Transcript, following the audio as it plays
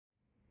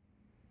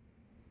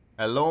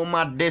Hello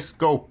my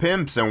disco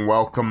pimps and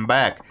welcome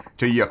back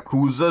to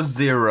Yakuza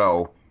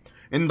 0.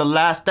 In the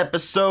last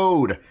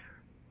episode,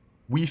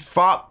 we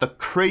fought the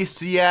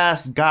crazy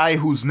ass guy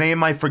whose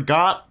name I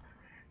forgot.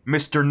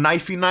 Mr.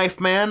 Knifey Knife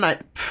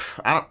Man.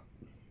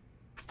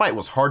 Fight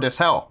was hard as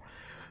hell.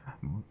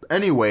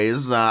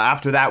 Anyways,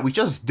 after that we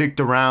just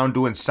dicked around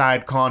doing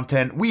side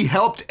content. We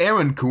helped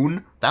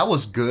Aaron-kun. That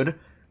was good.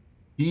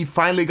 He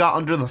finally got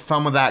under the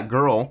thumb of that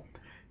girl.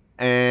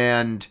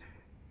 And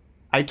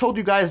I told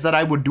you guys that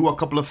I would do a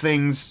couple of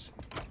things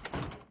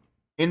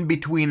in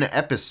between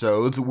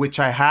episodes, which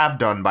I have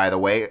done, by the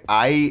way.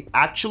 I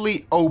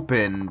actually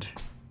opened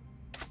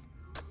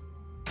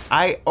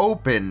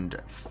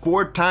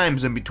 4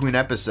 times in between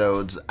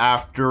episodes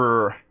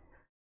after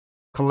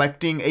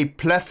collecting a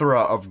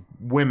plethora of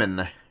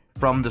women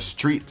from the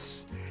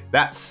streets.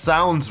 That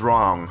sounds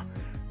wrong,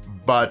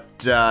 but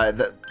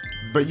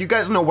you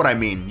guys know what I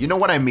mean. You know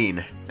what I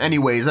mean.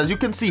 Anyways, as you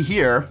can see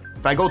here,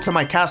 if I go to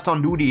my cast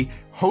on duty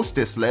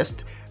hostess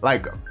list,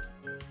 like,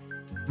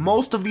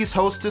 most of these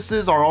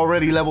hostesses are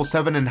already level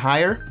 7 and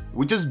higher,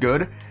 which is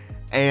good.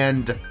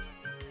 And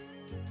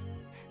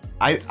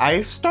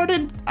I've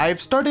started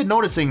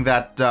noticing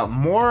that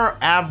more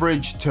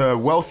average to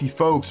wealthy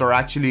folks are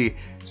actually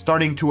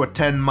starting to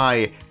attend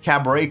my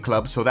cabaret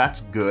club, so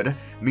that's good.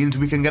 Means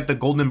we can get the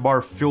golden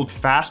bar filled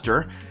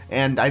faster.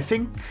 And I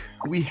think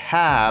we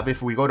have,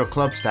 if we go to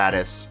club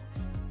status,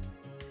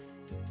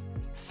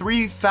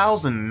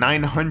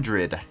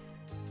 3,900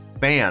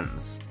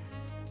 fans.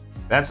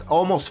 That's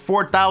almost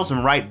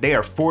 4,000 right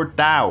there.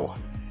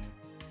 4,000.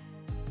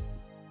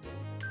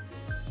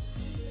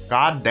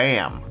 God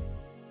damn.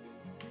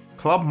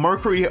 Club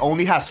Mercury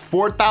only has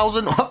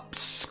 4,000?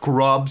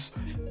 Scrubs.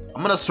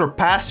 I'm gonna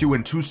surpass you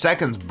in 2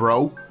 seconds,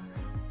 bro.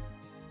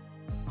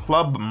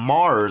 Club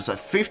Mars at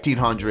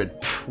 1,500.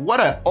 What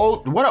a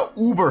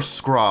uber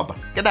scrub.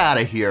 Get out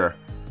of here.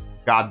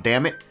 God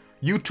damn it.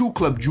 You too,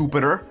 Club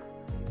Jupiter.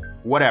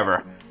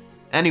 Whatever.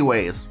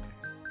 Anyways,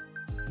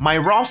 my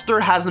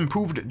roster has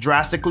improved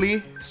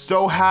drastically,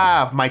 so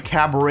have my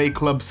cabaret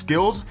club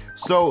skills.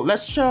 So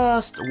let's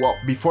just, well,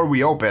 before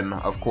we open,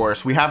 of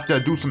course, we have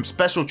to do some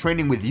special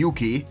training with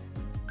Yuki.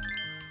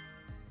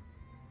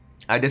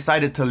 I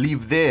decided to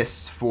leave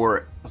this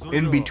for not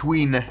in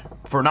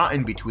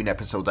between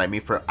episodes, I mean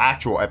for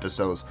actual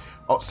episodes.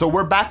 Oh, so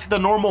we're back to the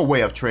normal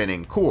way of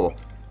training. Cool.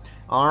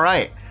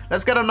 Alright,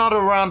 let's get another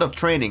round of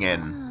training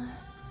in.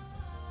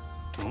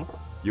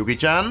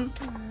 Yuki-chan?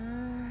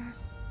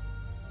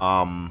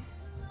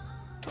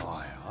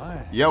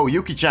 Yo,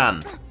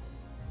 Yuki-chan.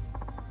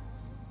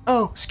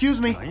 Oh,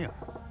 excuse me.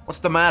 What's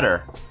the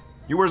matter?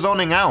 You were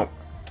zoning out.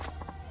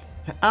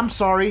 I'm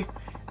sorry.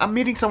 I'm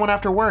meeting someone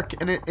after work,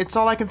 and it's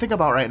all I can think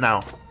about right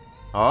now.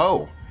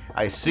 Oh,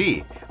 I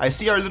see. I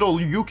see our little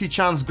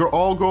Yuki-chan's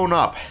all grown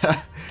up.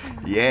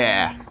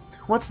 Yeah.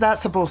 What's that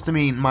supposed to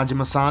mean,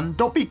 Majima-san?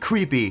 Don't be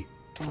creepy.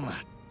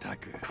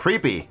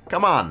 Creepy?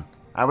 Come on.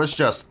 I was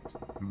just...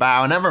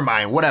 Bow, never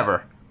mind,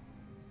 whatever.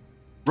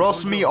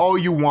 Roast me all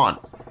you want.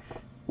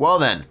 Well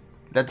then,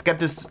 let's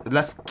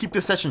keep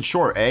this session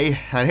short, eh?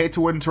 I'd hate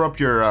to interrupt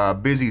your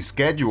busy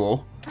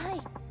schedule.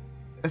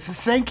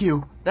 Thank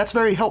you. That's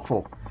very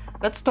helpful.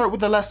 Let's start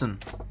with the lesson.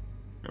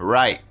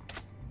 Right.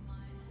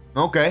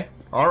 Okay,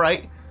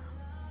 alright.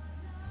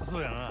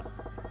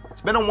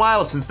 It's been a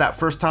while since that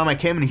first time I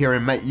came in here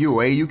and met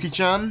you, eh,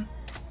 Yuki-chan?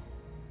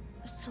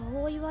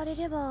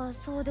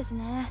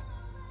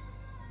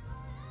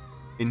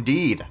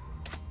 Indeed.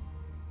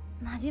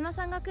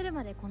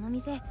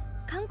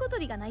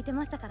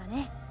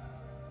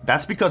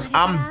 That's because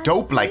I'm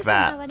dope like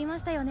that.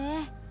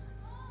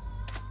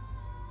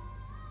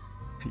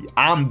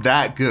 I'm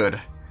that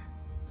good.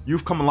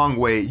 You've come a long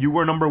way. You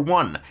were number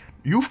 1.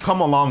 You've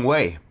come a long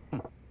way.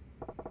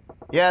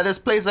 Yeah, this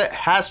place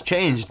has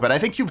changed, but I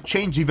think you've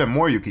changed even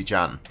more,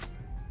 Yuki-chan.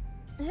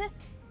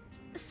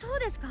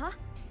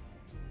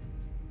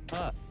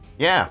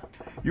 Yeah,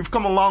 you've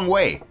come a long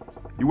way.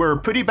 You were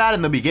pretty bad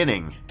in the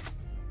beginning.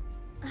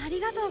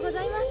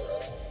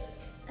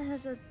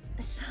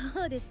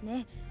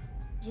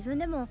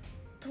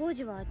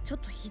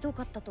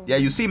 Yeah,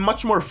 you seem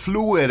much more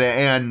fluid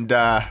and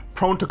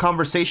prone to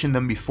conversation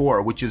than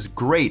before, which is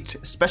great,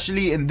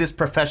 especially in this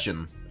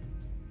profession.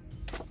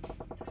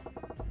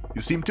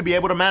 You seem to be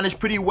able to manage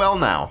pretty well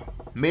now.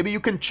 Maybe you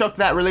can chuck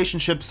that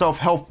relationship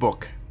self-help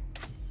book.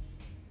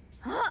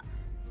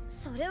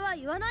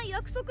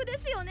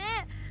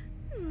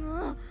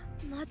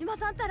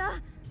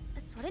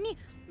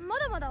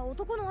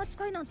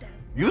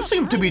 You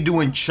seem to be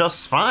doing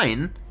just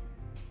fine.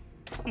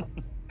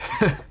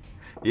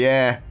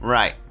 Yeah,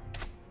 right.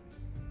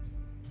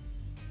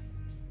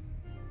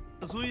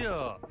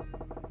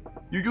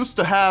 You used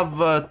to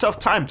have a tough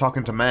time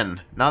talking to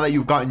men. Now that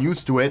you've gotten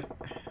used to it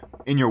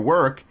in your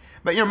work,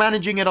 but you're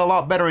managing it a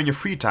lot better in your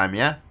free time,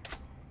 yeah?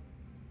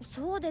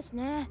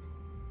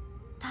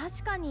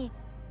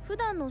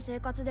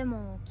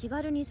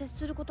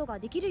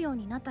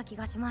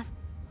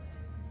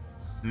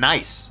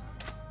 Nice.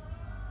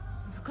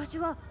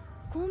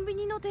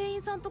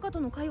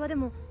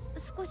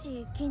 少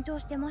し緊張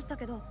してました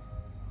けど、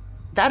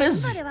 That 今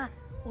is では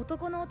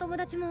男のお友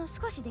達も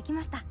少しでき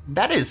ました。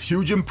 that is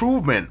huge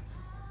improvement.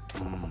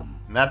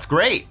 That's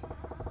great.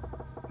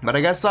 But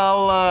I guess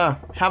I'll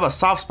have a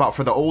soft spot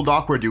for the old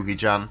awkward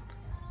Yuki-chan.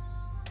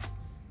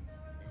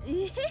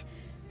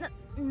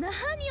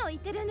 何を言っ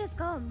てるんです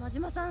か、真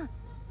島さん。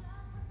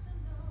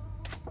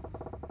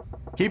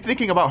 Keep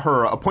thinking about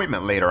her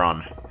appointment later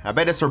on. I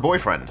bet it's her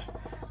boyfriend.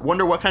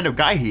 Wonder what kind of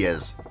guy he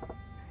is.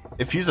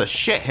 If he's a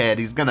shithead,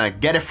 he's gonna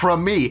get it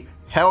from me.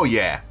 Hell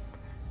yeah.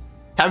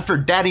 Time for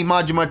Daddy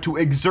Majima to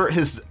exert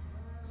his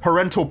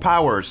parental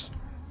powers.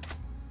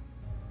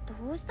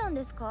 どうしたん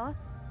ですか？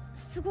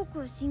すご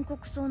く深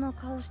刻そうな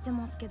顔して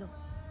ますけど。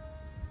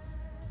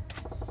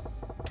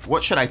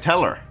 What should I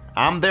tell her?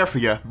 I'm there for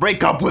you.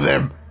 Break up with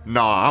him.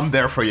 Nah, I'm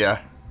there for you.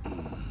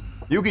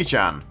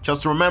 Yuki-chan,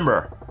 just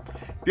remember,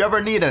 if you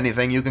ever need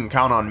anything, you can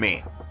count on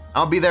me.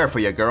 I'll be there for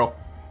you, girl.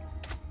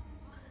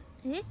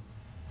 え？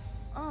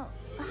あ、は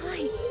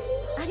い。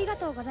ありが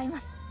とうござい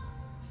ます。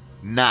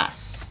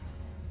 Nice.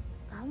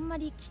 あんま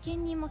り危険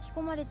に巻き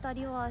込まれた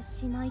りは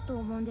しないと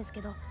思うんです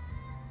けど、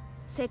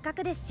せっか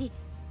くですし、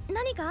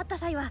何かあった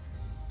際は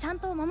ちゃん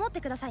と守っ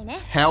てくださいね。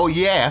 Hell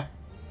yeah.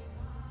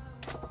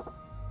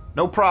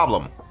 No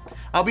problem.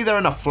 I'll be there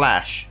in a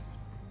flash.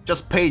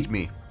 Just page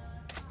me.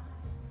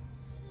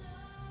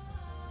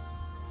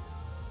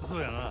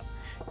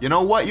 You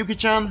know what,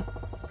 Yuki-chan?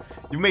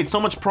 You've made so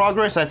much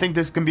progress, I think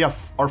this can be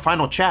our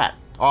final chat.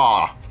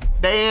 Aw,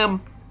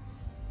 damn.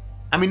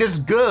 I mean, it's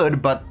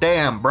good, but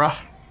damn, bruh.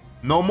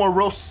 No more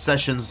roast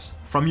sessions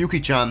from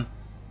Yuki-chan.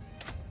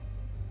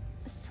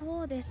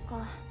 そうです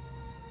か。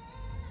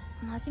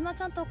真島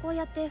さんとこう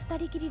やって二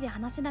人きりで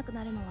話せなく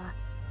なるのは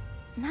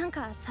なん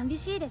か寂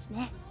しいです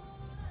ね。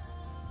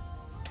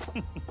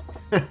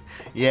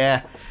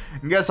Yeah,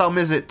 guess I'll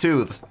miss it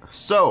too.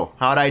 So,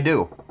 how'd I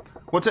do?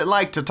 What's it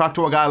like to talk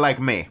to a guy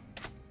like me?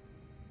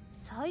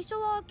 最初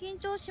は緊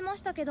張しま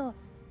したけど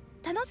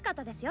楽しかっ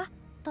たですよ。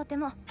とて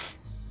も。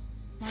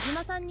真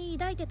島さんに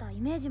抱いてた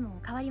イメージ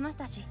も変わりまし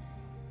たし。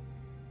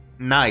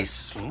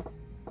 Nice.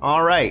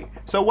 Alright,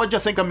 so what'd you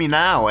think of me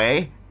now,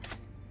 eh?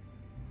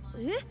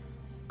 え？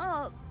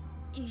あ、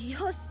いや、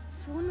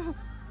その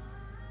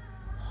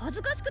恥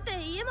ずかしくて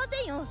言えま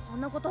せんよ、そ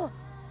んなこと。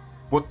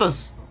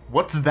 What's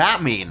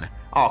that mean?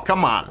 Oh,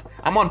 come on.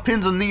 I'm on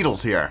pins and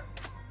needles here.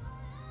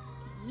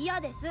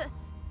 嫌です。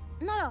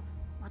なら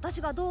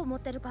私がどう思っ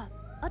てるか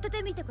当て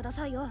てみてくだ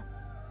さいよ。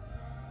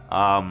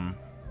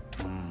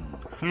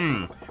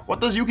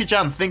What does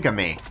Yuki-chan think of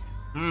me?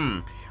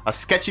 A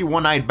sketchy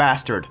one-eyed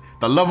bastard,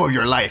 the love of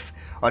your life,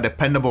 a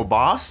dependable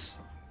boss?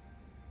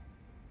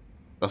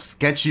 A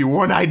sketchy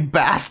one-eyed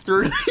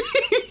bastard?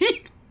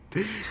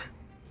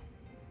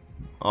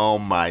 Oh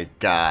my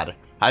god.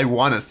 I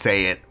want to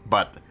say it,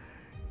 but...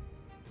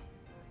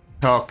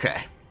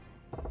 Okay.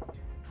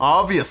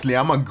 Obviously,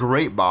 I'm a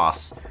great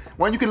boss.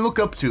 One you can look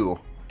up to.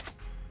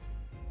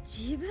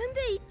 自分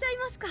で言っちゃい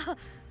ますか。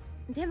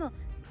でも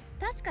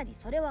確かに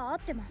それは合っ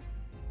てます。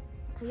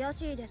悔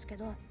しいですけ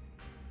ど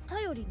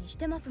頼りにし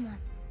てますもん。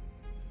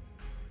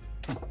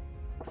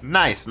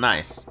 Nice,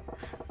 nice.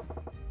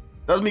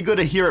 Does me good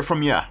to hear it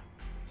from ya.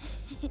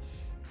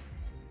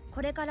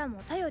 これから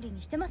も頼り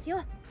にしてます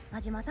よ、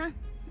真島さん。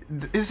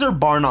 Is their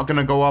bar not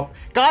gonna go up?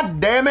 God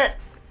damn it!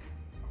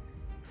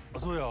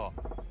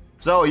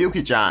 So,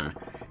 Yuki-chan,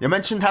 you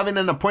mentioned having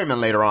an appointment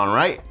later on,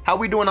 right? How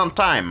we doing on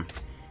time?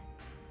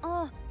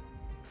 あ、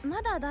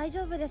まだ大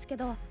丈夫ですけ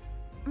ど、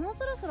もう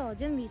そろそろ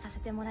準備させ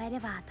てもらえれ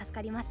ば助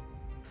かります。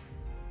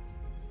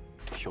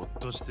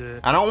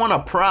 I don't want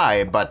to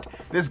pry, but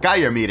this guy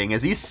you're meeting,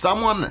 is he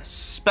someone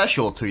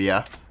special to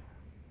you?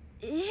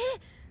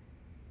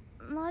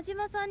 真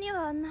島さんに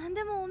は何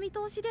でもお見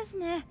通しです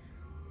ね。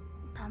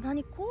たま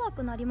に怖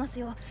くなります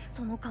よ、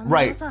その感じ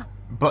さ。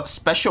 Right, but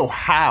special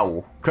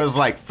how? Because,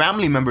 like,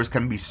 family members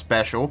can be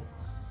special.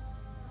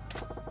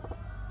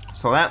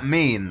 So that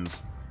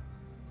means...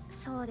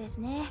 そうです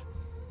ね。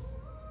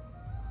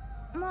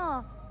ま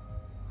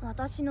あ、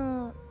私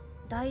の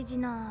大事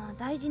な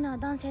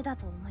男性だ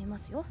と思いま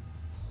すよ。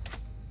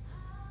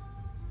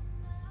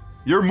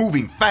 You're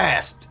moving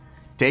fast.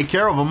 Take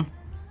care of him.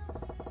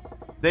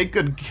 Take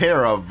good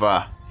care of,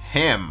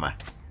 him. は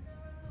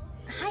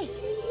い、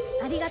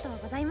ありがとう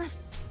ございます。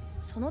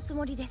そのつ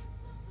もりです。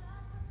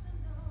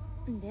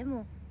で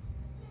も、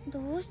ど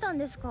うしたん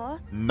ですか？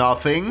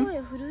 Nothing.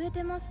 声震え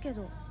てますけ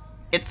ど。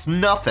 It's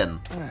nothing.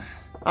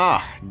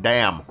 Ah,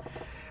 damn.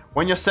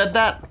 When you said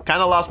that,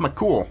 kinda lost my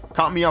cool.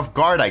 Caught me off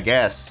guard, I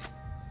guess.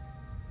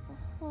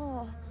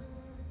 は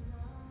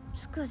あ、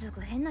つくづ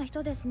く変な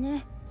人です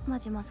ね、真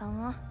島さん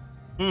は。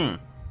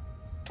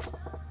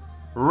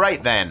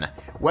Right then.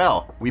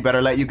 Well, we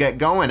better let you get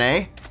going,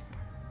 eh?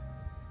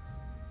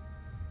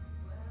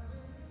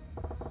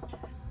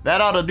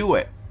 That ought to do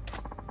it.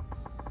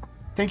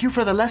 Thank you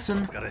for the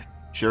lesson.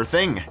 Sure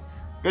thing.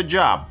 Good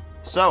job.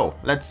 So,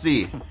 let's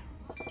see.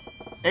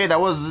 Hey, that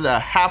was a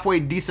halfway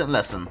decent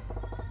lesson.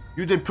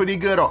 You did pretty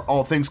good,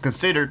 all things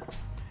considered.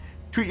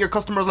 Treat your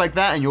customers like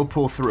that and you'll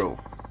pull through.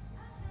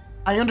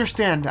 I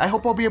understand. I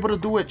hope I'll be able to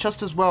do it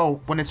just as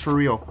well when it's for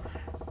real.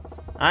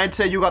 I'd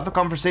say you got the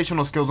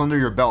conversational skills under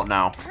your belt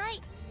now. Hi.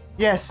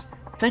 Yes,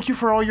 thank you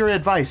for all your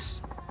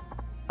advice.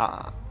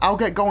 I'll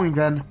get going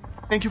then.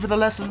 Thank you for the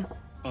lesson.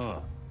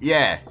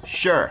 Yeah,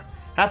 sure.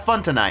 Have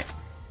fun tonight.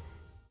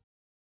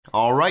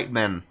 Alright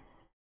then.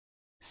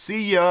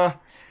 See ya.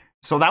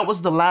 So that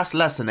was the last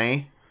lesson,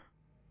 eh?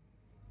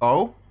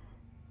 Oh?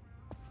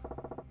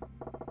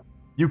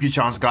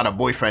 Yuki-chan's got a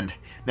boyfriend.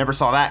 Never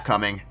saw that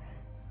coming.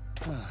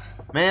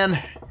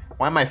 Man,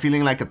 why am I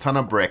feeling like a ton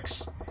of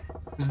bricks?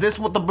 Is this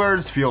what the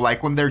birds feel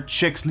like when their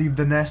chicks leave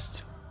the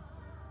nest?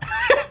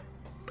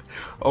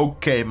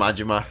 Okay,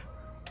 Majima.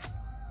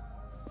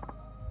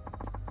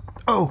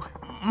 Oh,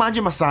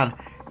 Majima-san.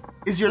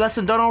 Is your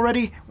lesson done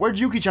already? Where'd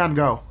Yuki-chan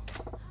go?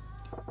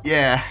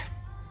 Yeah,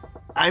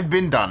 I've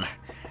been done.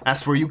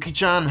 As for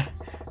Yuki-chan, I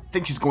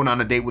think she's going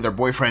on a date with her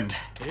boyfriend.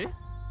 Eh?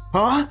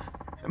 Huh?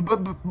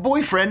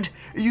 Boyfriend?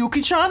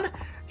 Yuki-chan?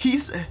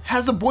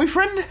 Has a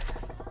boyfriend?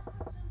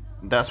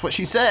 That's what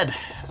she said.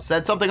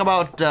 Said something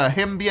about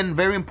him being a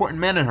very important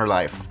man in her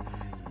life.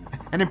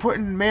 An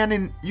important man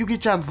in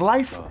Yuki-chan's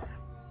life?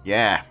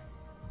 Yeah.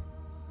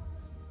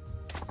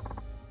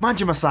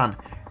 Majima-san,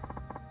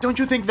 don't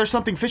you think there's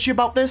something fishy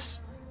about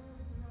this?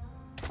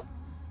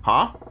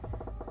 Huh?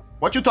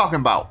 What you talking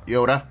about,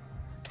 Yoda?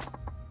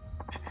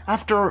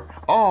 After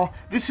all,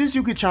 this is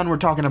Yuki-chan we're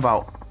talking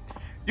about.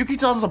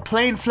 Yuki-chan's a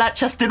plain,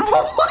 flat-chested...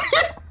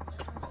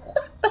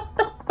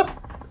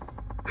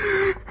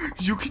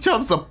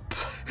 Yuki-chan's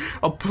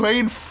a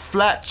plain,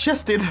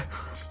 flat-chested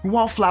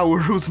wallflower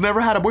who's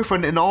never had a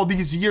boyfriend in all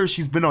these years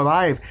she's been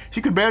alive.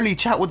 She could barely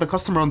chat with the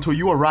customer until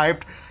you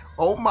arrived.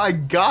 Oh my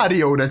god,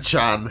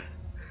 Yoda-chan.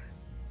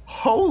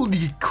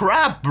 Holy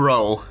crap,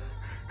 bro.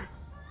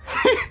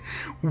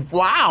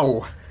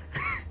 Wow.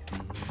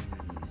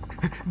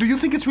 Do you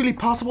think it's really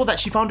possible that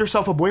she found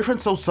herself a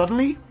boyfriend so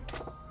suddenly?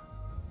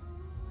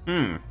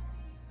 You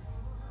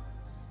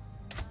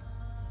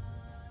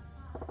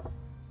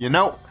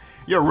know,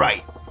 you're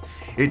right.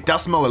 It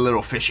does smell a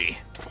little fishy.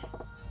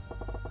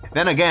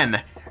 Then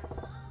again,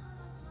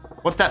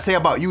 what's that say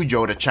about you,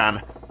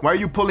 Yoda-chan? Why are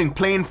you pulling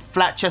plain,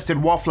 flat-chested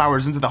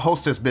wallflowers into the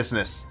hostess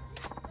business?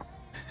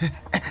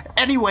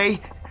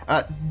 Anyway,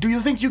 do you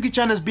think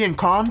Yuki-chan is being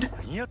conned?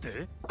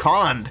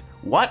 Conned?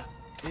 What?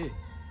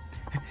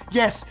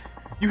 Yes,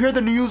 you hear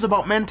the news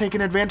about men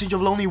taking advantage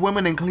of lonely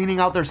women and cleaning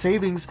out their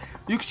savings.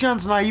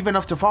 Yuki-chan's naive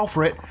enough to fall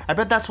for it. I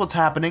bet that's what's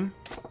happening.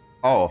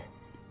 Oh.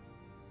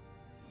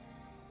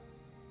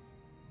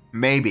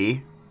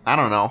 Maybe. I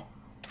don't know.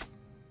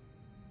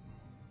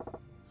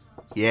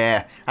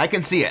 Yeah, I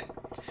can see it.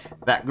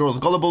 That girl's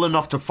gullible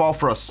enough to fall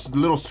for a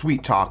little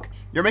sweet talk.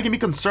 You're making me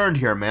concerned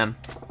here, man.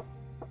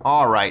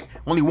 Alright,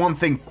 only one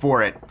thing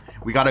for it.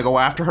 We gotta go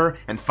after her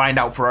and find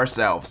out for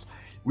ourselves.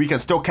 We can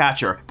still catch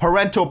her.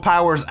 Parental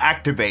powers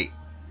activate.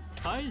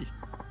 Hi.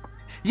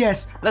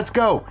 Yes, let's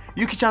go.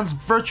 Yuki-chan's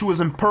virtue is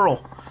in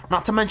pearl.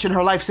 Not to mention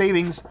her life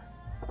savings.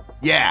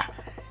 Yeah.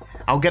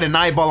 I'll get an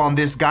eyeball on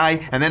this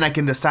guy, and then I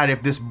can decide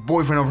if this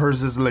boyfriend of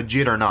hers is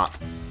legit or not.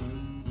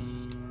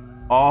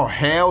 Oh,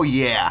 hell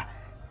yeah.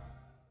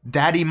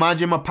 Daddy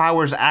Majima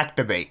powers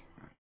activate.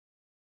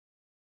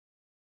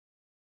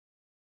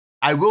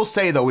 I will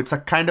say, though, it's a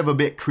kind of a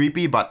bit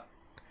creepy, but...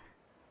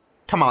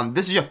 Come on,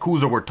 this is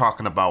Yakuza we're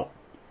talking about.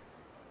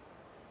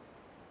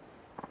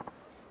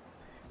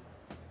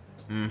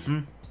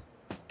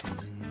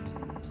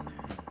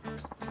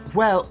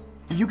 Well,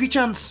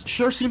 Yuki-chan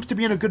sure seems to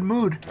be in a good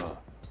mood.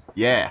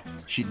 Yeah,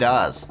 she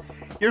does.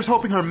 Here's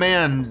hoping her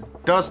man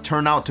does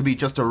turn out to be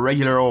just a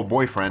regular old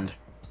boyfriend.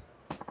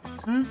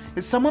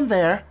 Is someone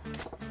there?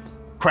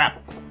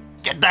 Crap!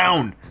 Get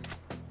down!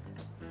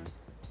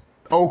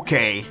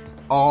 Okay,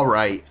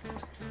 alright.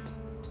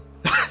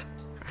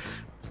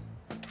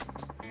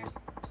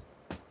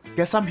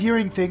 Guess I'm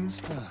hearing things.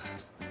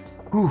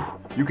 Whew,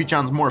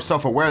 Yuki-chan's more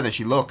self-aware than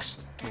she looks.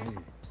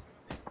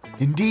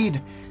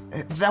 Indeed,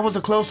 that was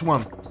a close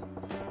one.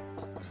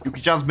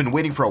 Yuki-chan's been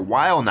waiting for a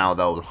while now,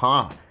 though,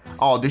 huh?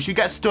 Oh, did she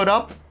get stood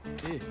up?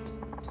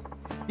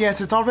 Yes,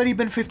 it's already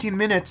been 15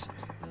 minutes.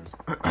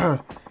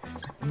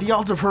 The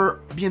odds of her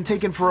being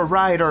taken for a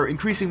ride are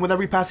increasing with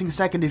every passing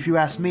second, if you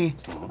ask me.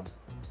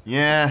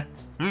 Yeah,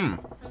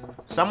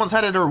 someone's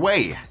headed her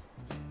way.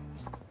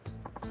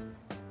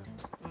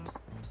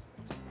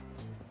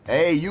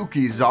 Hey,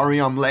 Yuki, sorry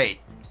I'm late.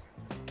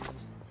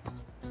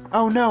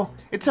 Oh no,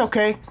 it's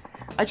okay.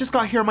 I just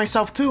got here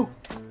myself too.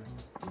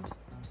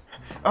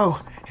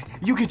 Oh,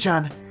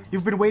 Yuki-chan,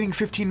 you've been waiting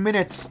 15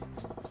 minutes.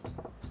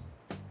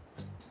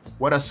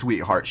 What a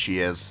sweetheart she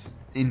is.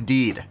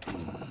 Indeed.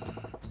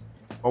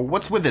 Oh,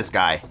 what's with this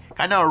guy?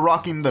 Kinda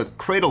rocking the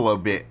cradle a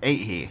bit,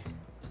 ain't he?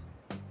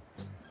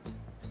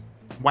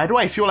 Why do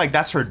I feel like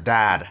that's her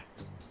dad?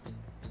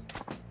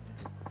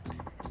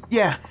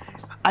 Yeah,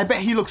 I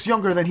bet he looks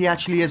younger than he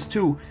actually is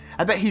too.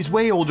 I bet he's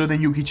way older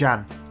than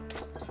Yuki-chan.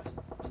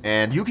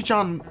 And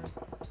Yuki-chan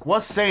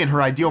was saying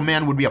her ideal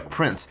man would be a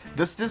prince.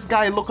 Does this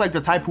guy look like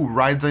the type who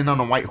rides in on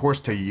a white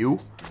horse to you?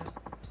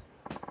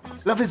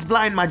 Love is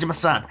blind,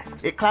 Majima-san.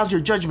 It clouds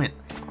your judgment.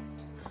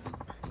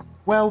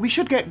 Well, we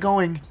should get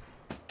going.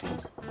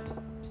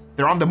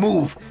 They're on the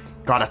move.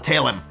 Gotta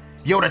tail him.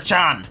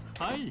 Yoda-chan!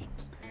 Hi.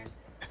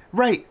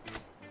 Right.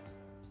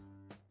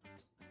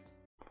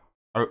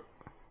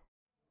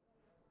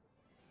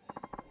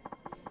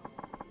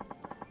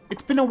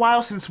 It's been a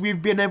while since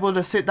we've been able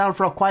to sit down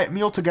for a quiet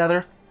meal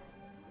together.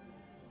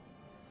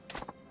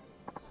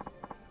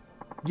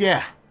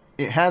 Yeah,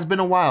 it has been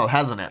a while,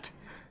 hasn't it?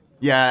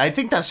 Yeah, I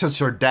think that's just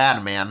her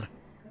dad, man.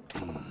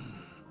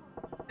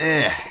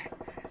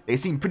 They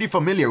seem pretty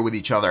familiar with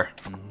each other.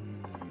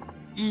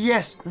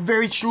 Yes,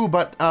 very true,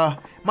 but,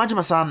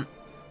 Majima-san,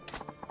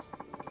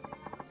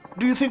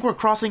 do you think we're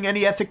crossing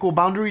any ethical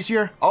boundaries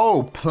here?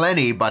 Oh,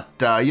 plenty, but,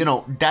 you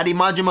know, Daddy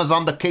Majima's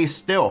on the case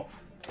still.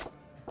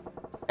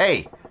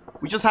 Hey,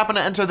 we just happen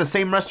to enter the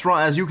same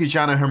restaurant as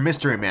Yuki-chan and her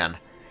mystery man.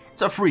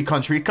 It's a free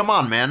country, come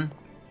on, man.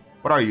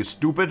 What are you,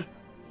 stupid?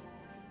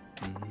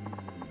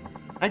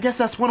 I guess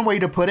that's one way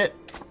to put it.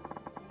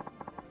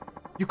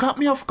 You caught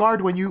me off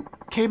guard when you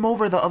came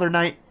over the other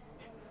night.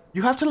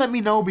 You have to let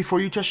me know before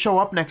you just show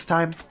up next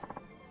time.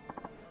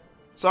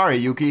 Sorry,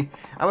 Yuki.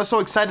 I was so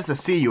excited to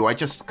see you, I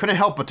just couldn't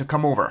help but to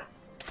come over.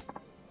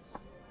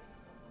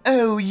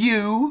 Oh,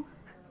 you?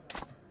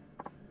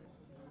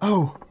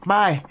 Oh,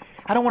 my.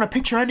 I don't want to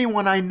picture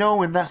anyone I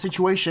know in that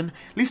situation,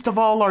 least of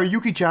all our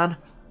Yuki-chan.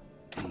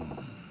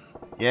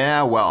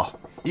 Yeah, well,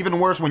 even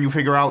worse when you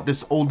figure out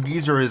this old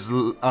geezer is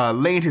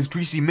laying his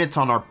greasy mitts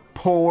on our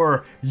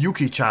poor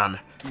Yuki-chan.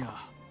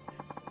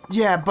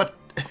 Yeah, but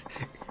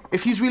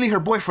if he's really her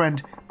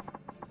boyfriend,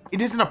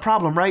 it isn't a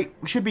problem, right?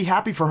 We should be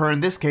happy for her in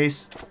this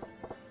case.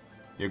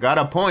 You got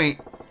a point.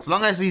 As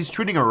long as he's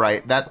treating her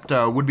right, that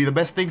would be the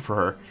best thing for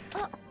her.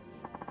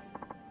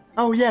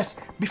 Oh yes,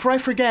 before I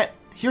forget,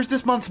 here's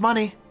this month's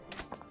money.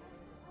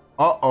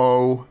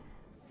 Uh-oh.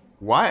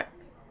 What?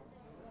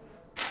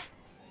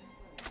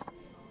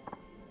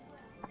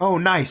 Oh,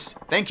 nice.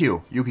 Thank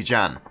you,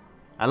 Yuki-chan.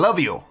 I love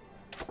you.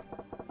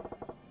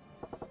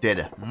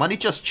 Did money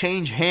just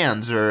change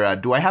hands, or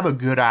do I have a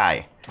good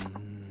eye?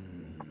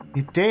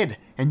 It did,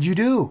 and you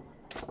do.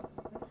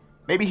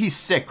 Maybe he's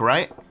sick,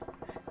 right?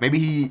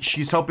 Maybe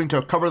she's helping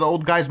to cover the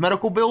old guy's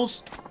medical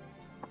bills?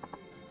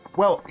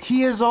 Well,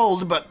 he is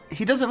old, but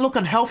he doesn't look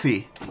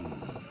unhealthy.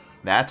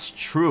 That's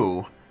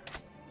true.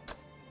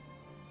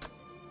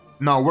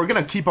 No, we're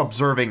gonna keep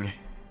observing.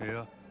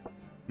 Yeah.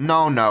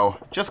 No.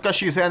 Just because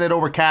she's handed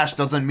over cash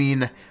doesn't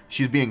mean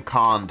she's being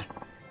conned.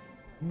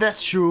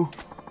 That's true.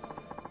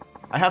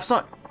 I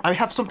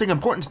have something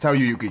important to tell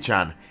you,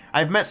 Yuki-chan.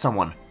 I've met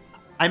someone.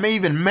 I may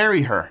even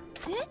marry her.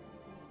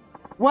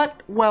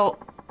 What? Well,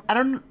 I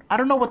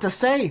don't know what to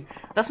say.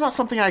 That's not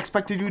something I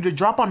expected you to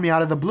drop on me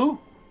out of the blue.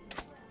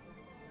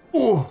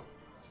 Ooh.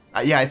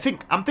 Yeah,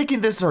 I'm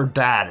thinking this is her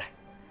dad.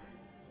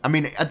 I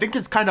mean, I think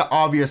it's kind of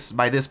obvious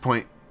by this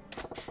point.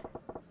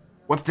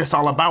 What's this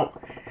all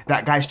about?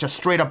 That guy's just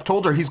straight up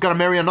told her he's gonna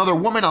marry another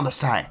woman on the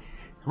side.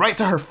 Right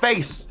to her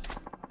face.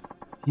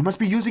 He must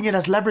be using it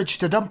as leverage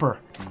to dump her.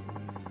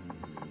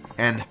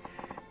 And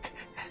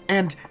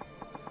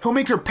he'll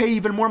make her pay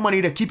even more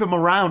money to keep him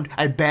around,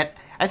 I bet.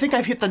 I think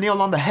I've hit the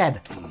nail on the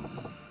head.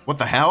 What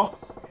the hell?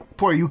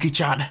 Poor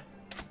Yuki-chan.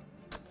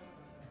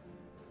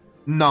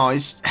 No,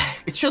 it's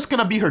just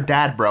gonna be her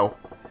dad, bro.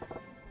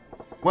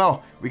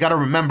 Well, we gotta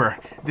remember,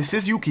 this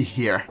is Yuki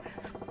here.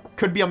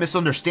 Could be a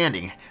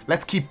misunderstanding.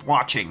 Let's keep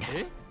watching.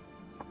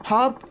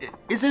 Huh?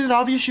 Isn't it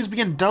obvious she's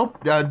being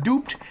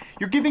duped?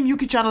 You're giving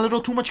Yuki-chan a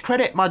little too much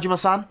credit,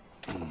 Majima-san.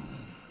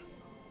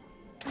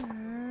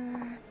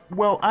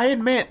 Well, I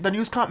admit, the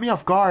news caught me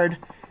off guard,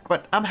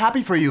 but I'm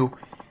happy for you.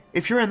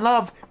 If you're in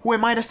love, who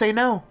am I to say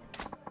no?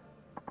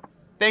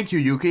 Thank you,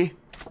 Yuki.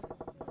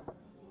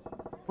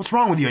 What's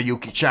wrong with you,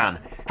 Yuki-chan?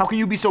 How can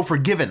you be so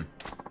forgiving?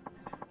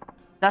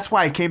 That's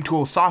why I came to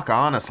Osaka,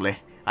 honestly.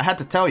 I had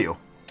to tell you.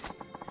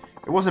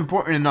 It was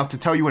important enough to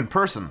tell you in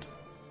person.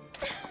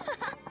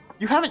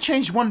 You haven't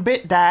changed one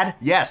bit, Dad.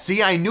 Yeah,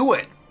 see, I knew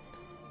it.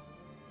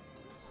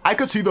 I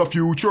could see the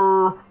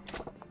future.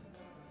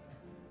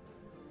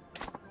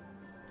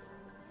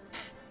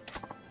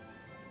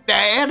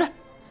 Dad?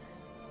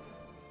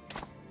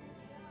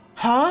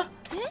 Huh?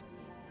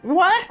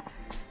 What?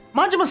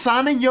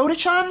 Majima-san and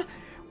Yoda-chan?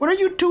 What are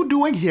you two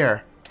doing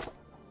here?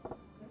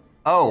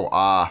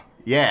 Oh,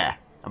 yeah,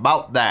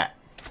 about that.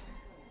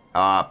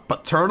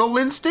 Paternal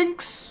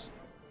instincts?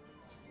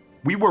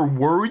 We were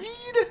worried?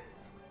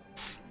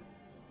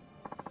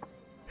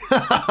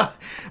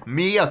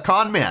 Me, a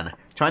con man,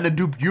 trying to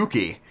dupe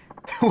Yuki.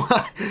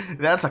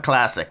 That's a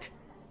classic.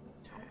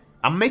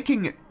 I'm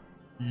making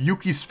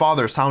Yuki's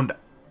father sound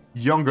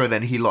younger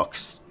than he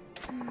looks.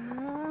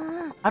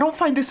 I don't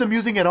find this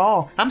amusing at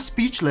all. I'm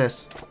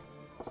speechless.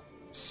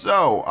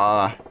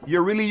 So,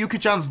 you're really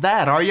Yuki-chan's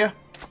dad, are you?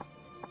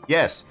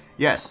 Yes.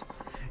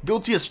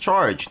 Guilty as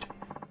charged.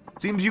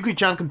 Seems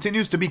Yuki-chan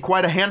continues to be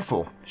quite a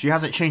handful. She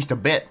hasn't changed a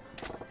bit.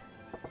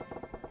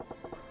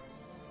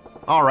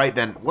 Alright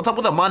then, what's up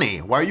with the money?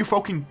 Why are you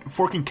forking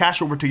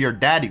cash over to your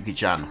dad,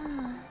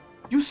 Yuki-chan?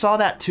 You saw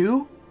that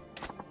too?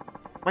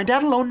 My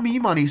dad loaned me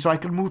money so I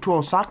could move to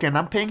Osaka, and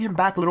I'm paying him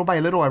back little by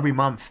little every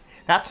month.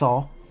 That's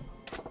all.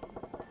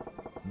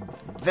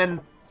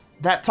 Then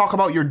that talk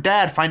about your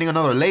dad finding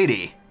another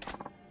lady.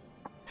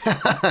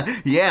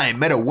 Yeah, I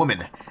met a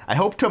woman. I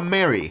hope to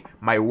marry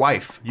my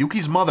wife.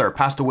 Yuki's mother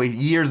passed away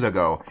years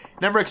ago.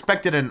 Never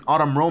expected an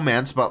autumn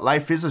romance, but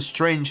life is a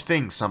strange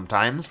thing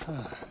sometimes.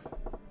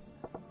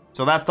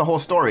 So that's the whole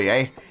story,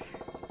 eh?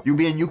 You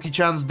being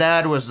Yuki-chan's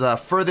dad was the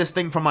furthest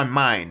thing from my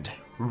mind.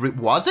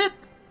 Was it?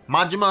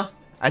 Majima,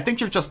 I think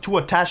you're just too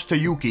attached to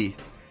Yuki.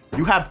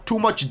 You have too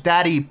much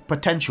daddy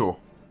potential.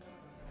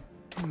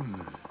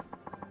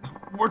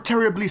 We're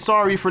terribly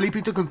sorry for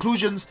leaping to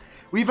conclusions.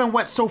 We even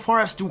went so far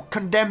as to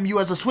condemn you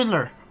as a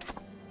swindler.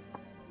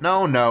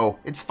 No,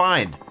 it's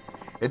fine.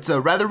 It's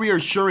rather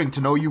reassuring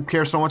to know you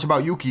care so much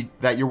about Yuki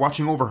that you're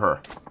watching over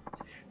her.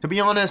 To be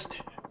honest,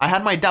 I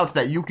had my doubts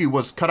that Yuki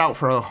was cut out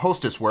for her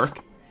hostess work.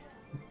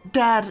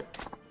 Dad.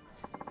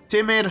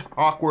 Timid,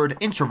 awkward,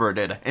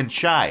 introverted, and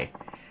shy.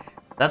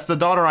 That's the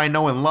daughter I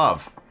know and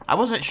love. I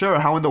wasn't sure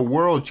how in the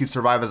world she'd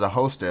survive as a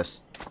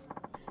hostess.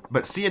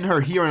 But seeing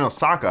her here in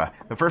Osaka,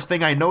 the first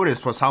thing I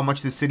noticed was how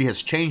much this city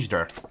has changed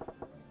her.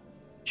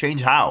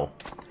 Change how?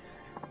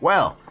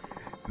 Well,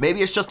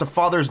 maybe it's just a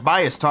father's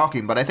bias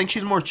talking, but I think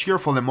she's more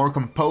cheerful and more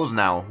composed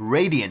now,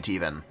 radiant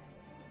even.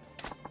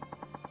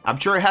 I'm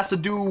sure it has to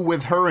do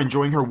with her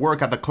enjoying her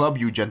work at the club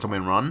you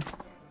gentlemen run.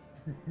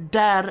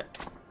 Dad.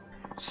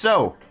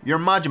 So, you're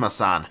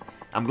Majima-san.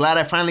 I'm glad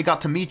I finally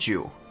got to meet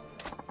you.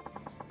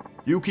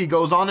 Yuki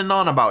goes on and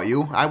on about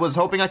you. I was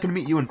hoping I could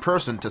meet you in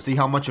person to see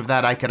how much of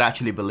that I could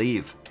actually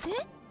believe.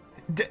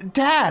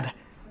 Dad!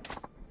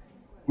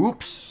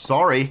 Oops,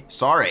 sorry.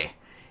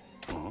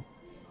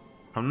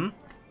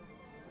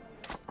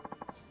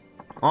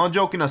 All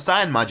joking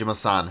aside,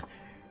 Majima-san,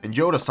 and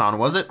Joda-san,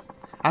 was it?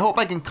 I hope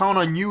I can count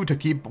on you to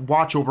keep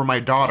watch over my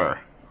daughter.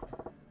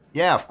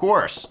 Yeah, of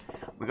course.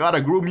 We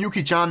gotta groom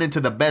Yuki-chan into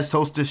the best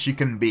hostess she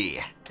can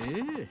be.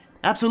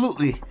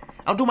 Absolutely.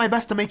 I'll do my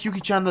best to make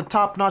Yuki-chan the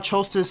top-notch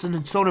hostess in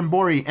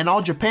Sotenbori and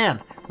all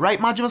Japan. Right,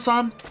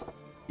 Majima-san?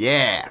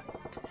 Yeah.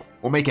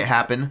 We'll make it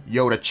happen,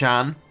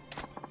 Yoda-chan.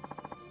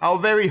 How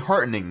very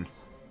heartening.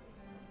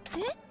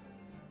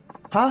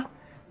 Huh?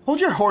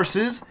 Hold your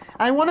horses.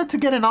 I wanted to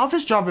get an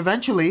office job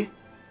eventually.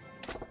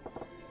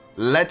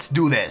 Let's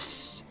do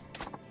this.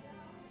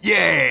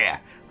 Yeah!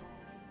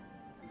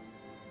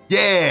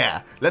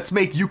 Yeah! Let's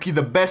make Yuki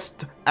the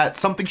best at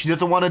something she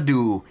doesn't want to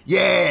do.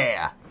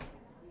 Yeah!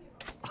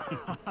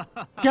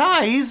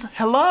 Guys,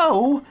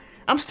 hello?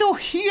 I'm still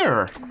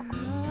here.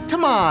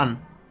 Come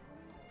on.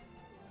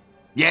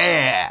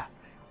 Yeah!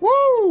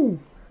 Woo!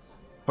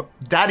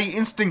 Daddy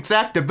instincts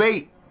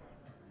activate.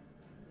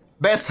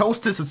 Best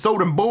hostess in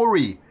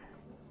Sotenbori.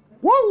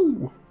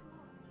 Woo!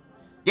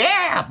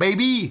 Yeah,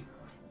 baby!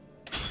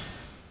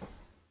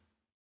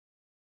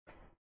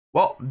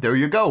 Well, there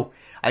you go.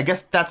 I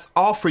guess that's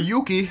all for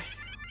Yuki.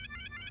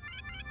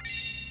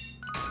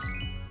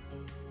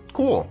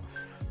 Cool.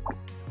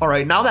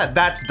 Alright, now that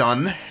that's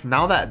done,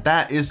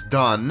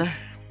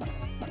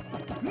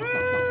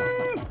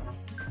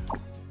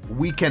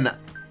 we can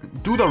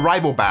do the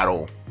rival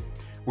battle.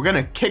 We're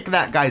gonna kick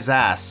that guy's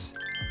ass.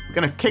 We're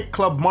gonna kick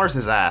Club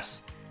Mars's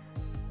ass.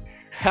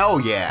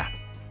 Hell yeah.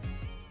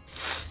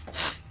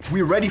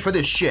 We ready for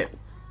this shit.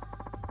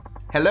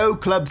 Hello,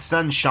 Club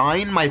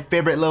Sunshine, my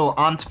favorite little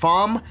ant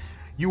farm.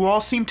 You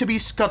all seem to be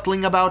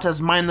scuttling about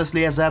as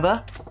mindlessly as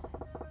ever.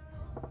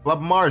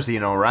 Club Mars, you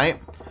know, right?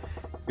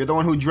 You're the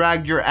one who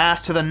dragged your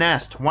ass to the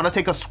nest. Want to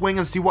take a swing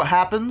and see what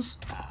happens?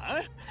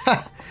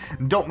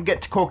 Don't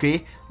get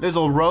cocky,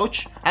 little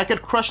roach. I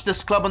could crush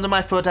this club under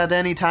my foot at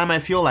any time I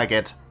feel like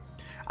it.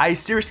 I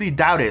seriously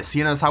doubt it,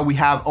 seeing as how we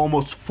have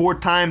almost 4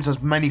 times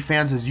as many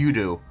fans as you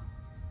do.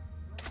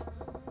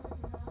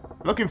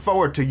 Looking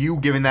forward to you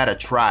giving that a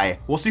try.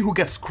 We'll see who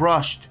gets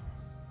crushed.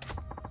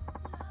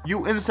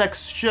 You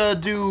insects sure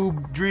do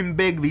dream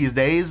big these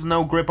days.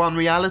 No grip on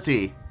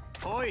reality.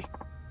 Oi.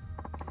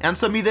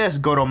 Answer me this,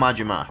 Goro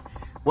Majima.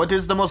 What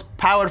is the most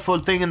powerful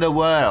thing in the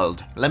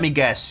world? Let me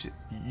guess.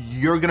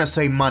 You're gonna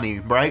say money,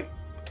 right?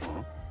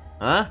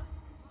 Huh?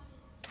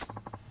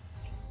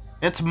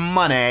 It's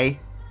money.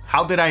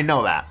 How did I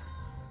know that?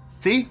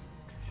 See?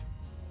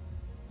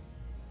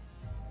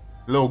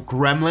 Little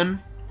gremlin.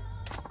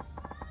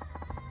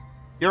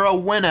 You're a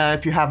winner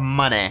if you have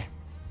money.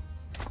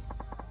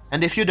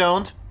 And if you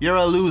don't, you're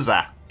a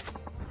loser.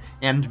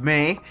 And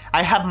me,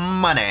 I have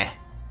money.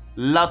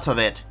 Lots of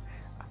it.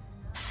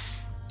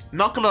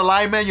 Not gonna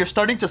lie, man, you're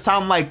starting to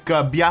sound like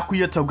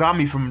Byakuya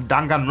Togami from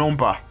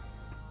Danganronpa.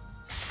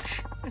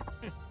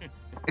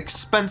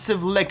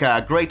 Expensive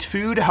liquor, great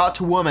food, hot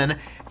woman.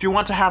 If you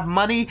want to have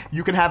money,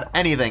 you can have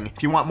anything.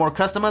 If you want more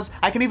customers,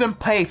 I can even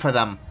pay for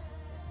them.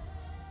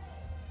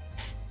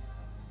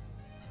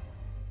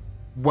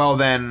 Well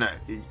then,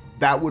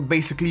 that would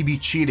basically be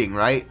cheating,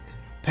 right?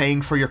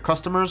 Paying for your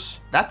customers?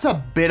 That's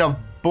a bit of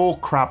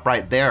bullcrap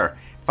right there,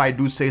 if I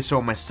do say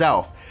so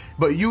myself.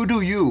 But you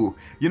do you.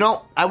 You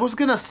know, I was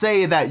gonna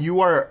say that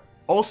you are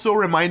also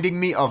reminding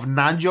me of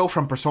Nanjo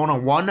from Persona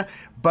 1,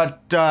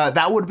 but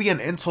that would be an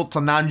insult to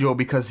Nanjo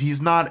because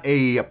he's not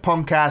a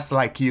punk ass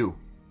like you.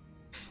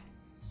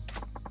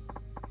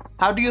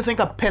 How do you think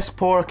a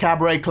piss-poor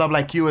cabaret club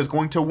like you is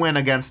going to win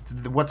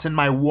against what's in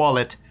my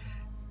wallet?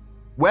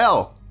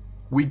 Well,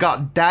 we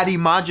got Daddy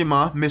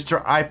Majima,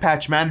 Mr. Eye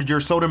Patch Manager,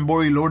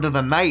 Sotenbori Lord of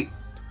the Night,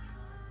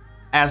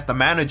 as the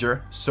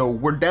manager, so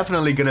we're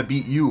definitely gonna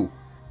beat you.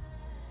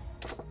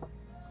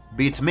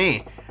 Beats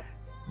me.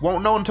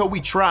 Won't know until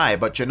we try,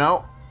 but you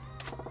know,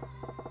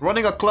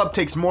 running a club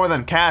takes more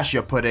than cash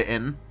you put it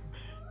in,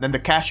 than the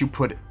cash you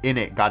put in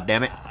it,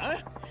 goddammit.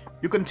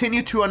 You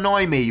continue to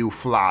annoy me, you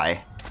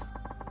fly.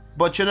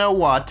 But you know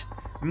what?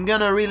 I'm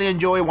gonna really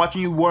enjoy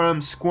watching you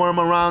worms squirm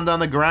around on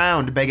the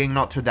ground, begging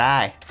not to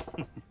die.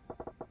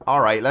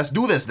 Alright, let's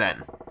do this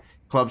then.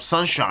 Club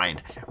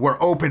Sunshine,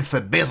 we're open for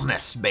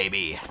business,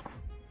 baby.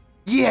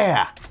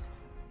 Yeah!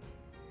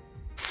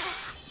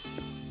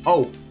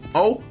 Oh,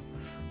 oh?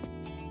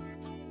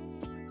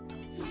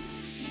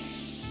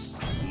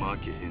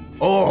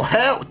 Oh,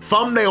 hell!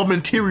 Thumbnail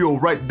material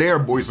right there,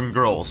 boys and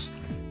girls.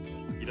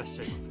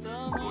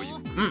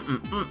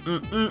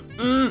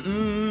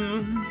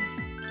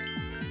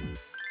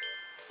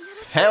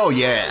 Hell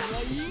yeah!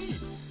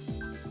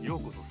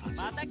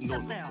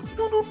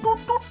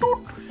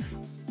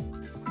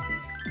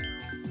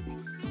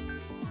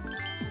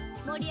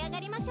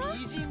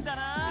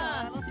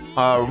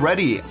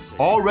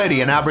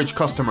 Already an average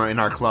customer in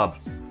our club.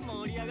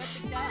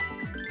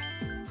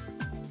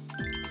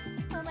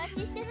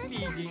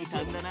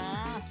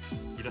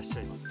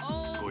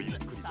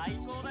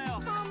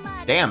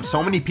 Damn,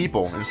 so many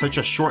people in such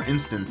a short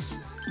instance.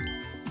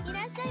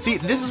 See,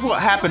 this is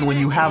what happened when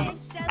you have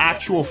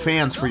actual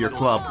fans for your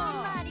club.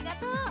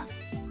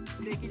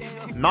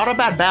 Not a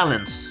bad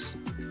balance.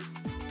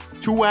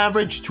 2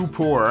 average, 2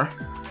 poor.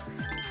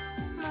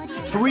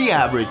 3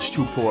 average,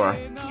 2 poor.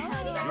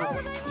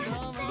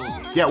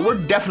 Yeah,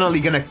 we're definitely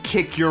gonna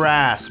kick your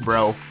ass,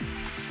 bro.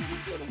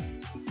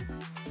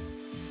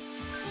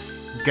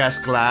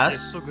 Guest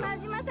class.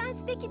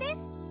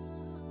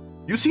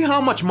 You see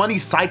how much money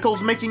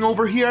Psycho's making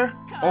over here?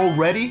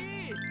 Already?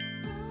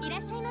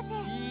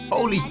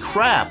 Holy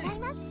crap.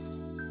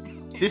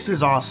 This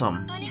is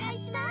awesome.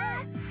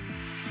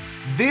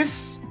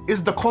 This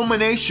is the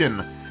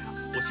culmination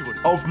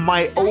of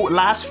my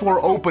last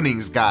 4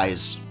 openings,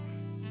 guys.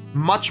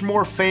 Much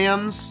more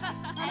fans.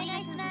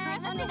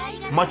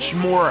 Much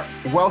more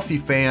wealthy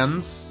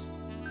fans.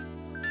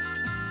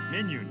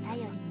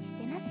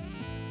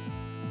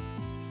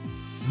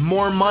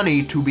 More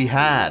money to be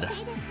had.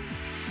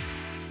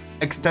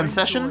 Extend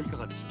session?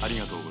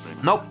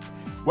 Nope.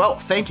 Well,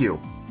 thank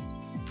you.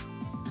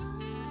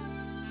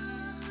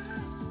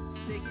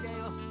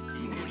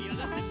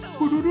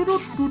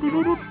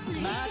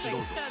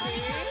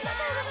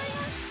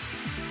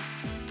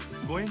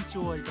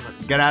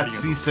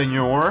 Grazie,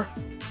 senor.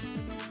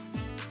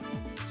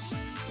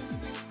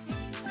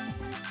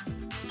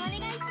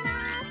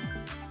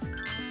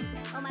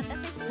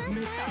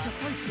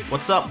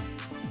 What's up?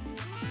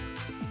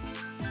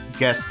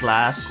 Guest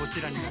class.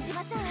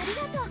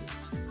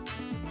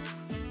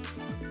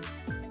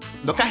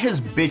 Look at his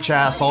bitch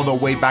ass all the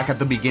way back at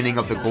the beginning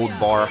of the gold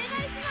bar.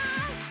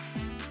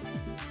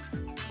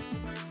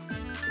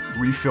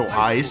 Refill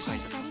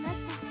ice.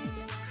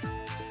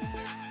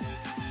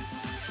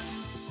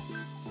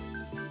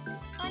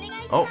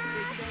 Oh.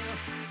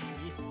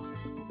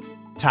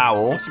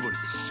 Towel.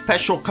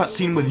 Special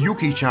cutscene with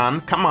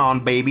Yuki-chan. Come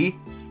on, baby.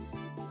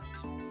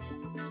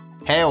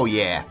 Hell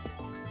yeah.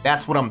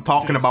 That's what I'm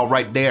talking about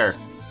right there.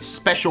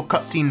 Special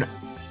cutscene.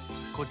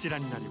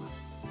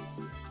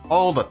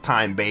 All the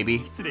time, baby.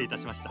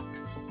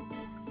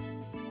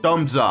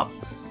 Thumbs up.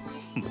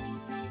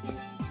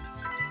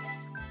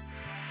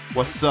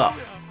 What's up?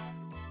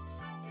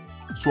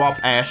 Swap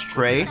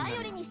ashtray.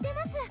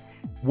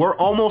 We're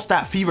almost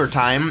at fever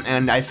time,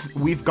 and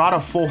we've got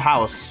a full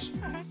house.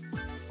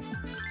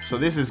 So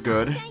this is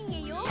good.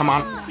 Come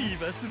on.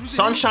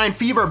 Sunshine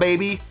fever,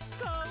 baby.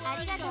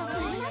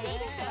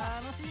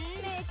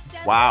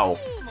 Wow.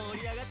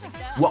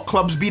 What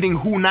club's beating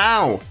who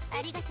now?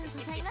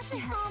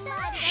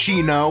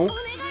 Shino. Get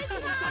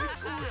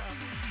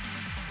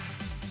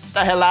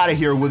the hell out of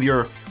here with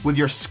your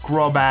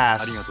scrub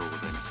ass.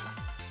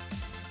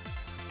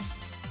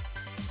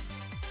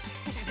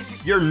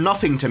 You're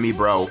nothing to me,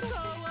 bro.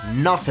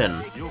 Nothing.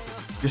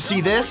 You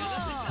see this?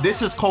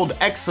 This is called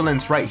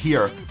excellence right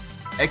here.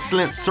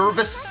 Excellent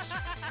service.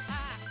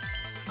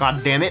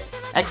 God damn it.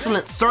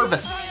 Excellent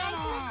service.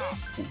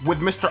 With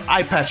Mr.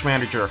 Eye Patch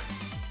Manager.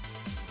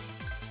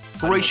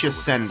 Gracious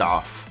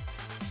send-off.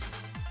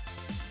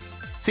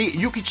 See,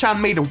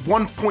 Yuki-chan made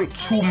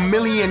 1.2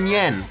 million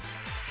yen.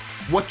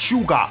 What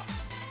you got?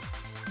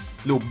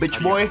 Little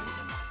bitch boy?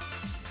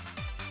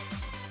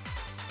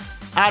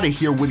 Out of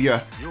here with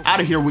your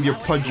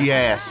pudgy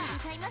ass.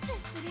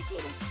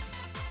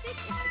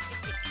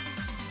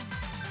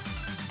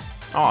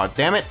 Aw,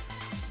 damn it.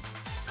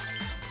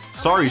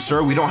 Sorry,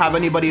 sir, we don't have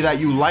anybody that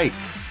you like.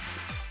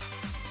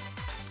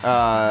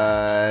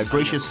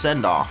 Gracious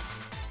send-off.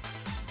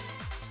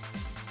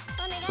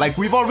 Like,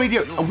 we've already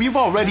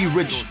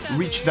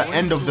reached the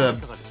end of the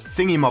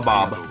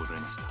thingy-mabob.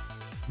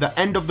 the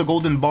end of the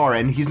golden bar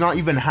and he's not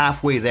even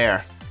halfway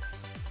there.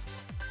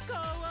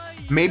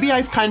 Maybe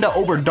I've kind of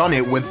overdone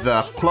it with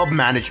the club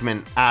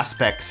management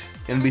aspect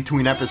in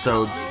between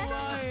episodes.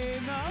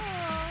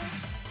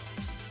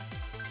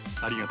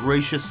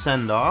 Gracious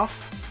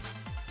send-off.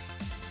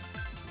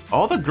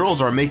 All the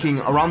girls are making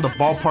around the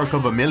ballpark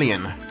of $1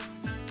 million.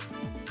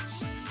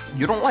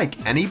 You don't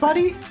like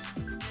anybody?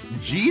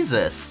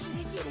 Jesus.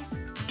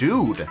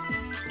 Dude.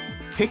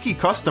 Picky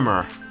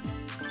customer.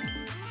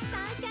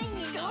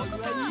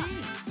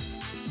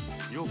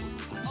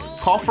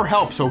 Call for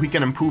help so he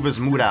can improve his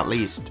mood at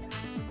least.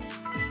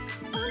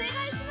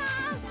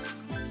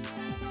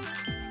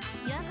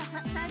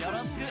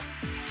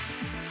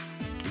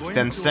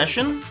 Extend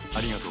session?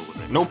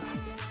 Nope.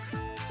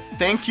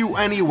 Thank you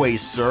anyway,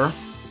 sir.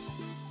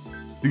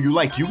 Do you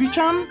like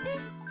Yugi-chan?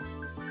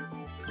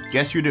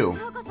 Guess you do.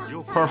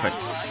 Perfect.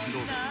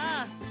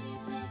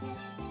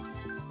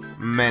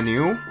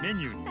 Menu.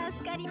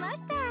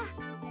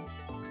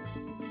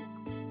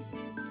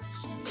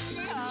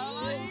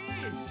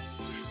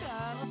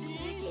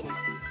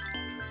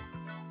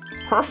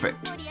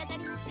 Perfect.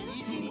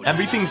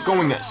 Everything's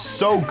going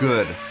so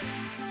good.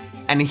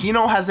 And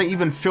Hino hasn't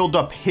even filled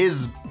up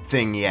his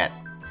thing yet.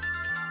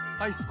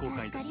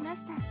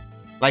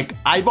 Like,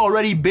 I've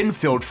already been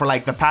filled for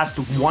like the past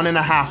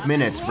 1.5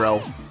 minutes,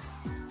 bro.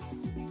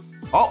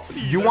 Oh,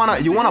 you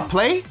wanna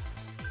play?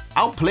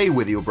 I'll play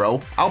with you,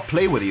 bro. I'll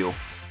play with you.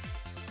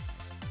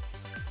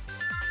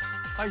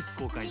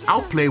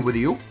 I'll play with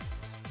you.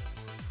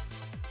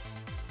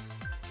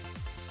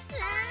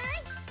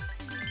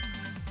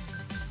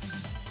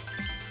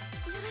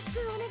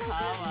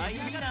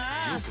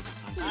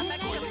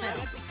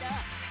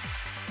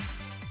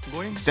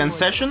 Extend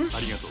session?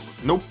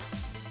 Nope.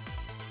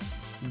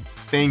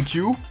 Thank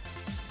you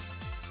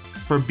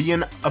for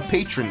being a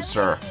patron,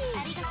 sir.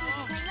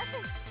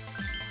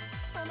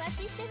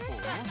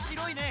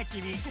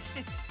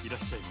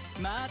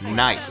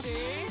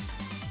 Nice.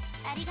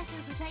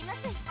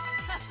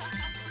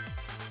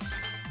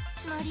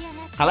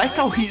 I like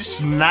how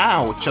he's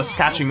now just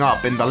catching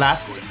up in the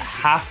last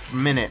half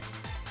minute.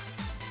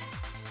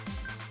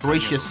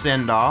 Gracious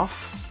send-off.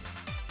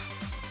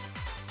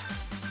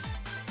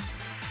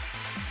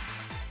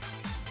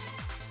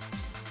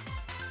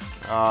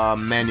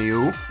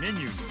 Menu.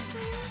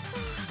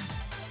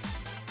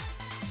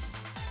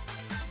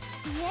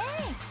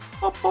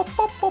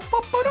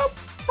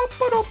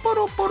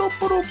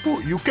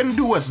 You can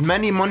do as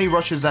many money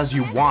rushes as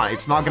you want.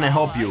 It's not gonna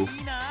help you.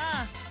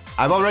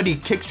 I've already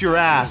kicked your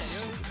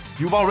ass.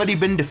 You've already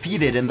been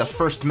defeated in the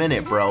first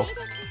minute, bro.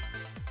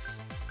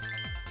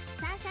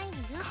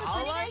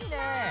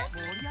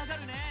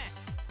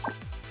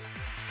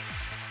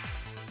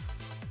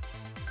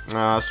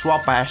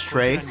 Swap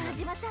ashtray.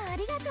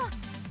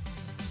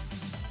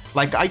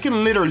 Like, I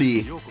can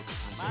literally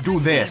do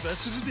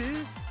this.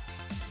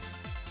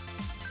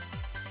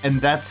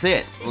 And that's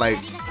it. Like,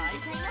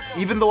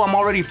 even though I'm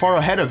already far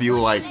ahead of you,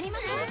 like,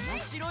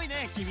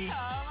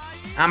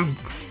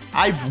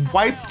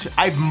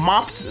 I've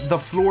mopped the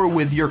floor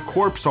with your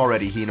corpse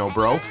already, Hino,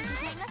 bro.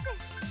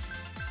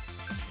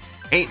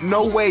 Ain't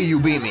no way you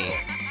beat me.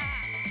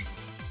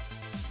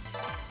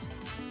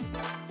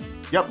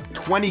 Yep,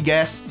 20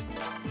 guests.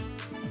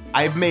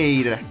 I've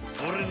made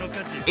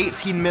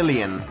 18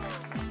 million.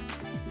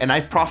 And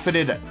I've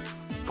profited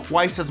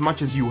twice as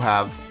much as you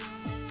have.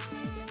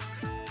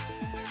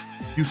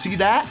 You see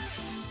that?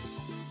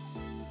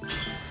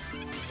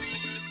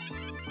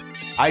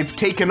 I've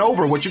taken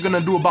over. What you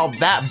gonna do about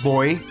that,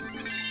 boy?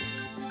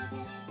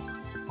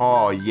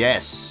 Oh,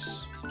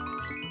 yes.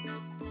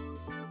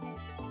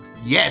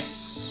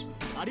 Yes.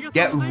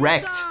 Get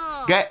wrecked.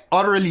 Get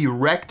utterly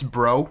wrecked,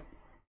 bro.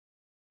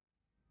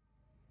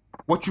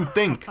 What you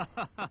think?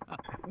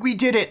 We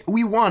did it.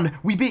 We won.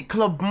 We beat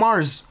Club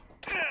Mars.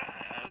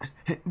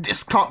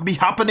 This can't be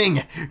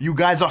happening. You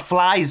guys are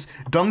flies,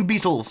 dung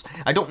beetles.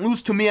 I don't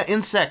lose to mere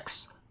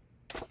insects.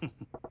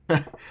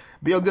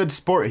 Be a good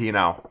sport,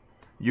 Hino.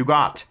 You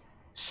got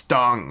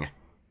stung.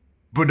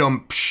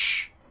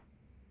 Ba-dum-psh.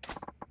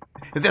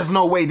 There's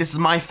no way this is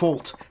my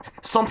fault.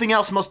 Something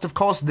else must have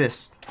caused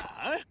this.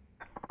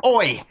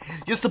 Oi!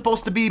 You're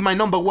supposed to be my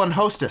 #1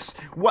 hostess.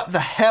 What the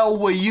hell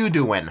were you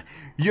doing?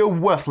 You're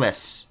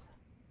worthless.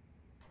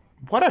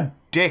 What a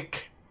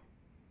dick.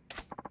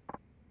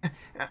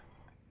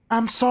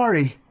 I'm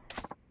sorry.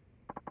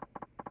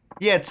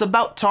 Yeah, it's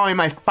about time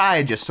I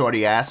fired you,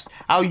 sorry ass.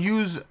 I'll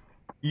use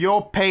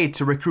your pay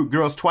to recruit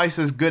girls twice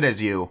as good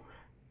as you.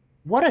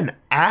 What an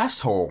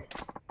asshole.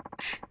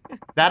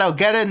 That'll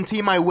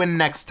guarantee my win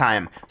next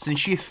time. Since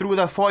she threw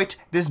the fight,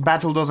 this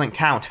battle doesn't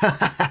count.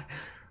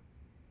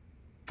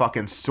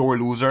 Fucking sore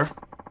loser.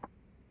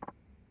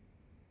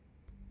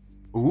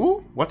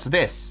 Ooh, what's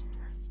this?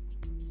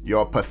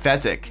 You're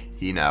pathetic,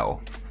 Hino.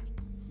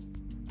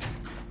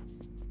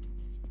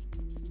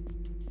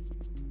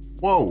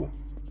 Whoa.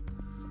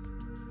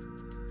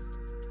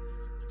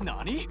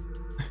 Nani?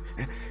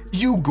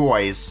 You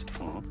guys.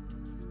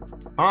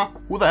 Huh?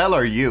 Who the hell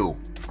are you?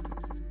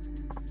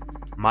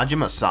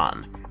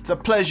 Majima-san, it's a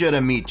pleasure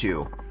to meet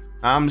you.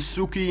 I'm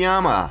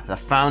Tsukiyama, the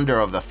founder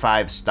of the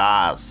 5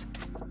 Stars.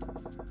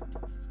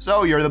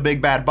 So, you're the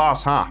big bad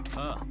boss, huh?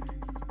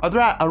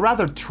 A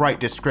rather trite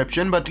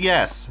description, but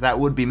yes, that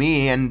would be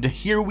me, and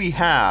here we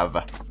have...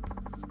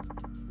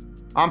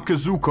 I'm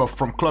Kazuka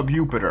from Club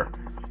Jupiter.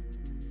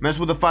 Mess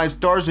with the 5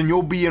 Stars and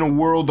you'll be in a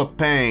world of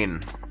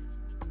pain.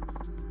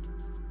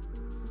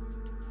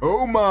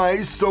 Oh my,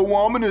 so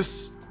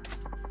ominous.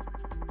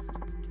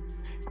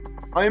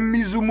 I'm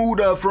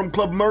Mizumuda from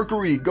Club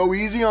Mercury. Go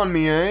easy on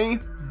me, eh?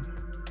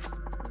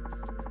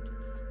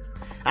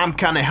 I'm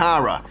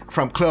Kanehara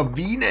from Club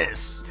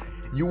Venus.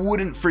 You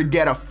wouldn't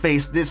forget a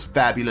face this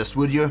fabulous,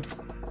 would you?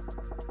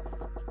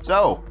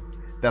 So,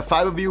 the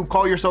 5 of you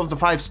call yourselves the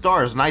 5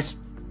 Stars. Nice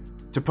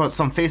to put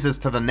some faces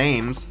to the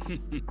names.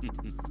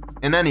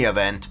 In any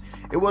event,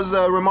 it was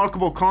a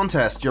remarkable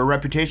contest. Your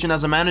reputation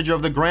as a manager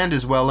of the Grand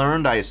is well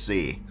earned, I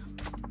see.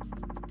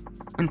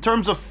 In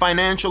terms of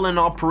financial and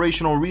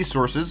operational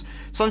resources,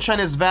 Sunshine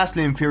is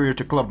vastly inferior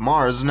to Club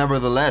Mars.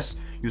 Nevertheless,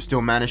 you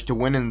still managed to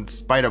win in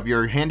spite of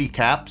your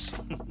handicaps.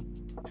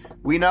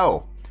 We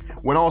know.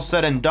 When all's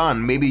said and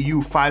done, maybe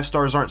you 5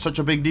 Stars aren't such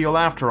a big deal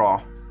after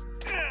all.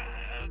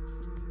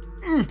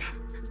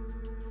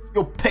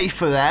 You'll pay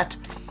for that.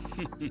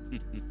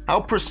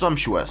 How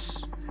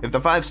presumptuous. If the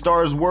 5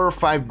 Stars were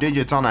 5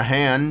 digits on a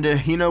hand,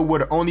 Hino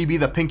would only be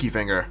the pinky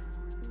finger.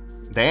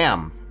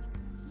 Damn.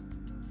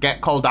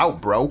 Get called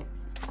out, bro.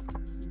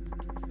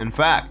 In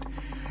fact,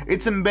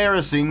 it's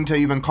embarrassing to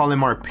even call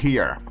him our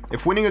peer.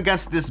 If winning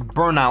against this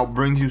burnout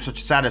brings you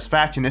such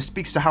satisfaction, it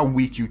speaks to how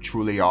weak you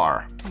truly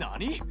are.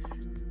 Nani?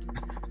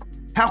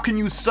 How can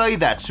you say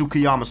that,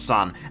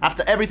 Tsukiyama-san,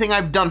 after everything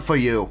I've done for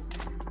you?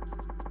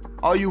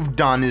 All you've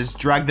done is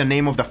drag the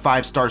name of the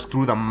 5 Stars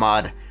through the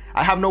mud.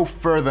 I have no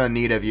further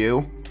need of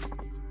you.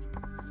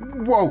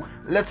 Whoa,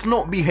 let's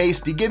not be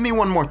hasty. Give me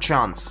one more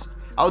chance.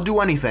 I'll do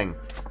anything.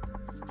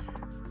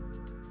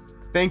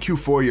 Thank you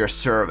for your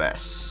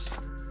service.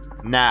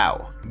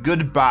 Now,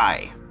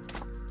 goodbye.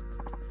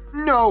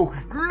 No!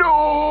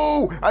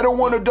 No! I don't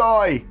want to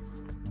die!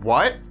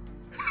 What?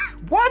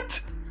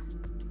 What?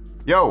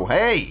 Yo,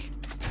 hey!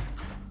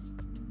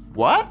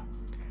 What?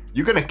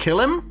 You gonna kill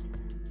him?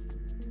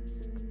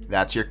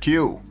 That's your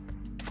cue.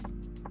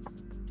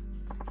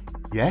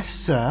 Yes,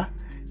 sir.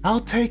 I'll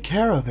take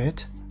care of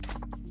it.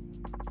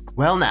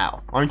 Well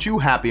now, aren't you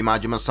happy,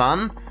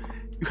 Majima-san?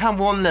 You have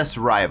one less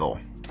rival.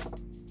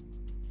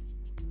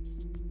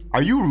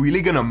 Are you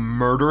really gonna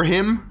murder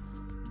him?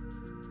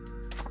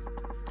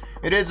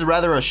 It is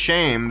rather a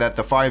shame that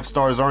the 5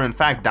 Stars are in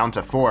fact down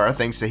to 4,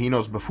 thanks to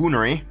Hino's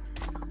buffoonery.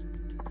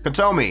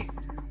 Katomi,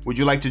 would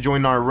you like to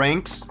join our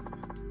ranks?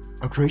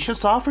 A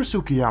gracious offer,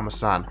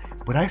 Tsukiyama-san,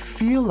 but I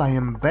feel I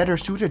am better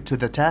suited to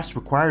the task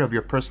required of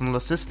your personal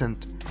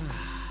assistant.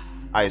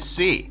 I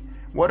see.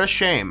 What a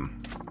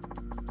shame.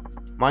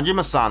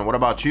 Majima-san, what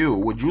about you?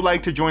 Would you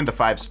like to join the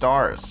 5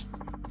 Stars?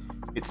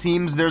 It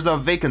seems there's a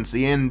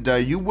vacancy and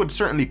you would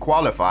certainly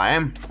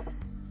qualify.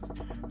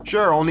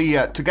 Sure, only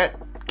to get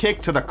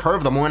kicked to the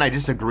curb the moment I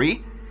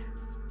disagree?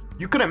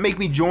 You couldn't make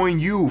me join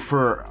you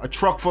for a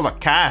truck full of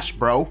cash,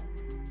 bro.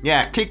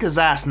 Yeah, kick his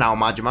ass now,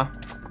 Majima.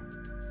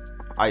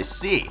 I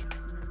see.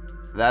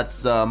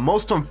 That's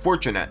most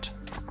unfortunate.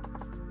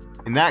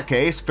 In that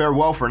case,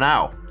 farewell for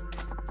now.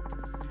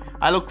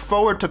 I look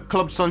forward to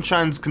Club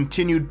Sunshine's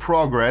continued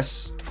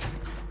progress.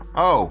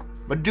 Oh,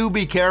 but do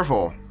be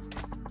careful.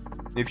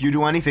 If you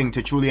do anything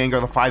to truly anger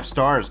the 5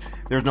 Stars,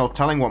 there's no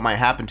telling what might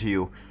happen to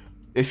you.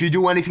 If you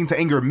do anything to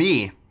anger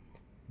me,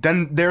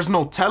 then there's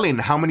no telling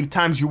how many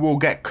times you will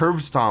get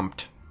curb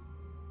stomped.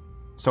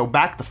 So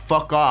back the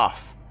fuck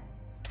off.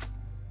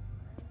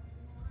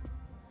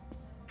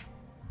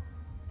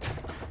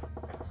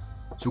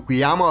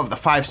 Tsukiyama of the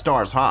 5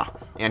 Stars, huh?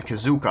 And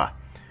Kazuka,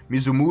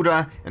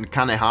 Mizumuda, and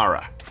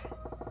Kanehara.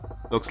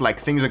 Looks like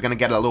things are gonna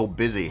get a little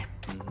busy.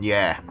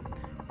 Yeah.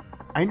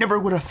 I never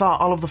would have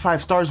thought all of the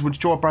 5 Stars would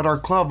show up at our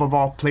club of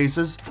all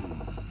places.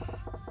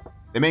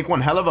 They make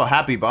one hell of a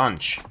happy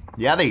bunch.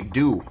 Yeah, they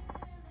do.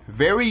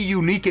 Very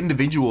unique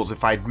individuals,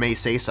 if I may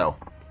say so.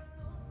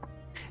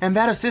 And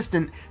that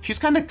assistant, she's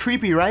kinda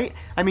creepy, right?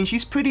 I mean,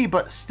 she's pretty,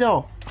 but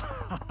still.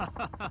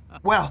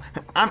 Well,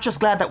 I'm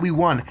just glad that we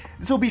won.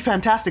 This'll be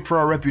fantastic for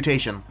our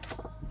reputation.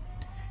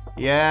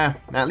 Yeah,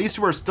 at least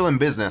we're still in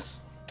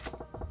business.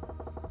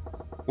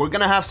 We're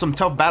gonna have some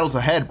tough battles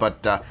ahead,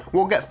 but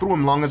we'll get through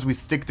them long as we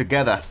stick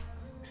together.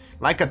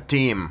 Like a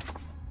team.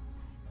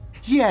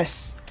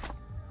 Yes.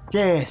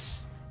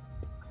 Yes.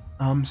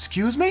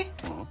 Excuse me?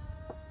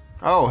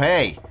 Oh,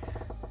 hey.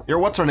 You're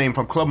what's-her-name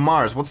from Club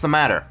Mars. What's the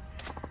matter?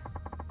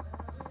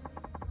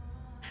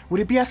 Would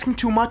it be asking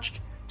too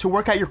much to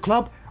work at your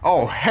club?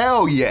 Oh,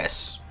 hell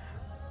yes.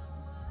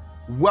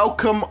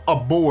 Welcome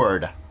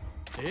aboard.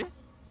 Eh?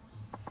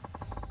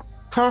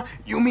 Huh?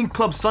 You mean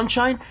Club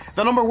Sunshine?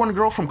 The #1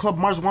 girl from Club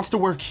Mars wants to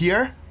work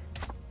here?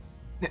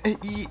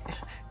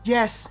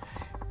 Yes.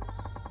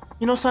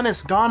 Hino-san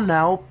is gone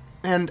now,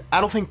 and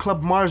I don't think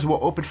Club Mars will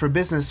open for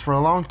business for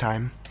a long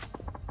time.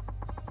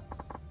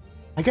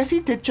 I guess he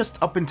did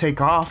just up and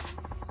take off.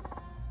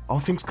 All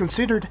things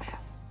considered,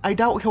 I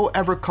doubt he'll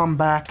ever come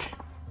back.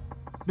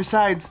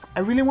 Besides, I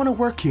really want to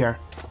work here.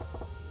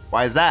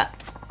 Why is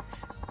that?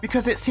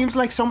 Because it seems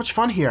like so much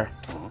fun here.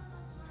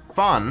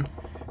 Fun?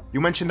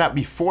 You mentioned that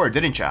before,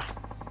 didn't ya?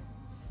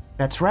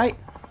 That's right.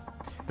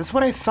 That's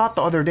what I thought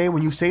the other day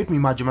when you saved me,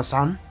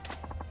 Majima-san.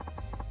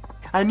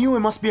 I knew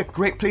it must be a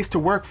great place to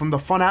work from the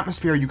fun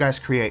atmosphere you guys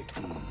create.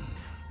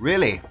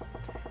 Really?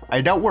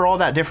 I doubt we're all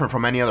that different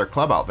from any other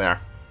club out there.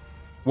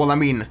 Well, I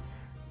mean,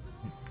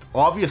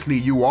 obviously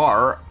you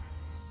are,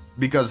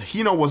 because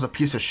Hino was a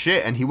piece of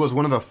shit and he was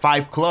one of the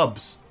 5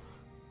 clubs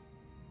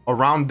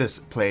around this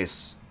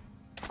place.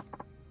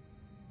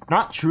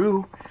 Not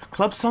true.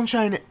 Club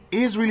Sunshine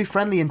is really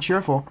friendly and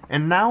cheerful,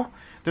 and now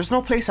there's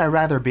no place I'd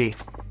rather be.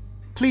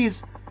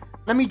 Please,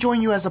 let me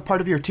join you as a part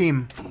of your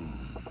team.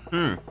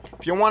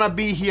 If you want to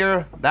be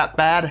here that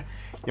bad,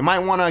 you might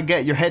want to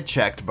get your head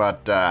checked,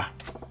 but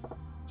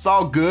it's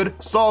all good.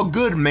 It's all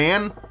good,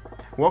 man.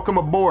 Welcome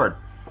aboard.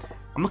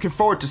 I'm looking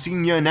forward to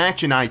seeing you in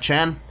action,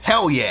 Ai-chan.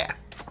 Hell yeah!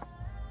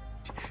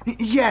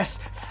 Yes,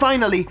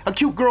 finally, a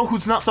cute girl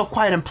who's not so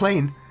quiet and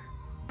plain.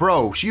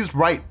 Bro, she's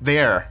right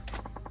there.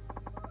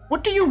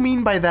 What do you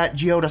mean by that,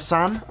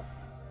 Gyota-san?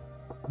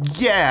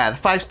 Yeah, the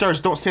 5 stars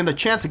don't stand a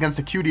chance against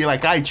a cutie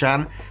like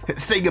Ai-chan.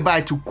 Say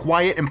goodbye to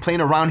quiet and plain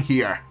around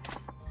here.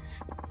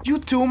 You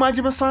too,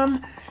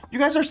 Majima-san? You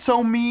guys are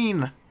so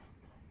mean.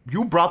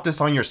 You brought this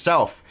on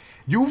yourself.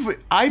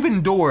 I've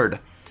endured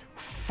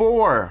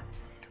 4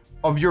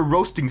 of your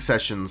roasting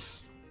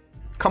sessions.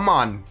 Come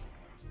on.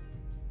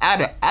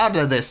 Out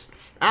of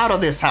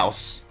this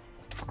house.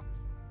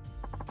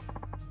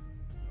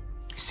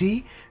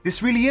 See?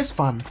 This really is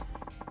fun.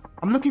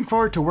 I'm looking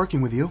forward to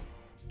working with you.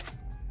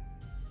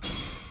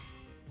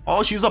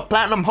 Oh, she's a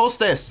platinum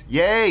hostess.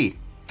 Yay.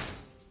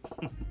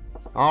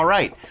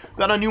 Alright,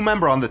 got a new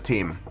member on the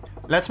team.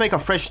 Let's make a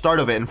fresh start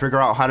of it and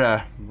figure out how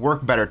to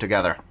work better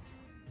together.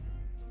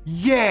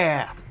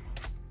 Yeah!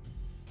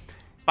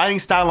 Fighting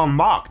style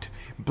unlocked.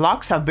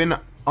 Blocks have been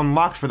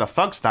unlocked for the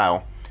thug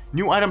style.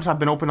 New items have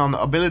been opened on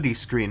the ability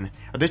screen.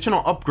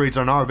 Additional upgrades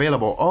are now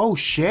available. Oh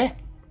shit!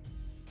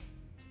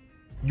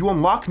 You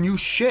unlock new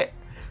shit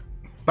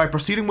by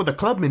proceeding with the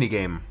club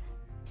minigame.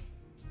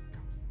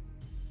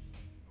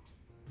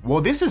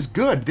 Well, this is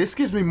good. This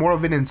gives me more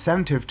of an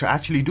incentive to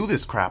actually do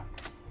this crap.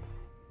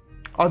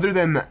 Other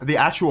than the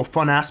actual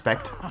fun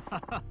aspect.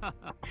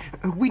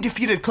 We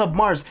defeated Club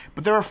Mars,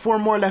 but there are 4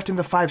 more left in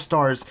the 5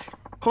 stars.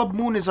 Club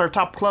Moon is our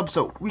top club,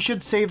 so we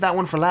should save that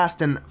one for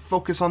last and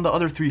focus on the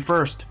other 3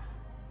 first.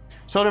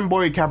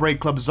 Sotenbori Cabaret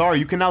Club Czar,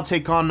 you can now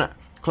take on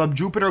Club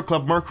Jupiter,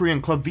 Club Mercury,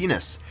 and Club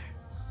Venus.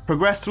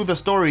 Progress through the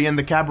story and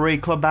the Cabaret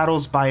Club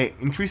battles by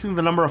increasing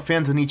the number of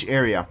fans in each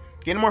area.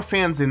 Gain more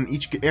fans in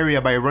each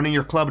area by running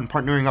your club and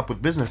partnering up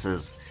with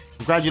businesses.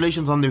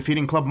 Congratulations on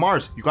defeating Club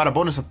Mars. You got a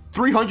bonus of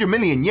 300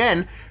 million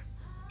yen.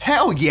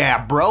 Hell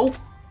yeah, bro.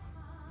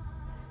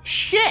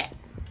 Shit.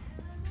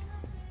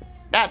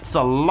 That's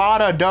a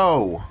lot of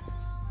dough.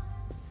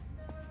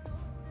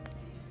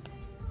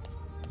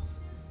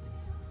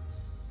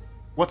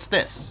 What's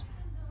this?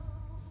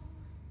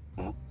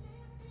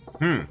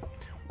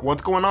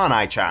 What's going on,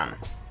 Ai-chan?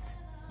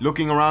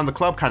 Looking around the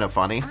club kind of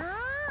funny.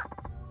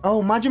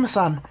 Oh,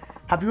 Majima-san,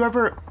 have you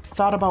ever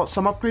thought about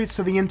some upgrades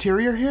to the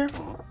interior here?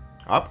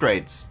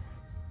 Upgrades?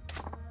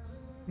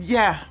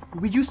 Yeah,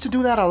 we used to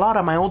do that a lot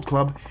at my old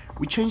club.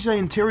 We change the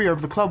interior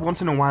of the club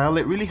once in a while.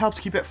 It really helps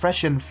keep it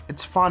fresh and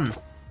it's fun.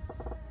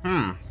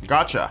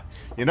 Gotcha.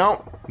 You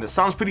know, this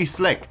sounds pretty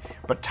slick,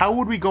 but how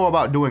would we go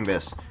about doing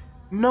this?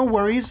 No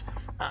worries.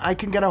 I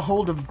can get a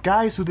hold of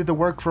guys who did the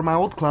work for my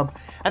old club.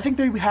 I think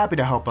they'd be happy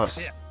to help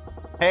us.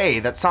 Hey,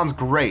 that sounds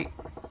great.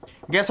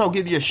 Guess I'll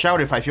give you a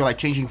shout if I feel like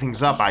changing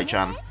things up,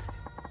 Ai-chan.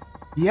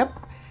 Yep.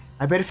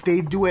 I bet if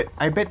they do it,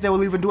 I bet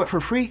they'll even do it for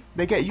free.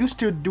 They get used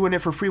to doing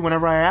it for free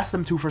whenever I ask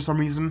them to for some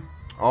reason.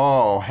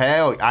 Oh,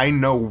 hell, I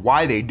know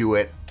why they do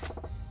it.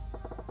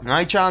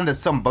 Ai-chan, that's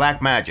some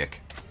black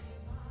magic.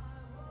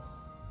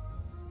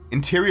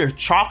 Interior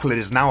chocolate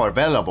is now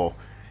available.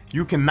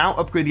 You can now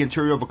upgrade the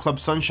interior of a Club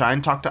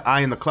Sunshine. Talk to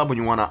I in the club when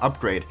you want to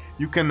upgrade.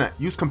 You can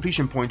use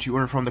completion points you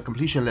earn from the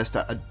completion list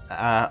to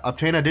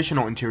obtain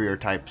additional interior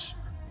types.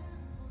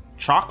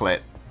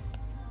 Chocolate?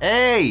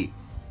 Hey!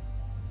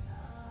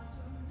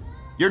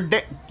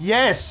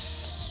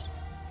 Yes!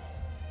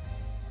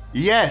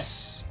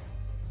 Yes!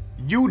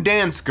 You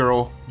dance,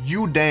 girl.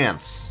 You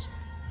dance.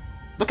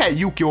 Look at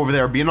Yuki over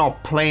there being all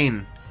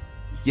plain.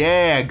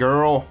 Yeah,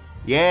 girl.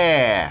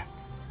 Yeah.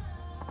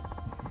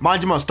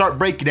 Majima, start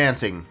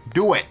breakdancing.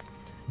 Do it.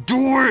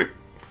 Do it!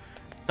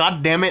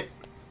 God damn it.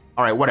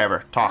 Alright,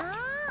 whatever. Talk.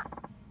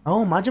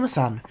 Oh,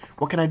 Majima-san.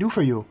 What can I do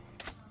for you?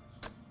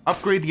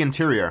 Upgrade the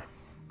interior.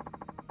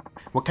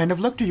 What kind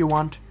of look do you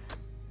want?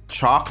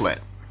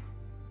 Chocolate.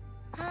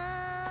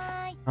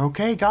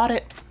 Okay, got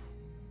it.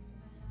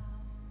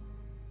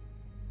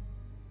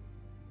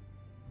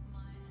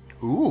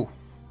 Ooh.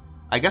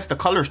 I guess the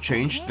color's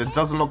changed. That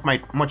doesn't look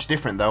much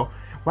different though.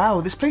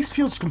 Wow, this place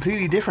feels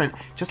completely different.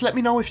 Just let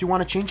me know if you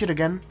want to change it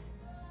again.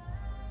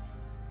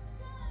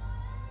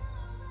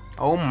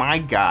 Oh my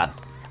god.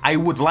 I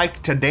would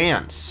like to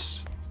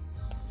dance.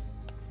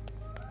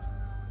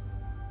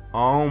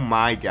 Oh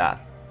my god.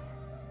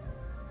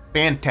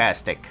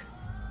 Fantastic.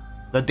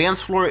 The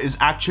dance floor is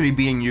actually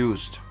being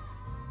used.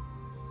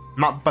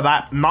 Not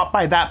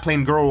by that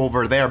plain girl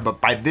over there,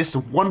 but by this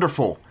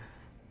wonderful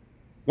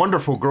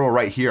girl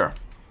right here.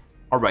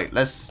 Alright,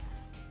 let's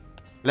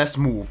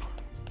move.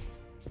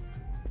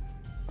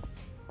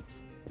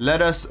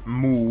 Let us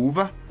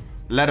move.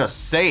 Let us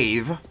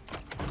save.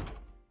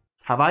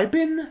 Have I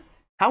been?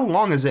 How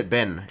long has it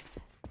been?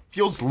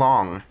 Feels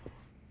long.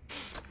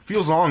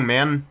 Feels long,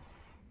 man.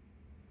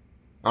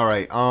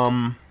 Alright,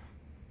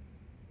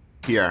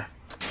 here.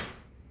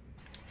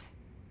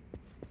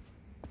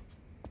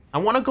 I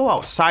want to go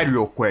outside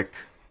real quick.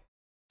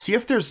 See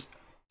if there's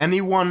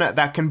anyone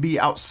that can be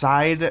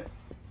outside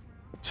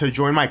to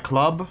join my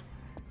club.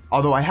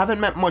 Although I haven't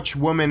met much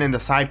women in the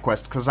side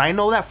quests, because I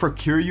know that for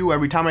Kiryu,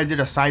 every time I did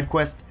a side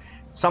quest,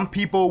 some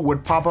people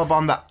would pop up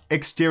on the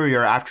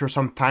exterior after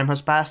some time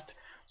has passed,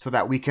 so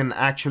that we can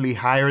actually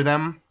hire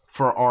them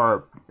for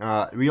our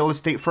real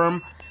estate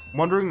firm. I'm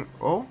wondering,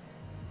 oh,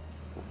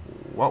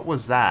 what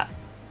was that?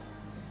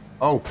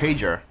 Oh,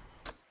 pager.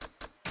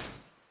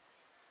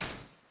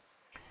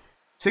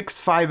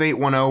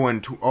 65810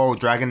 and 2, oh,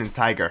 Dragon and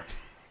Tiger.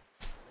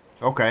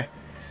 Okay.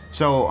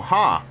 So,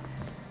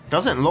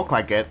 doesn't look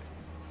like it.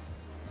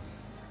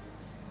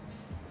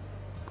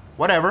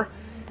 Whatever.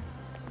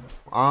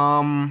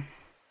 Who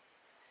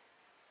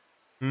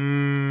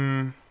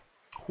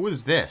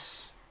is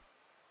this?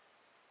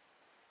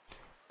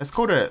 Let's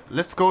go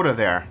to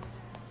there.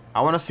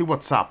 I want to see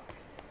what's up.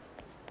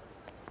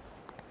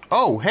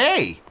 Oh,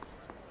 hey.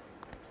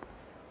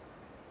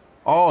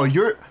 Oh,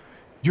 you're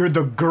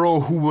the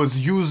girl who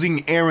was using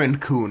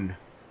Eren-kun.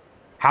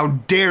 How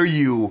dare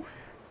you?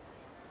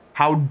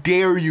 How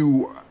dare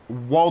you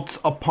waltz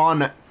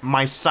upon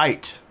my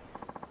sight,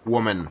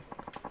 woman?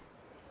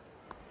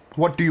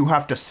 What do you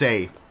have to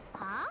say?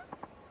 Huh?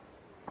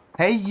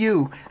 Hey,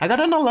 you. I got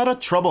in a lot of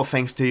trouble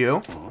thanks to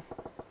you.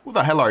 Who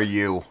the hell are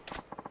you?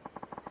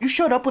 You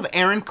showed up with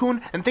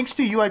Eren-kun, and thanks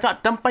to you, I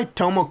got dumped by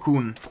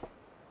Tomo-kun.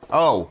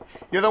 Oh,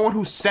 you're the one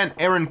who sent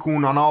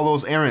Eren-kun on all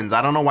those errands.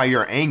 I don't know why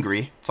you're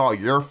angry. It's all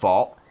your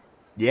fault.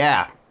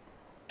 Yeah.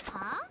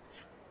 Huh?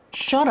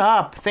 Shut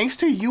up. Thanks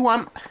to you,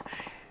 I'm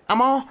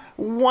all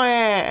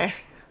wah.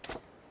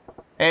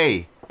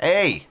 Hey,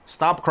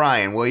 stop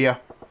crying, will ya?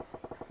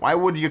 Why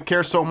would you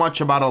care so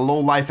much about a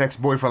low-life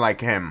ex-boyfriend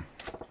like him?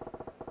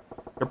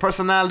 Your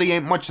personality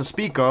ain't much to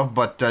speak of,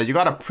 but you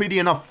got a pretty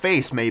enough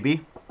face,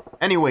 maybe.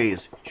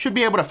 Anyways, you should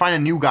be able to find a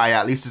new guy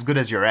at least as good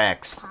as your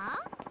ex. Huh?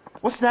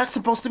 What's that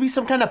supposed to be,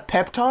 some kind of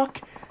pep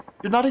talk?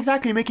 You're not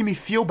exactly making me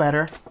feel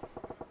better.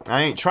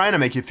 I ain't trying to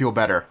make you feel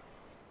better.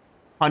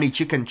 Honey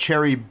chicken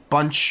cherry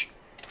bunch.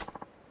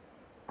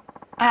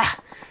 Ah,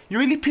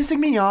 you're really pissing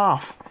me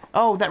off.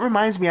 Oh, that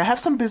reminds me, I have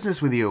some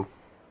business with you.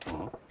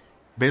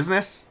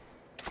 Business?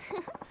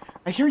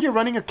 I hear you're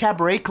running a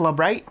cabaret club,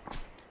 right?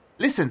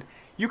 Listen,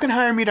 you can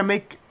hire me to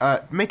make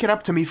it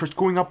up to me for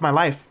screwing up my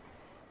life.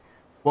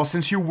 Well,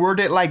 since you word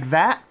it like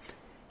that,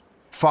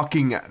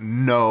 fucking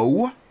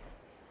no.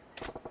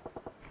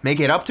 Make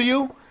it up to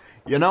you?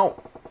 You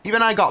know,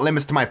 even I got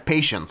limits to my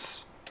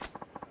patience.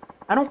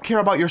 I don't care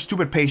about your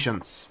stupid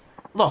patience.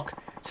 Look,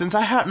 since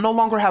I no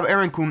longer have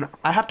Eren-kun,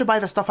 I have to buy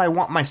the stuff I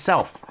want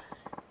myself.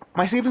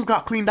 My savings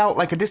got cleaned out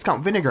like a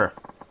discount vinegar.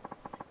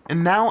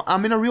 And now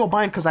I'm in a real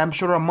bind because I'm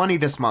short on money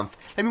this month.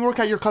 Let me work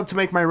at your club to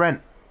make my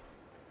rent.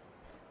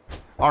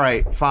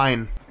 Alright,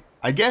 fine.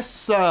 I guess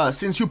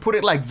since you put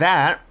it like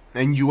that,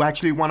 and you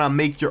actually want to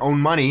make your own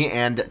money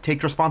and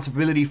take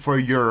responsibility for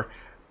your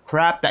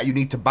crap that you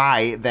need to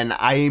buy, then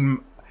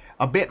I'm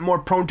a bit more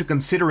prone to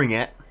considering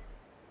it.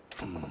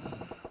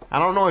 I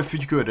don't know if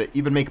you could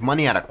even make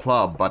money at a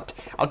club, but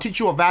I'll teach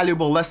you a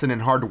valuable lesson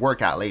in hard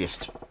work at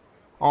least.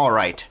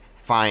 Alright,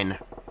 fine.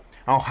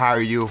 I'll hire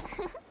you.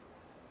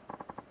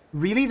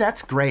 Really?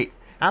 That's great.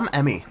 I'm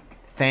Emmy.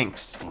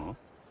 Thanks.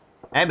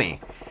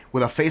 Emmy?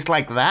 With a face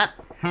like that?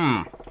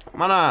 I'm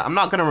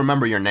not gonna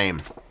remember your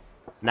name.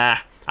 Nah,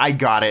 I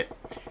got it.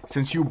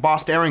 Since you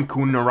bossed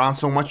Eren-kun around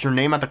so much, your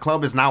name at the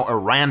club is now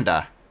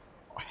Aranda.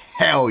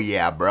 Hell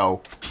yeah,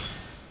 bro.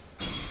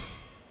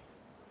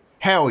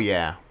 Hell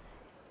yeah.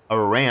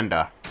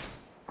 Aranda.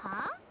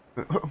 Huh?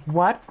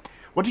 What?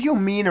 What do you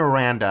mean,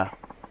 Aranda?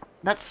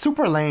 That's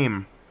super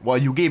lame. Well,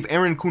 you gave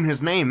Eren-kun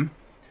his name.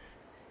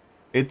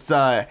 It's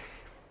goddamn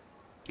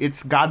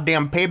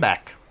payback.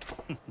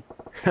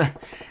 It's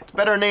a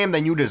better name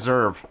than you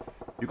deserve.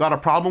 You got a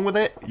problem with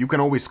it? You can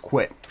always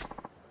quit.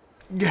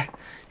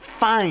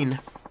 Fine.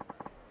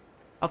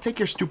 I'll take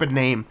your stupid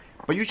name,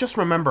 but you just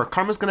remember,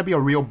 Karma's gonna be a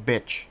real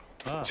bitch.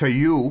 To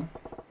you.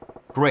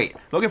 Great.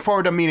 Looking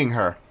forward to meeting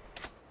her.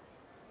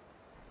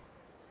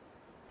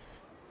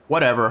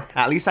 Whatever.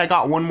 At least I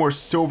got one more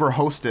silver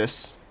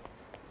hostess.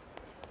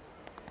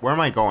 Where am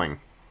I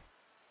going?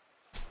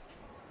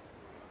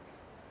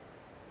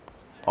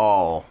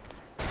 Oh.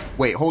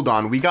 Wait, hold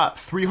on. We got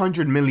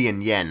 300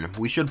 million yen.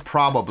 We should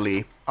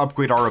probably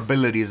upgrade our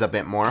abilities a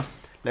bit more.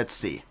 Let's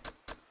see.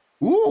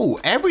 Ooh,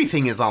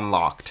 everything is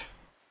unlocked.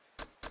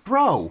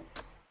 Bro.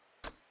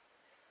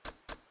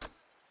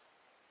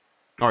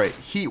 Alright,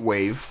 Heat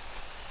Wave.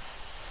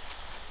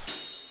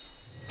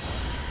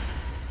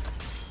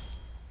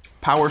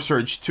 Power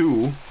Surge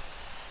 2.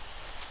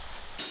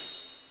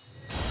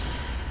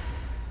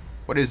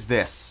 What is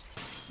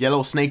this?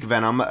 Yellow Snake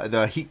Venom.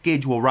 The heat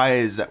gauge will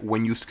rise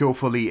when you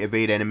skillfully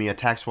evade enemy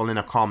attacks while in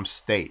a calm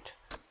state.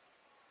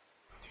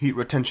 Heat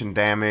retention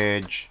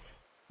damage.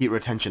 Heat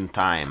retention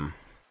time.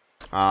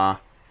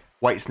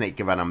 White Snake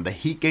Venom. The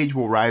heat gauge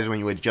will rise when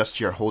you adjust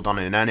your hold on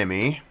an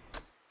enemy.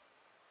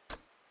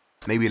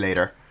 Maybe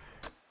later.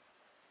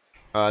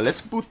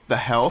 Let's boost the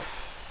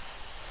health.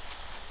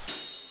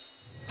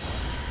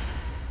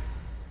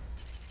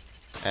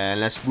 And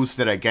let's boost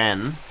it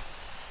again.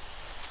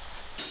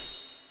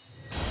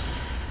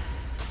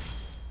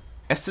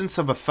 Essence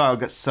of a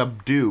Thug,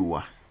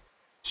 Subdue.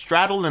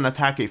 Straddle and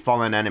attack a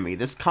fallen enemy.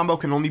 This combo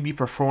can only be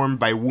performed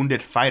by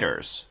wounded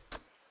fighters.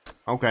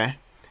 Okay.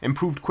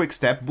 Improved Quick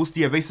Step. Boost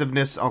the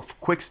evasiveness of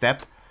Quick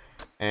Step.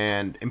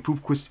 And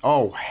improve Quick...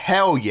 Oh,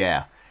 hell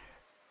yeah.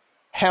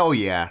 Hell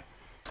yeah.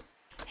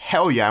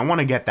 Hell yeah, I want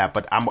to get that,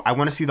 but I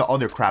want to see the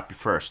other crap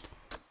first.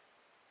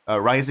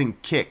 Rising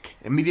Kick.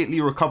 Immediately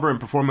recover and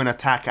perform an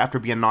attack after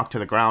being knocked to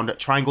the ground.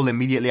 Triangle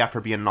immediately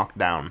after being knocked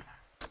down.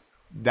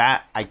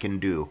 That I can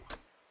do.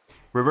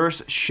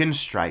 Reverse Shin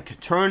Strike.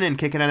 Turn and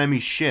kick an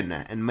enemy's shin,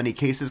 in many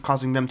cases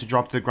causing them to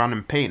drop to the ground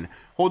in pain.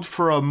 Hold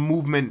a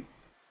movement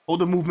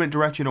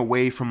direction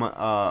away from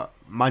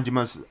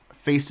Majima's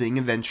facing,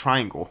 and then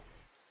triangle.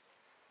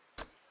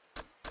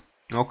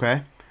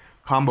 Okay.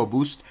 Combo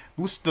Boost.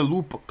 Boost the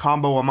loop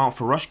combo amount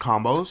for rush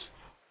combos.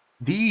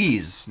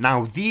 These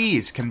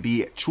can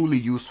be truly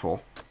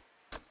useful.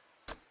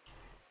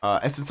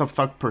 Essence of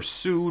Thug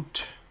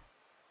Pursuit.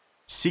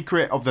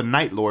 Secret of the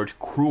Night Lord,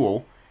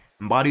 Cruel.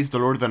 Embodies the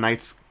Lord of the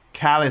Night's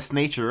callous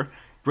nature.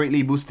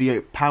 Greatly boosts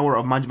the power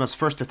of Majima's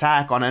first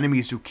attack on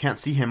enemies who can't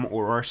see him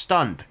or are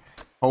stunned.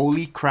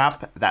 Holy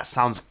crap, that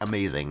sounds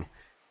amazing.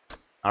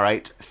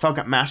 Alright,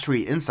 Thug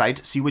Mastery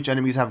Insight. See which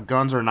enemies have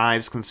guns or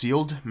knives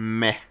concealed.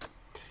 Meh.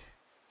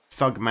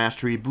 Thug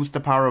Mastery. Boost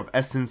the power of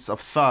Essence of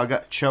Thug.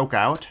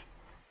 Chokeout.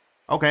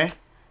 Okay.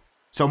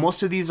 So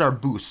most of these are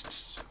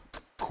boosts.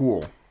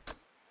 Cool.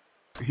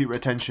 Heat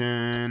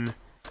Retention.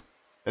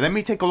 Let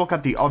me take a look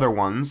at the other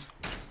ones.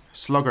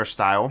 Slugger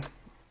Style.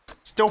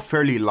 Still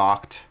fairly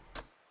locked.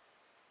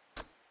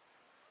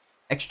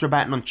 Extra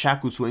Bat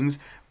Nunchaku Swings.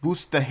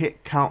 Boost the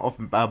hit count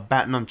of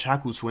Bat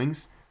Nunchaku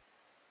Swings.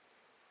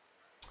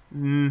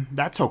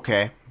 That's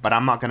okay, but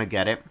I'm not gonna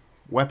get it.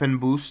 Weapon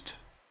Boost.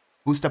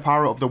 Boost the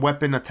power of the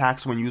weapon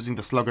attacks when using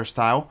the Slugger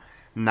Style.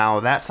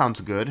 Now that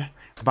sounds good.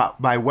 But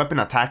by weapon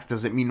attacks,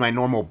 does it mean my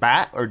normal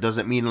bat? Or does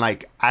it mean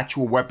like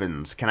actual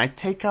weapons? Can I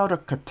take out a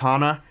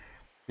katana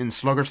in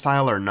Slugger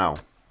Style or no?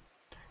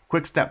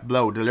 Quick Step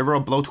Blow. Deliver a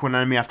blow to an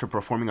enemy after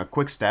performing a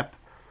quick step.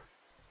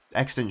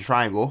 Extend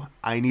Triangle.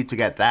 I need to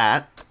get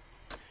that.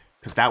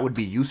 Because that would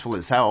be useful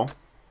as hell.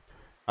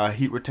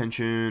 Heat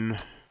Retention.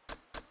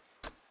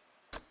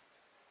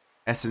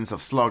 Essence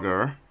of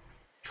Slugger.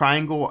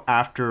 Triangle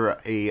after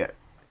a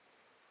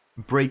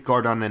break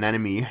guard on an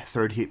enemy.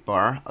 Third hit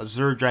bar.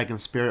 Azure Dragon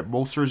Spirit.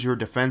 Bolsters your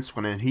defense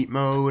when in heat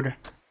mode.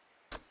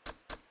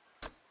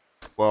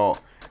 Well,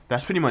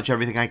 that's pretty much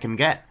everything I can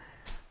get.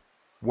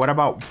 What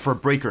about for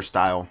Breaker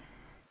Style?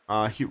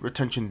 Heat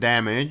Retention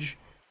Damage.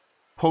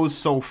 Pose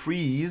Soul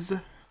Freeze.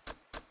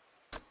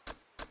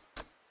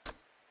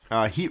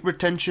 Heat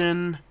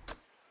Retention.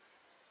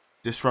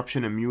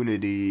 Disruption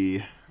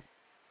Immunity.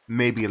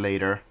 Maybe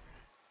later.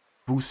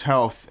 Boost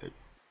Health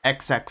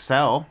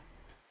XXL.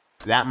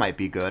 That might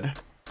be good.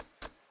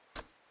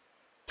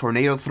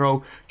 Tornado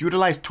Throw.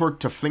 Utilize torque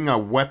to fling a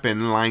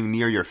weapon lying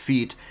near your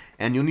feet.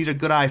 And you'll need a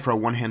good eye for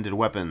one-handed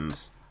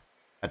weapons.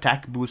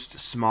 Attack boost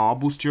small.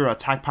 Boost your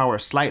attack power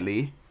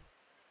slightly.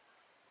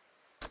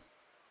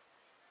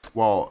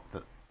 Well,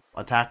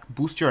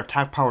 boost your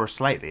attack power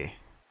slightly.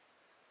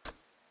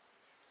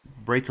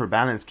 Breaker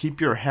Balance. Keep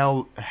your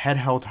head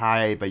held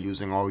high by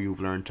using all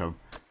you've learned to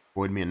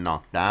avoid being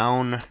knocked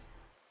down.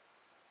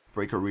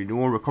 Breaker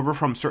Renewal. Recover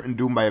from certain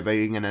doom by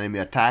evading an enemy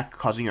attack,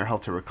 causing your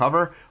health to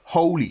recover.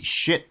 Holy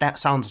shit, that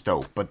sounds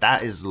dope, but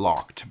that is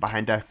locked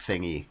behind a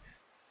thingy.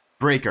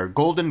 Breaker.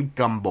 Golden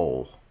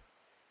Gumball.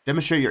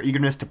 Demonstrate your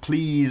eagerness to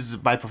please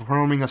by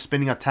performing a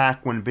spinning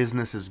attack when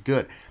business is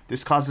good.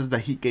 This causes the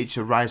heat gauge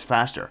to rise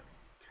faster.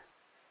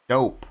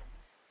 Dope.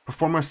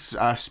 Perform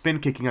a spin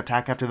kicking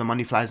attack after the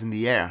money flies in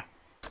the air.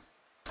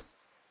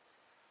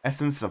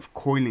 Essence of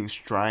Coiling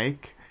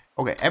Strike.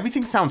 Okay,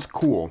 everything sounds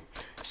cool.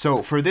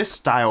 So for this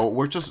style,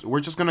 we're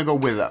just gonna go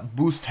with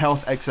Boost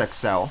Health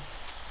XXL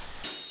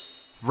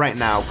right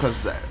now,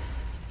 because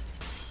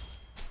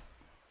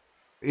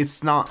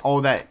it's not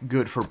all that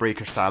good for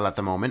Breaker Style at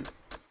the moment.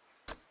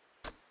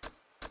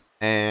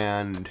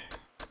 And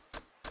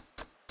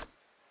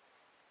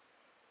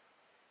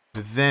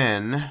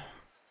then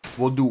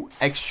we'll do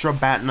extra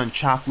Bat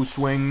Nunchaku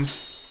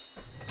Swings.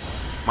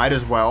 Might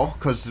as well,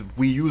 because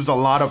we used a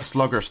lot of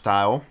Slugger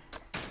Style.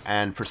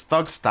 And for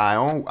Thug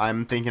Style,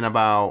 I'm thinking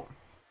about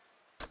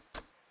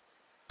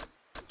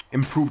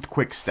improved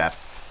quick step.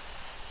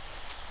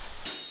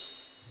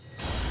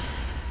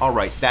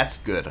 Alright, that's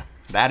good.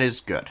 That is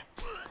good.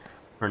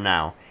 For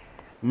now.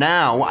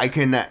 Now I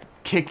can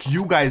kick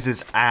you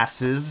guys'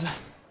 asses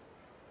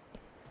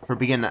for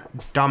being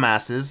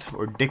dumbasses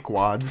or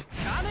dickwads.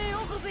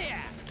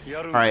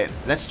 Alright,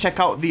 let's check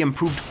out the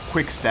improved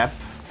quick step.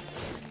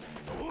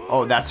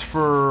 Oh, that's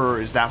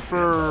for... Is that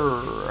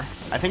for...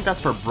 I think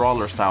that's for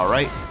brawler style,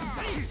 right?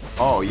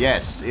 Oh,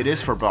 yes, it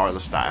is for brawler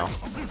style.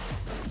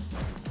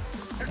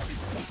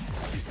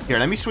 Here,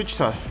 let me switch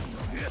to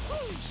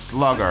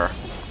slugger.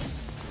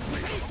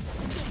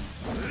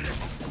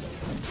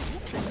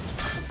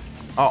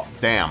 Oh,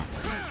 damn.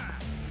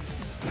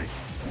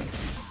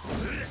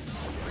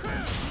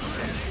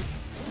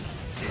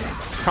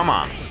 Come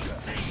on.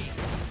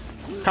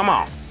 Come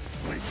on.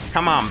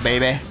 Come on,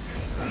 baby.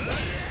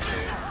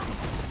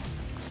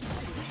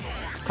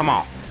 Come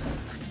on.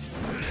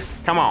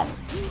 Come on.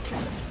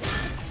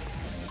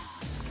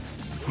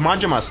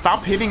 Majima,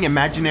 stop hitting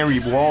imaginary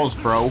walls,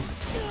 bro.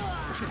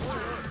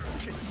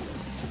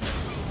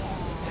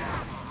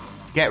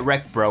 Get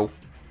wrecked, bro.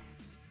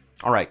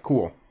 Alright,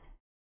 cool.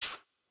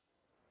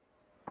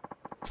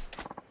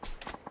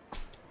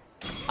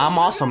 I'm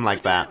awesome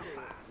like that.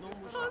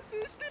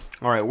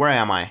 Alright, where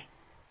am I?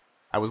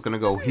 I was gonna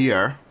go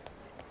here.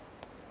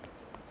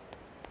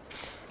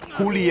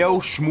 Julio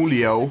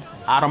Schmulio,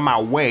 out of my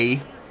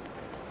way.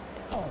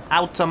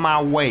 Out of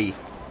my way.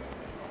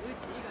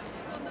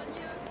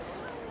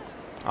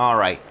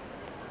 Alright.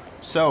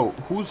 So,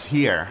 who's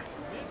here?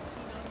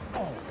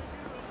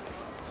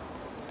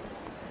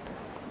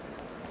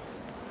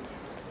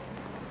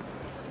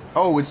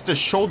 Oh, it's the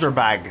shoulder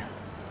bag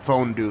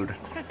phone dude.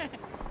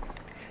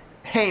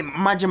 Hey,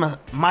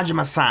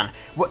 Majima-san,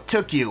 what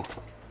took you?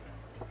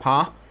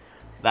 Huh?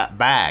 That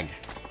bag.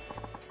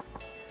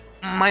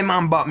 My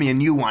mom bought me a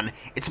new one.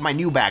 It's my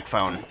new bag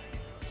phone.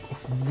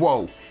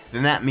 Whoa,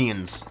 then that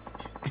means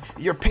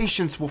your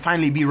patience will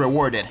finally be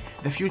rewarded.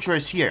 The future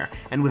is here,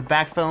 and with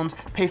bag phones,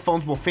 pay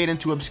phones will fade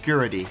into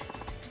obscurity.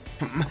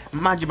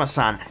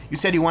 Majima-san, you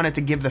said you wanted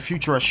to give the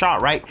future a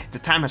shot, right? The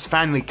time has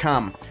finally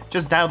come.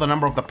 Just dial the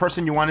number of the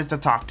person you wanted to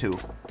talk to.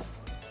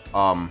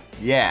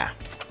 Yeah.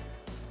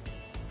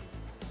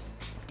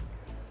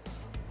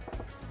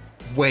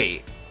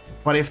 Wait,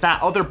 but if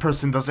that other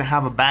person doesn't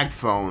have a bag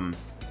phone...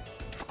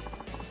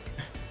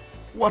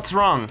 What's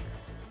wrong?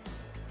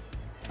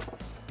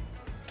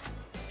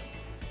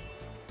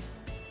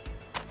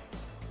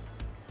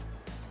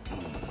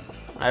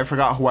 I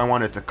forgot who I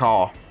wanted to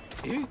call.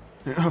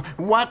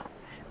 What?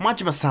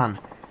 Majima-san,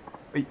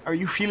 are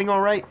you feeling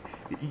alright?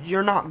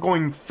 You're not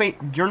gonna faint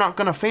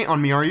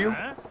on me, are you?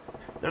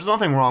 There's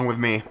nothing wrong with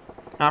me.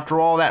 After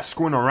all that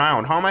screwing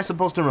around, how am I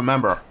supposed to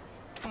remember?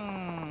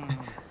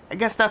 I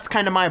guess that's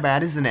kind of my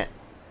bad, isn't it?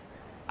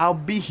 I'll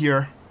be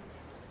here.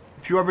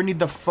 If you ever need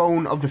the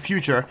phone of the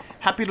future,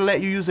 happy to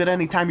let you use it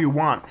anytime you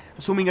want.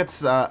 Assuming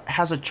it's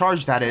has a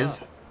charge, that is.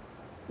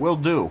 Will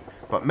do.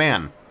 But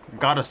man,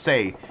 gotta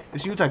say,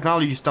 this new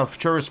technology stuff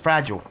sure is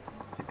fragile.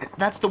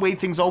 That's the way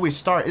things always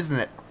start, isn't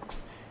it?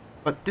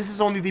 But this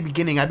is only the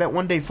beginning. I bet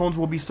one day phones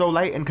will be so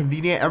light and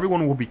convenient,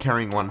 everyone will be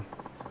carrying one.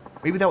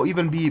 Maybe they'll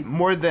even be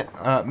more than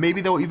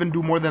maybe they'll even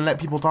do more than let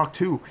people talk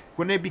too.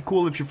 Wouldn't it be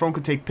cool if your phone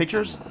could take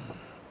pictures?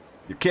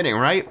 You're kidding,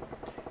 right?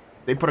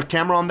 They put a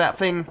camera on that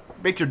thing,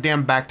 break your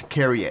damn back to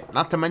carry it,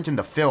 not to mention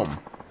the film.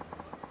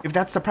 If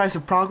that's the price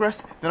of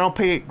progress, then I'll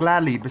pay it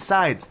gladly.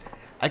 Besides,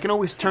 I can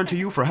always turn to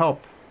you for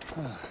help.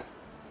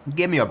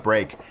 Give me a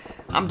break.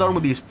 I'm done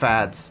with these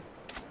fads.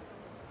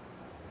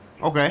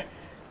 Okay.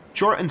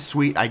 Short and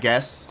sweet, I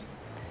guess.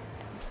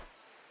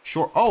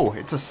 Short. Oh,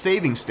 it's a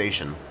saving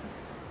station.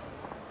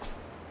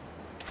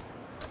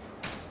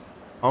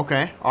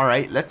 Okay,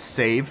 alright, let's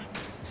save.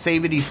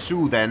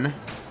 Save-ity-sue then.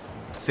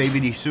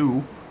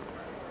 Save-ity-sue.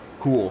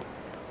 Cool.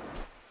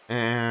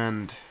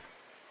 And...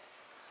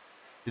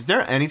 is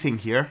there anything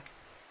here?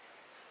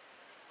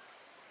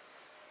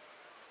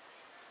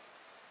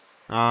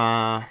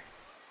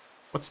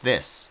 What's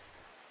this?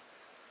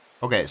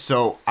 Okay,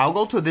 so I'll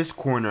go to this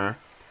corner,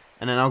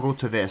 and then I'll go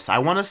to this. I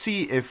want to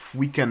see if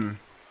we can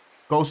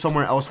go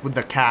somewhere else with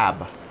the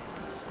cab.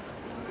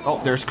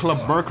 Oh, there's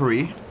Club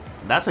Mercury.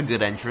 That's a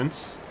good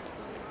entrance.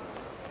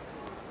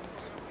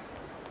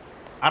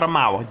 Out of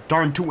my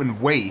darn tootin'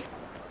 way.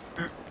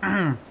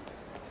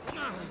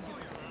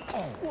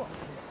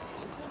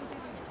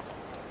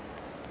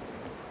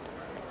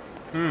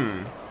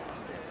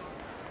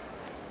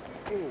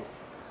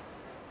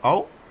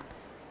 Oh.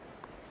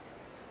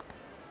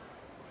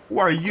 Who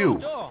are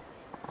you?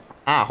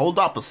 Ah, hold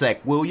up a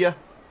sec, will ya?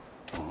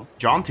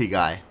 Jaunty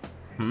guy.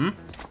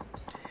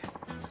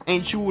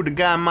 Ain't you the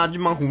guy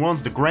Majima who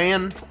runs the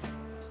Grand?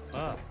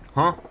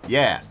 Huh?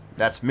 Yeah,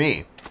 that's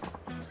me.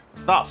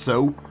 Thought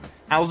so.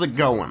 How's it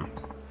going?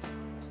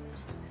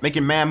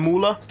 Making mad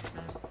moolah?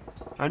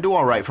 I do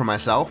alright for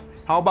myself.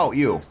 How about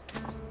you?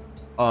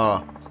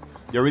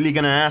 You're really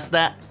gonna ask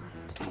that?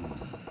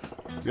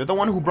 You're the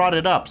one who brought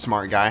it up,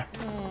 smart guy.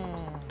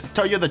 To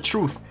tell you the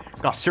truth,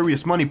 got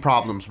serious money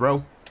problems,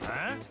 bro.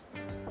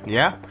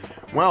 Yeah?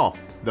 Well,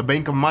 The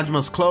Bank of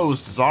Majima's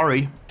closed,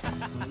 sorry.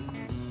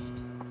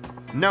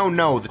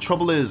 No, the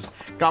trouble is,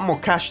 got more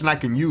cash than I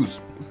can use.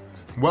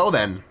 Well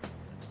then,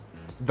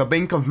 the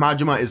Bank of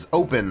Majima is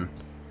open.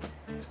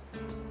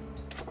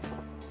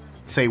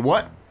 Say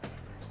what?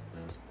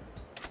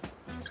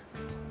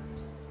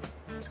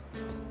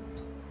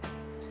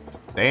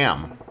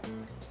 Damn.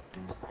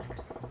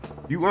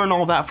 You earn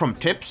all that from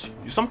tips?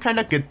 You some kind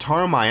of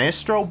guitar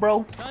maestro,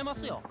 bro?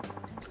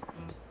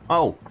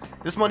 Oh,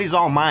 this money's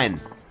all mine.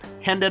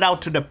 Hand it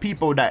out to the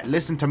people that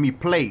listen to me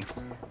play.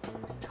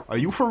 Are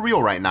you for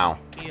real right now?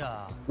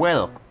 Yeah.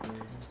 Well,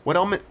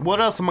 what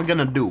else am I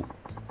gonna do?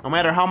 No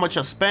matter how much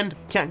I spend,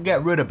 can't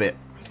get rid of it.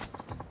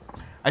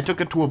 I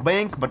took it to a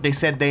bank, but they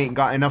said they ain't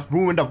got enough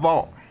room in the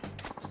vault.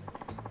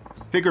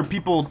 Figured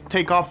people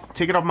take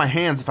it off my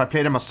hands if I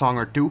play them a song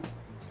or two.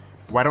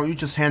 Why don't you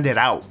just hand it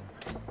out?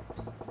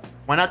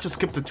 Why not just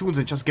skip the tunes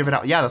and just give it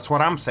out? Yeah, that's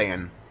what I'm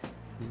saying.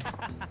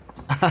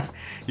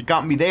 You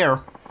got me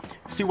there.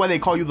 See why they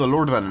call you the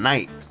Lord of the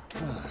Night.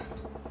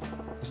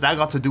 What's that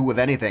got to do with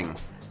anything?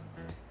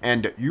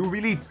 And you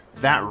really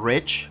that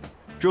rich?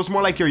 Feels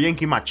more like you're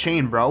yanking my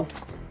chain, bro.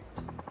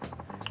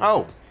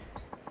 Oh.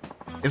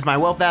 Is my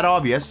wealth that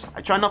obvious?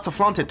 I try not to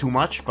flaunt it too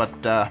much,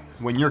 but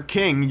when you're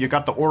king, you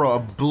got the aura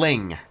of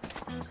bling.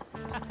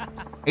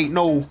 Ain't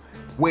no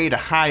way to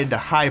hide the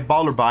high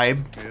baller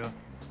vibe.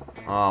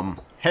 Yeah.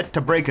 Hate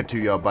to break it to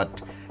you,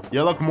 but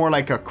you look more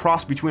like a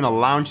cross between a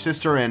lounge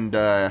sister and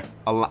a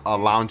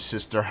lounge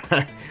sister.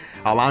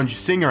 A lounge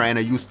singer and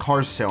a used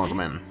car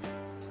salesman.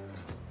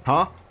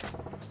 Huh?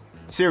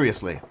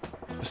 Seriously.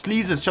 The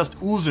sleaze is just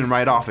oozing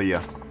right off of you.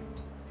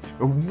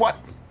 What?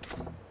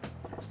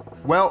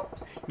 Well,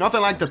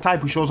 nothing like the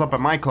type who shows up at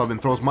my club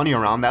and throws money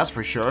around, that's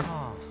for sure.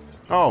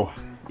 Oh,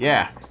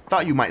 yeah.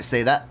 Thought you might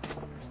say that.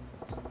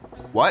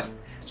 What?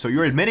 So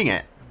you're admitting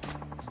it?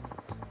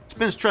 It's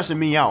been stressing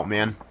me out,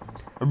 man.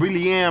 I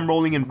really am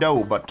rolling in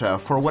dough, but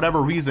for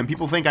whatever reason,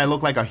 people think I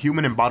look like a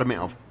human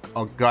embodiment of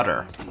a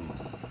gutter.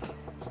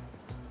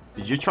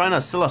 You trying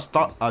to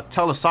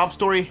tell a sob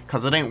story?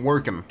 Cause it ain't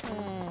working.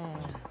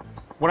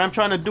 What I'm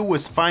trying to do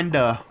is find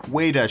a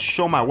way to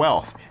show my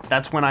wealth.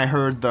 That's when I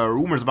heard the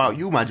rumors about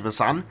you,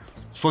 Majima-san.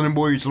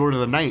 Sotenbori's Lord of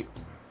the Night.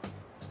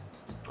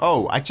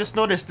 Oh, I just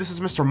noticed this is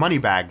Mr.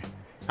 Moneybag.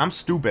 I'm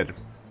stupid.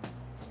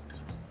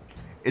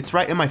 It's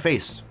right in my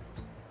face.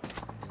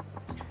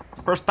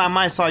 First time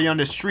I saw you on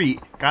the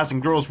street, guys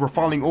and girls were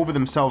falling over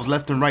themselves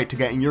left and right to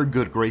get in your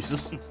good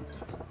graces.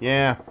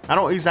 Yeah, I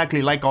don't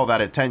exactly like all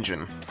that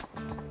attention.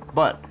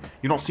 But,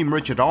 you don't seem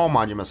rich at all,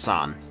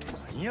 Majima-san.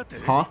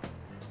 Huh?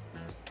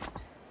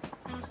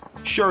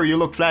 Sure, you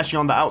look flashy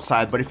on the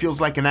outside, but it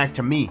feels like an act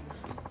to me.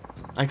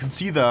 I can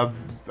see the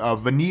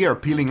veneer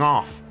peeling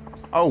off.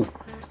 Oh,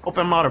 hope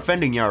I'm not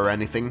offending you or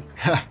anything.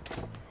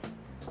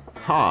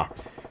 Huh,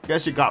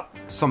 guess you got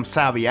some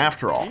savvy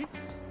after all.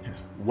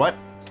 What?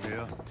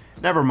 Yeah.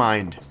 Never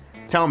mind.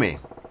 Tell me,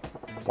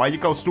 why you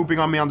go snooping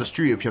on me on the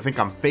street if you think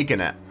I'm faking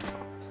it?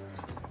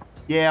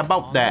 Yeah,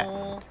 about that.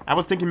 I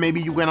was thinking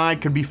maybe you and I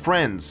could be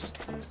friends.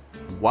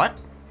 What?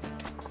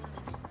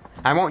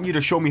 I want you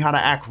to show me how to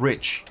act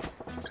rich.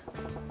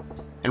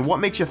 And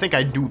what makes you think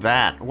I'd do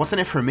that? What's in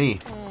it for me?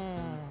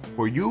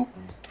 For you?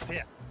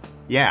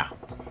 Yeah.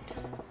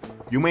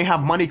 You may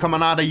have money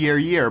coming out of your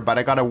year, but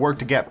I gotta work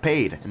to get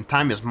paid, and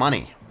time is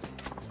money.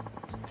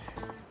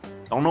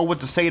 Don't know what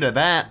to say to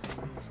that.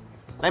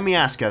 Let me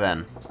ask you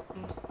then.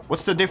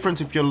 What's the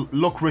difference if you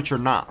look rich or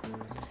not?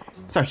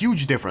 It's a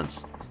huge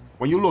difference.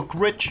 When you look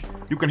rich,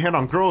 you can hit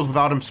on girls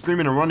without them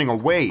screaming and running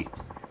away.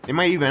 They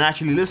might even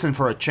actually listen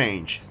for a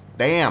change.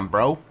 Damn,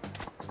 bro.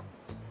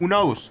 Who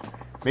knows?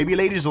 Maybe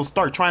ladies will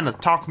start trying to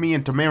talk me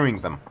into marrying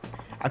them.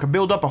 I could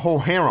build up a whole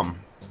harem.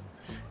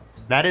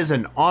 That is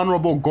an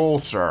honorable goal,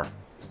 sir.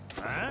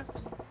 Huh?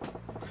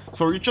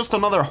 So you're just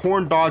another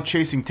horn dog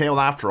chasing tail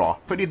after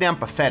all. Pretty damn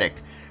pathetic.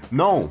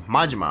 No,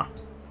 Majima.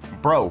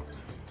 Bro,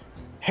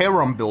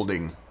 harem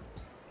building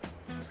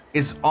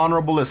is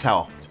honorable as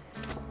hell.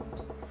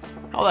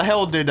 How the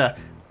hell did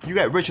you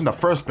get rich in the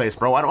first place,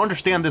 bro? I don't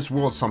understand this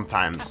world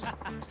sometimes.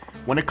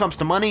 When it comes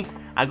to money,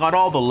 I got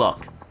all the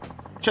luck.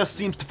 Just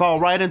seems to fall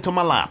right into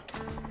my lap.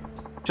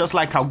 Just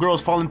like how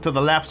girls fall into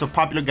the laps of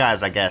popular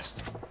guys, I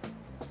guess.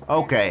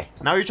 Okay,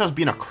 now you're just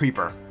being a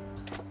creeper.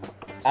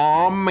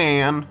 Aw,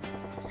 man.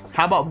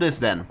 How about this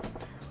then?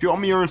 If you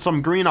want me to earn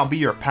some green, I'll be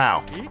your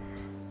pal.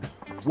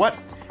 What?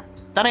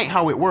 That ain't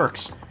how it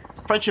works.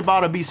 Friendship ought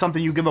to be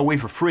something you give away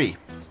for free.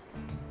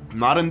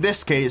 Not in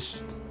this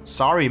case.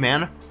 Sorry,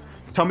 man.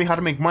 Tell me how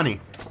to make money.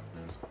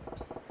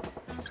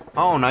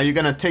 Oh, now you're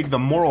gonna take the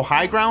moral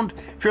high ground?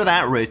 If you're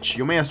that rich,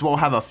 you may as well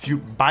have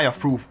buy a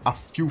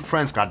few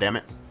friends,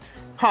 goddammit.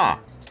 Huh.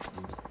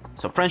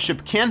 So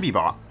friendship can be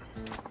bought.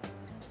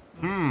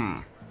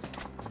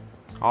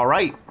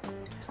 Alright.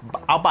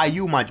 I'll buy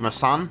you,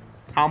 Majima-san.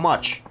 How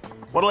much?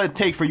 What'll it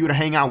take for you to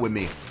hang out with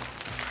me?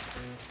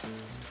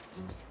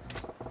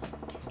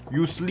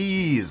 You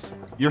sleaze.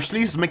 Your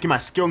sleaze is making my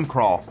skin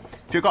crawl.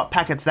 If you got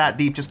packets that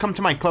deep, just come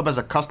to my club as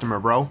a customer,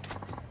 bro.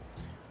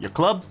 Your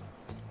club?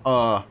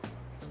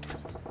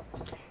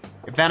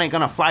 If If that ain't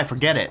gonna fly,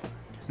 forget it.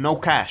 No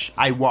cash,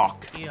 I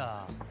walk.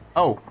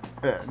 Oh,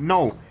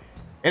 no.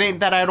 It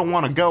ain't that I don't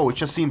want to go, it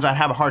just seems I'd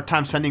have a hard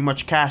time spending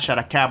much cash at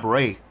a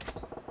cabaret.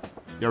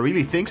 You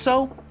really think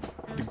so?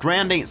 The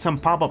Grand ain't some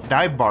pop-up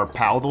dive bar,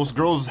 pal. Those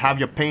girls have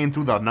you paying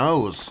through the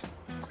nose.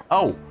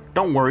 Oh,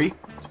 don't worry.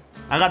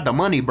 I got the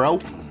money, bro.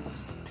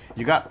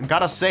 You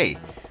gotta say,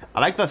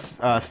 I like the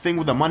thing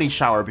with the money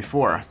shower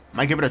before.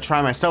 Might give it a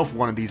try myself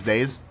one of these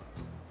days.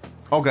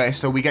 Okay,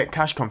 so we get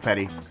cash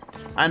confetti.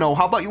 I know,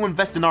 how about you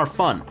invest in our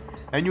fund?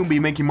 And you'll be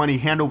making money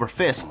hand over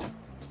fist.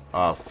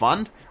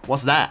 Fund?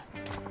 What's that?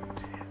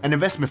 An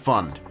investment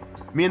fund.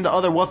 Me and the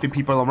other wealthy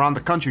people around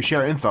the country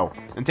share info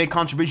and take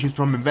contributions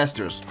from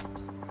investors.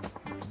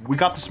 We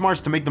got the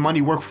smarts to make the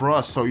money work for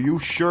us, so you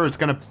sure it's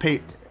gonna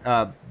pay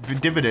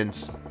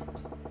dividends?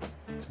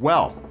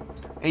 Well,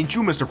 ain't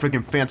you Mr.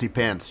 Freaking Fancy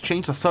Pants?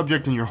 Change the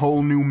subject and you're a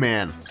whole new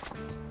man.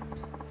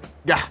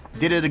 Yeah,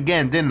 did it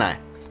again, didn't I?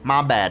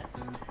 My bad.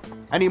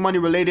 Anything money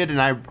related and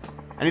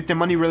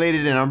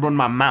I run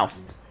my mouth.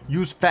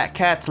 Use fat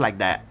cats like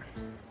that.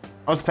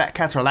 Us fat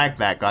cats are like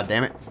that,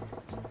 goddammit.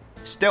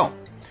 Still,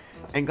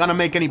 ain't gonna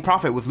make any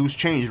profit with loose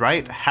change,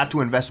 right? Have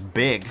to invest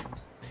big.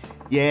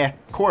 Yeah,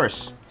 of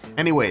course.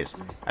 Anyways,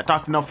 I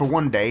talked enough for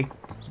one day.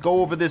 Let's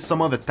go over this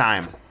some other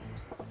time.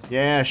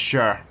 Yeah,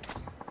 sure.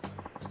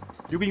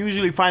 You can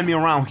usually find me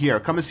around here.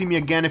 Come and see me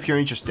again if you're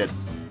interested.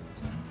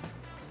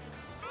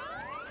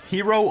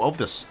 Hero of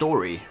the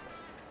story.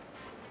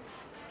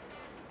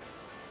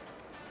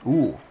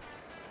 Ooh.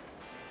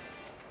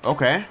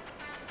 Okay.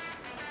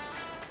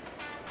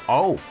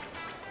 Oh.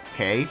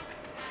 Okay.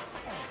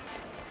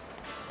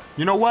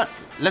 You know what?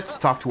 Let's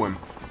talk to him.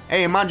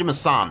 Hey,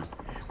 Majima-san.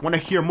 Want to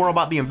hear more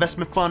about the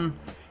investment fund?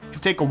 It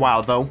can take a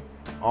while, though.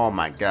 Oh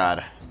my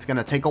god. It's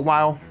gonna take a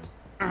while?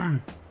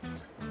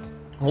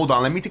 Hold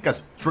on, let me take a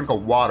drink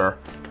of water.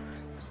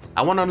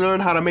 I want to learn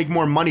how to make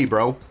more money,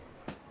 bro.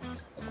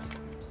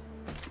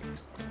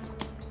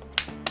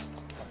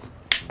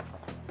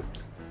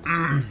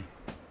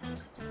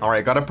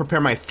 Alright, gotta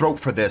prepare my throat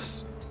for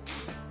this.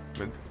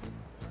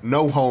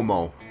 No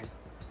homo.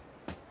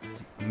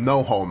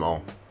 No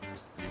homo.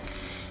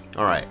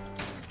 Alright.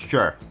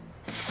 Sure.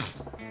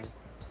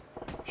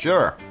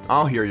 Sure,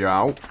 I'll hear you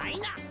out.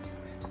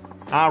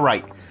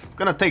 Alright, it's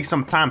gonna take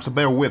some time, so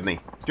bear with me.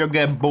 If you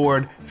get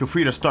bored, feel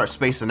free to start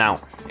spacing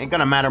out. Ain't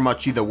gonna matter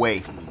much either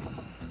way.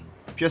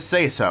 Just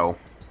say so.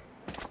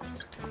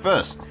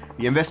 First,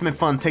 the investment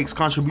fund takes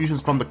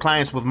contributions from the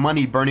clients with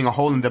money burning a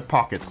hole in their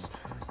pockets.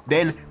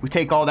 Then, we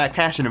take all that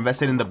cash and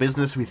invest it in the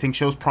business we think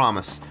shows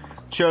promise.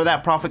 Share of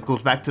that profit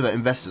goes back to the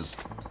investors.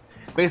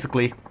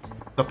 Basically,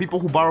 the people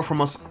who borrow from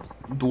us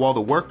do all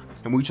the work,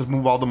 and we just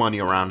move all the money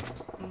around.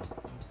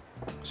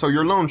 So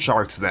you're loan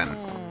sharks then?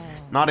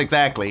 Not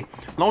exactly.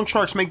 Loan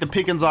sharks make the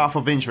pickings off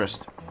of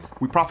interest.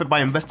 We profit by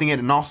investing it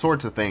in all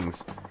sorts of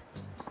things.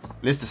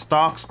 Listed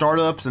stocks,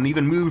 startups, and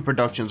even movie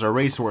productions are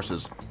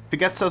racehorses. If it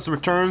gets us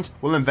returns,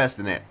 we'll invest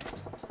in it.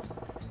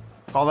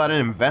 Call that an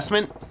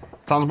investment?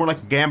 Sounds more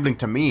like gambling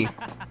to me.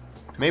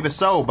 Maybe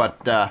so,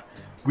 but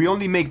we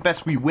only make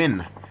bets we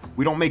win.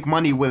 We don't make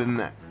money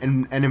when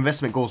an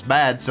investment goes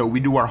bad, so we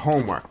do our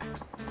homework.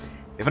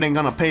 If it ain't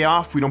gonna pay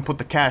off, we don't put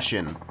the cash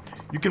in.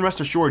 You can rest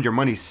assured your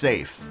money's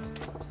safe.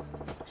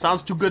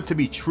 Sounds too good to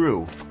be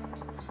true.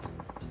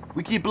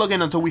 We keep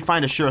looking until we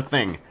find a sure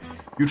thing.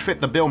 You'd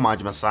fit the bill,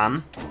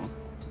 Majima-san.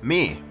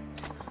 Me?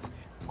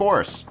 Of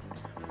course.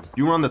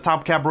 You run the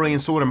top cabaret in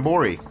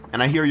Sotenbori,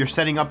 and I hear you're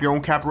setting up your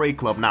own cabaret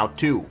club now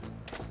too.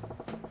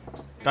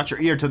 Got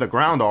your ear to the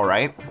ground,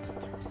 alright.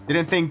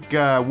 Didn't think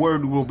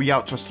word will be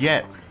out just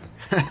yet.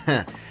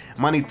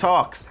 Money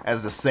talks,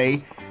 as they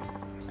say,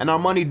 and our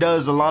money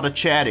does a lot of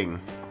chatting.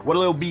 What a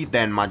little beat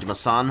then,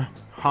 Majima-san.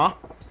 Huh?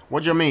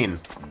 What do you mean?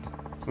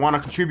 Want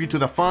to contribute to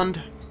the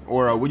fund?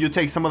 Or would you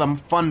take some of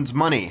the fund's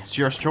money? It's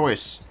your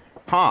choice.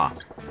 Huh.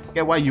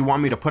 Get why you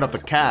want me to put up the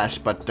cash,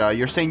 but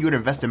you're saying you'd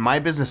invest in my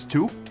business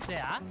too?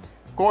 Yeah.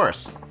 Of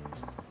course.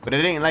 But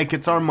it ain't like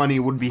it's our money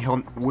would be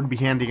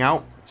handing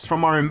out. It's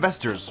from our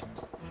investors.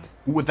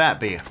 Who would that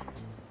be?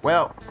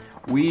 Well,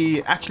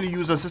 we actually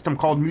use a system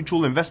called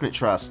Mutual Investment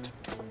Trust.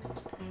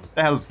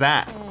 The hell's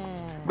that?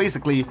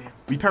 Basically,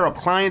 we pair up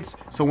clients,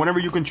 so whenever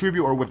you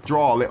contribute or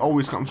withdraw, it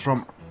always comes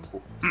from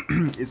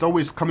it's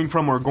always coming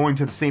from or going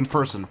to the same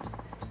person.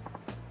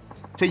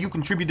 Say you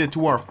contributed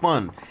to our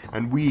fund,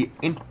 and we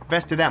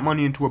invested that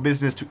money into a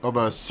business of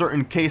a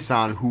certain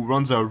Kei-san who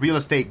runs a real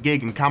estate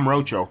gig in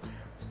Kamurocho.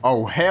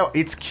 Oh hell,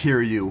 it's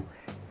Kiryu.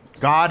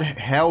 God,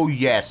 hell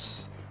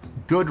yes.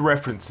 Good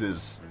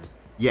references.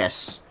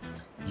 Yes.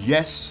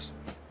 Yes.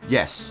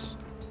 Yes.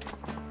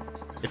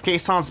 If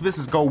Kei-san's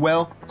business go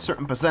well, a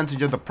certain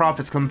percentage of the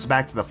profits comes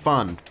back to the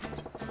fund.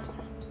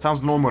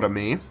 Sounds normal to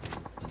me.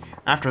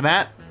 After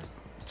that,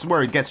 it's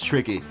where it gets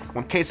tricky.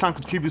 When Kei-san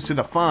contributes to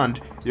the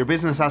fund, your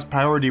business has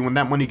priority when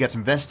that money gets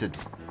invested.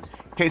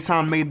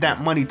 Kei-san made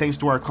that money thanks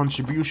to our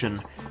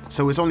contribution,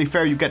 so it's only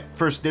fair you get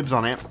first dibs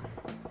on it.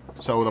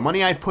 So the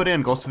money I put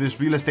in goes to this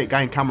real estate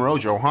guy in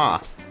Kamurocho, huh?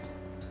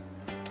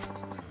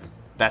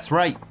 That's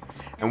right.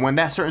 And when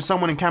that certain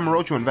someone in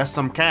Kamurocho invests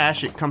some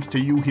cash, it comes to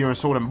you here in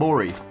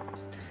Sotenbori.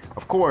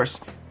 Of course,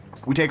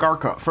 we take our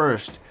cut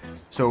first,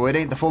 so it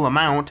ain't the full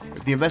amount.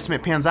 If the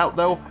investment pans out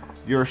though,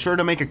 you're sure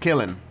to make a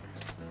killing.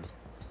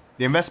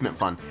 The investment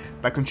fund.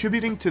 By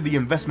contributing to the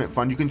investment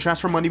fund, you can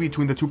transfer money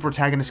between the two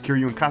protagonists,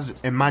 Kiryu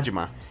and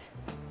Majima.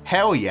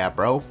 Hell yeah,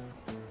 bro.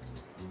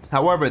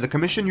 However, the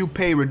commission you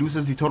pay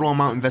reduces the total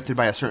amount invested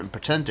by a certain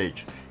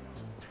percentage.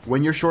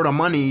 When you're short on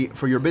money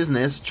for your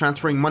business,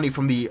 transferring money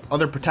from the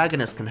other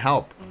protagonist can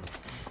help.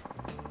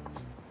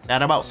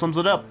 That about sums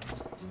it up.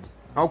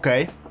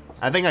 Okay,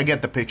 I think I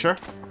get the picture.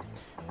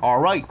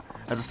 Alright,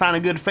 as a sign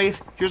of good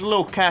faith, here's a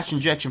little cash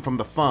injection from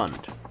the fund.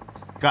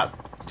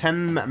 Got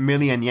 10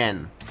 million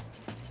yen.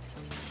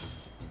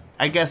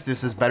 I guess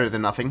this is better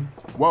than nothing.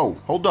 Whoa,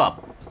 hold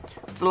up.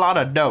 It's a lot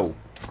of dough.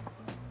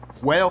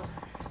 Well,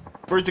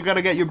 first you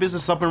gotta get your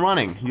business up and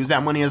running. Use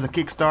that money as a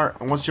kickstart,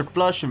 and once you're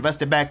flush,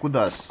 invest it back with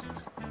us.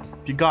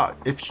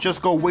 If you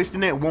just go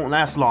wasting it, it won't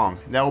last long.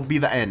 That'll be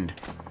the end.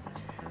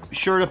 Be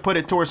sure to put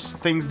it towards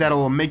things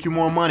that'll make you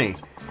more money.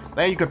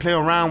 Then you can play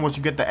around once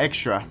you get the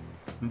extra.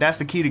 And that's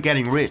the key to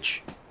getting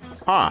rich.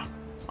 Huh.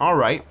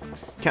 Alright.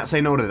 Can't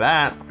say no to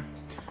that.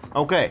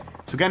 Okay,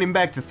 so getting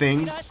back to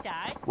things.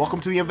 Welcome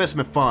to the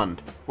investment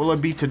fund. What'll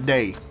it be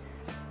today?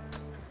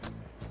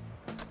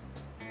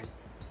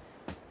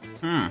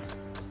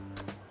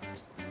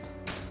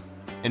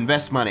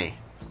 Invest money.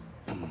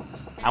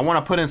 I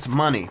want to put in some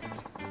money.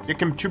 Your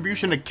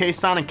contribution to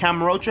Keisan and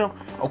Kamurocho?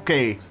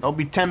 Okay, that'll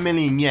be 10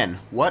 million yen.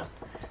 What?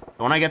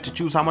 Don't I get to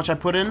choose how much I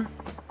put in?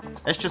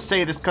 Let's just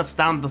say this cuts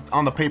down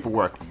on the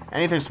paperwork.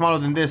 Anything smaller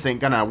than this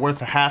ain't gonna worth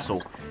the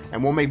hassle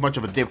and won't make much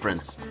of a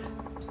difference.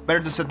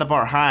 Better to set the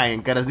bar high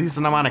and get a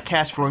decent amount of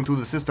cash flowing through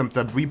the system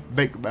to reap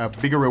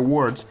bigger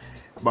rewards.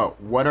 But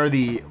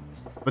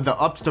the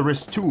ups to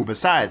risk too.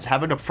 Besides,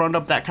 having to front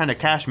up that kind of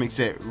cash makes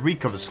it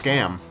reek of a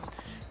scam.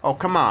 Oh,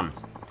 come on.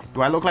 Do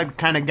I look like the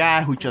kind of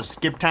guy who just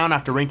skipped town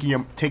after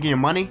taking your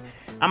money?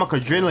 I'm a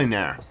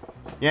quadrillionaire.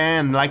 Yeah,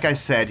 and like I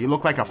said, you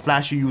look like a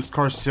flashy used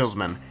car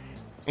salesman.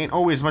 Ain't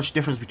always much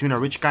difference between a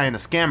rich guy and a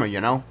scammer,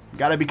 you know?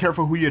 Gotta be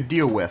careful who you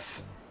deal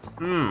with.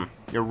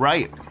 You're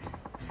right.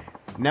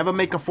 Never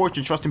make a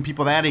fortune trusting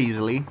people that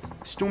easily.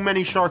 There's too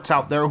many sharks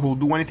out there who'll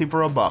do anything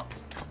for a buck.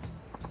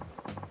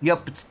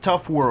 Yup, it's a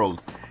tough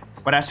world.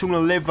 But I'd sooner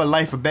live a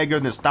life of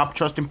beggar than stop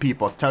trusting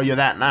people, I'll tell you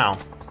that now.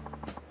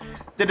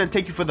 Didn't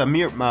take you for the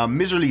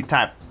miserly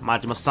type,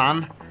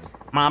 Majima-san.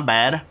 My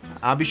bad.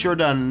 I'll be sure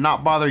to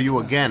not bother you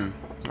again.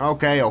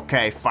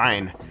 Okay,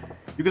 fine.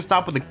 You can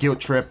stop with the guilt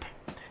trip.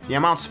 The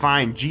amount's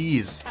fine,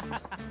 jeez.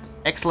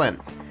 Excellent.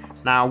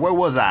 Now, where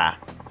was I?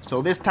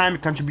 So this time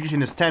your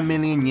contribution is 10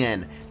 million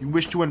yen. You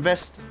wish to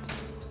invest?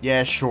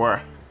 Yeah,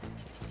 sure.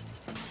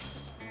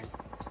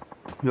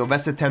 You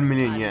invested 10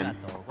 million yen.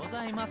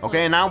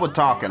 Okay, now we're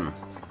talking.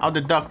 I'll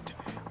deduct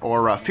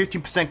or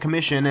 15%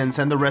 commission and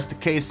send the rest to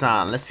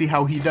Kei-san. Let's see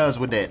how he does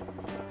with it.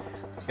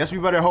 Guess we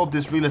better hope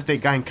this real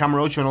estate guy in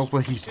Kamurocho knows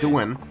what he's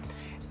doing.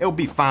 It'll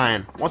be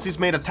fine. Once he's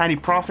made a tiny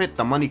profit,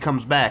 the money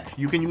comes back.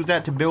 You can use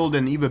that to build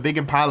an even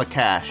bigger pile of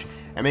cash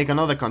and make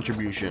another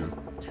contribution.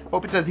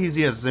 Hope it's as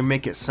easy as they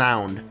make it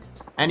sound.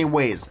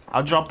 Anyways,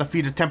 I'll drop the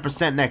fee to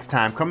 10% next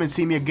time. Come and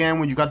see me again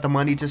when you got the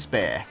money to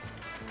spare.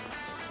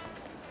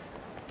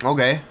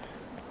 Okay.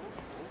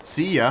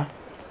 See ya.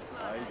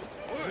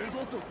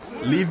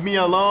 Leave me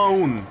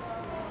alone.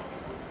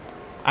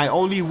 I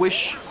only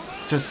wish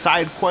to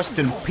side quest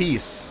in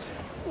peace.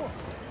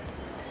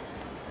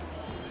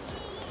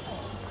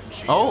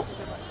 Oh.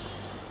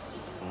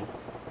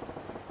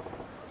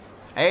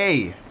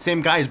 Hey,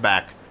 same guy's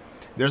back.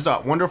 There's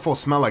that wonderful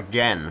smell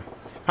again.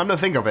 Come to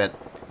think of it,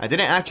 I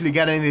didn't actually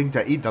get anything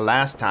to eat the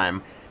last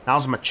time.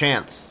 Now's my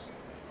chance.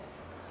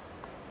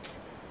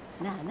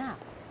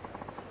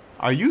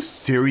 Are you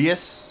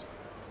serious?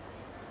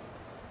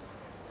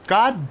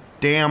 God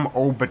damn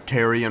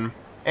Obitarian.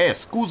 Hey,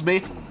 excuse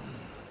me.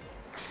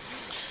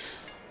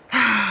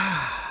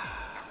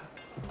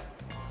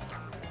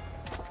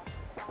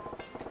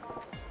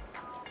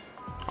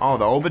 Oh,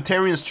 the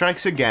Obitarian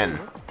strikes again.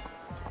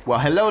 Well,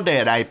 hello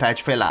there, eye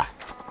patch fella.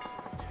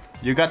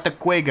 You got the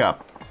quig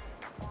up.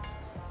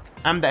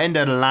 I'm the end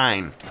of the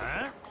line.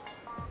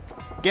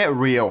 Get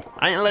real.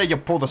 I ain't letting you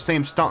pull the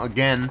same stunt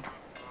again.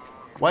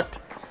 What?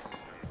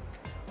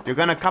 You're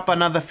gonna cop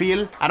another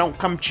feel? I don't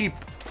come cheap.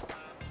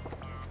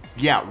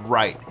 Yeah,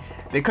 right.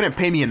 They couldn't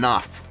pay me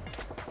enough.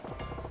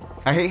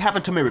 I hate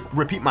having to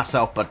repeat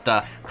myself, but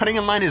cutting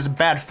in line is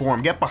bad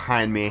form. Get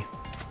behind me.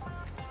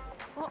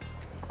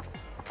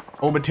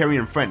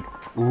 Obitarian friend.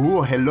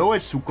 Ooh, hello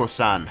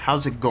Etsuko-san.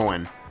 How's it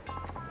going?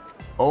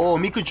 Oh,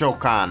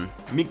 Mikucho-kan.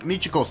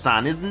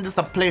 Michiko-san, isn't this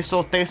the place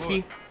so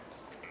tasty?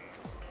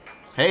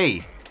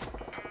 Hey.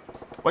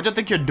 What do you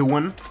think you're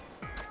doing?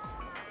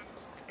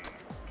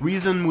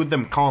 Reason with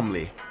them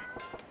calmly.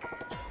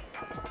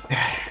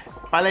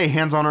 If I lay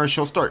hands on her,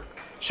 she'll start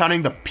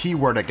shouting the P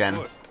word again.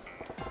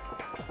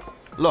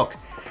 Look,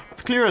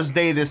 it's clear as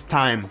day this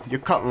time. You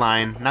cut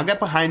line. Now get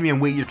behind me and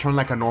wait your turn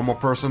like a normal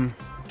person.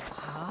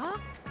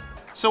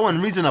 So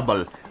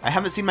unreasonable. I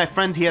haven't seen my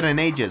friend here in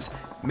ages.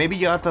 Maybe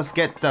you ought to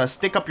get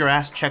stick up your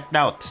ass checked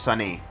out,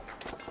 sonny.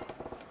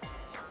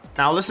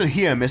 Now listen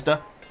here,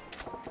 mister.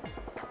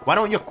 Why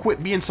don't you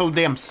quit being so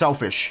damn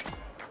selfish?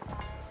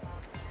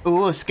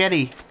 Ooh,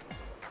 sketty.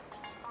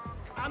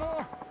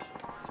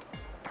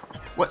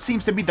 What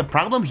seems to be the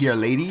problem here,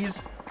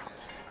 ladies?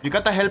 You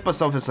gotta help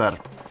us, officer.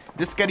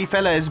 This scary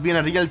fella is being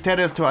a real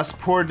terror to us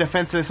poor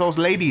defenseless old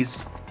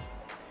ladies.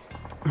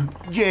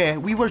 Yeah,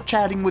 we were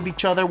chatting with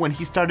each other when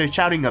he started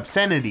shouting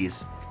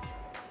obscenities.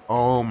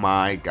 Oh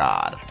my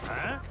god.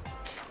 Huh?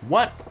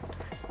 What?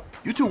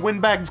 You two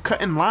windbags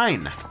cut in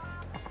line.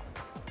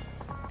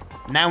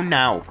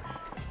 Now.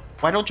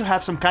 Why don't you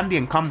have some candy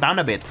and calm down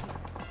a bit?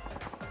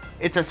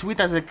 It's as sweet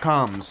as it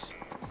comes.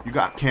 You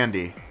got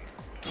candy.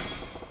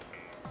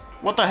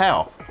 What the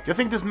hell? You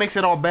think this makes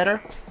it all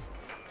better?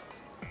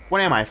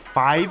 What am I,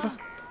 5?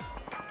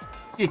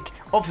 Ick,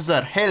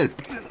 officer, help!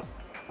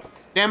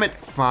 Damn it,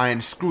 fine,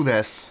 screw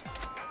this.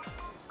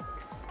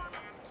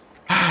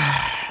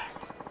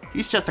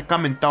 He's just a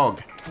common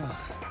dog.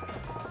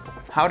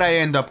 How'd I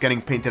end up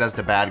getting painted as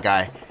the bad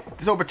guy?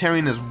 This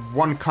Libertarian is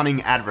one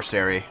cunning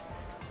adversary.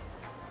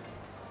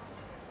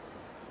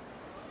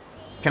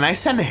 Can I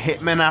send a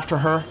hitman after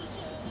her?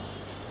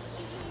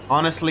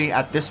 Honestly,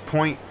 at this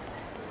point...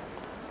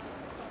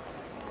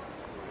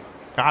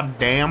 God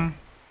damn.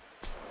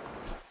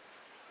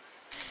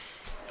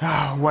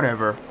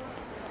 Whatever.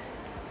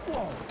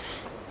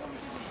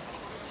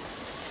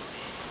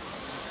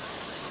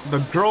 The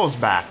girl's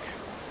back.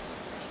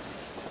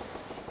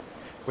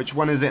 Which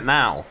one is it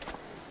now?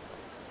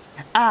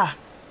 Ah!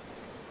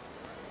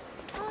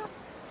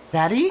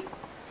 Daddy?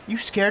 You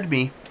scared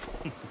me.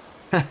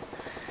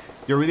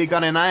 You really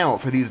got an eye out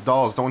for these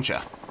dolls, don't you?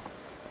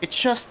 It's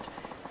just...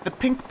 the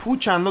pink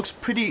Poochan looks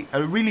pretty...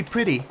 really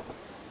pretty.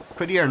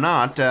 Pretty or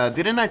not,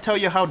 didn't I tell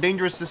you how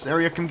dangerous this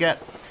area can get?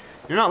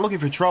 You're not looking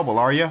for trouble,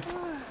 are you?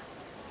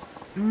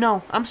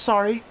 No, I'm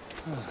sorry.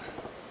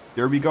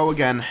 Here we go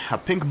again. A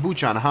pink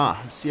Poochan, huh?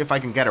 Let's see if I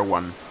can get her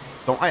one.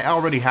 Don't I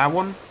already have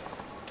one?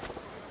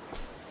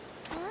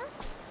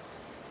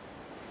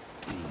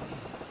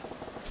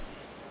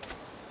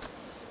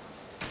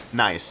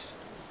 Nice.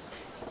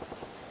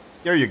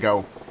 There you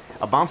go.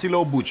 A bouncy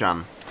little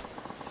Poochan.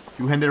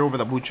 You handed over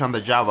the Poochan to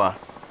Java.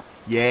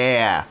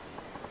 Yeah.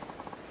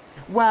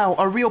 Wow,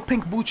 a real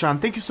pink Poochan.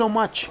 Thank you so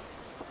much.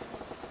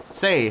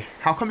 Say,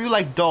 how come you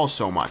like dolls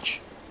so much?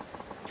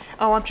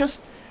 Oh, I'm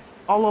just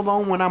all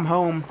alone when I'm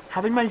home.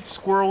 Having my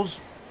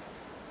squirrels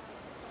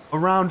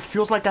around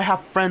feels like I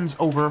have friends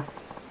over.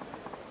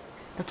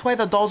 That's why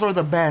the dolls are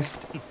the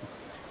best.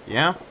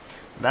 Yeah,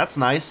 that's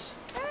nice.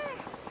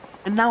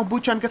 And now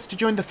Poochan gets to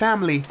join the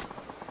family.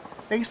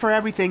 Thanks for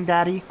everything,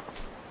 Daddy.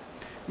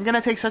 I'm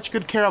gonna take such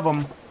good care of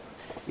him.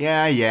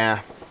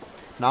 Yeah.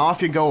 Now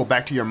off you go,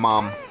 back to your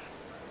mom.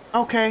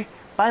 Okay,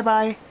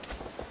 bye-bye.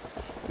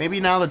 Maybe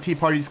now the tea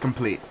party's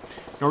complete.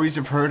 No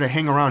reason for her to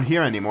hang around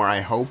here anymore, I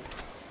hope.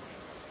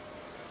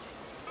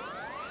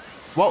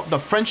 Well, the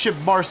friendship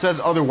bar says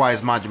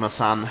otherwise,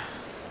 Majima-san.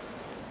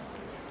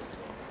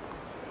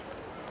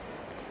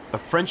 The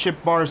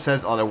friendship bar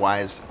says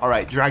otherwise.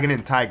 Alright, Dragon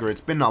and Tiger,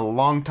 it's been a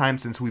long time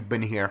since we've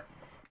been here.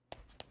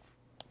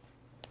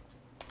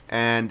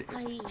 And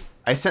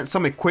I sent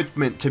some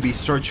equipment to be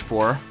searched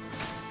for.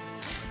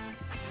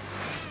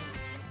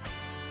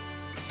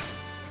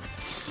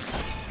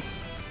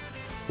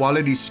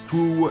 Quality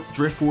screw,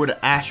 driftwood,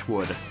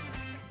 ashwood.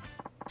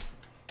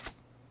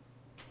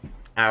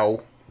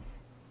 Ow.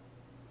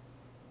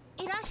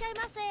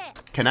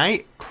 Can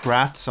I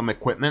craft some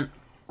equipment?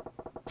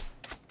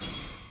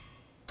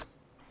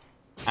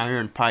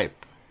 Iron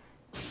pipe.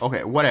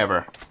 Okay,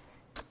 whatever.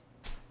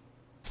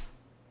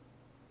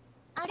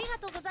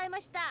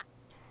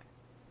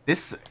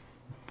 This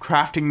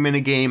crafting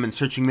minigame and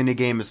searching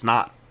minigame is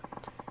not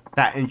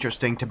that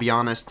interesting, to be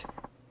honest.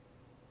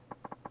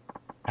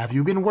 Have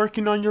you been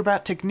working on your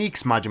bat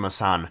techniques,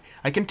 Majima-san?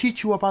 I can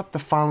teach you about the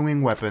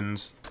following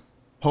weapons.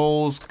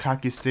 Poles,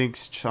 kaki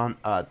sticks,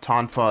 tonfa,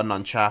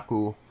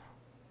 nunchaku.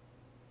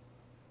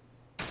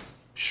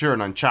 Sure,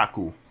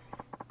 nunchaku.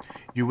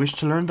 You wish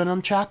to learn the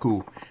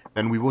nunchaku?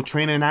 Then we will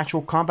train in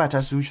actual combat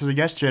as you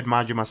suggested,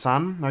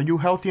 Majima-san. Are you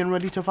healthy and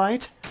ready to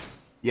fight?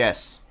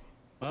 Yes.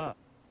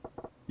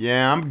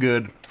 Yeah, I'm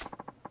good.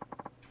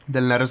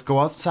 Then let us go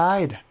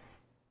outside.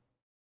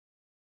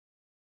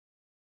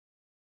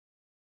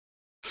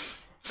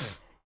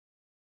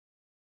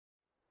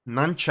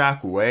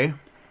 Nunchaku, eh?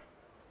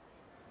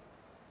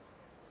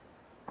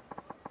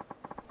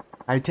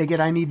 I take it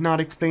I need not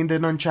explain the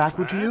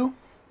nunchaku to you?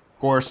 Of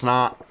course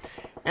not.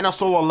 And a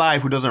soul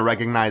alive who doesn't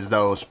recognize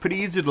those. Pretty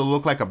easy to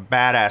look like a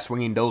badass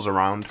swinging those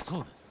around.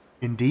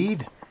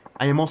 Indeed.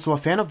 I am also a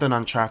fan of the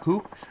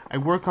nunchaku. I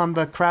work on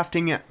the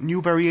crafting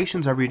new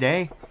variations every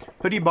day.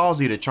 Pretty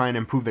ballsy to try and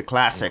improve the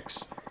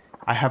classics.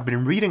 I have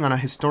been reading on a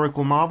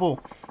historical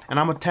novel, and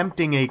I'm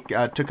attempting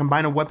to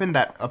combine a weapon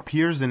that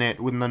appears in it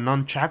with the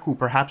nunchaku.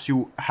 Perhaps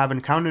you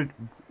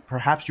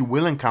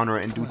will encounter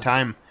it in due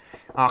time.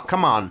 Aw,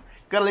 come on.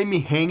 You gotta leave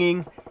me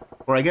hanging.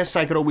 Or I guess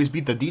I could always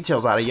beat the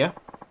details out of you.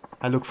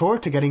 I look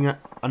forward to getting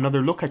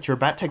another look at your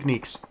bat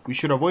techniques. We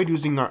should avoid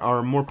using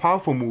our more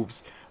powerful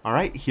moves.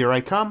 Alright, here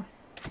I come.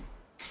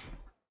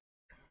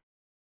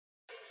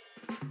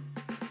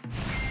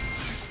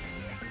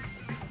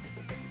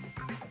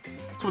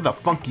 What's with the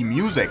funky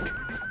music?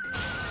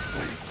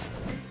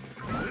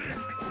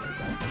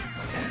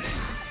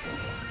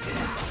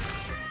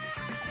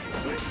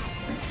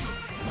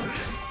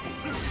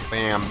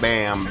 Bam,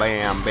 bam,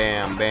 bam,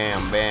 bam,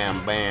 bam,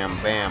 bam,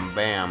 bam, bam,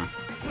 bam.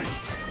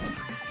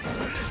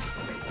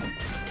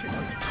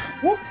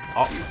 Whoop.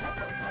 Oh.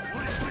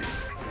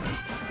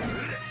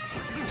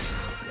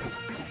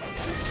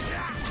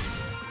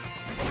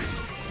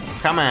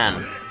 Come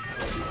on.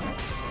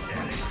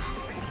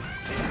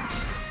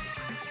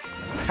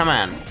 Come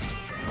on.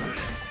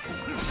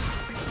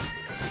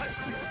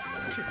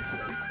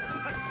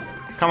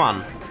 Come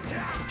on.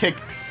 Kick.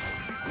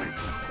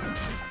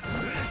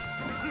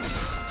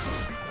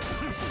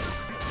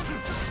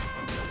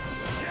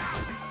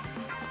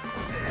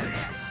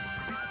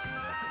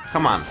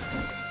 Come on.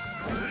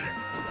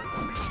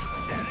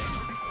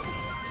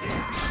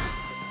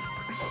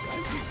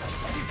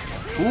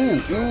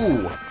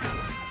 Ooh.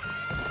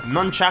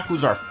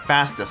 Nunchakus are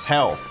fast as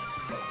hell.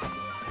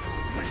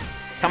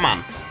 Come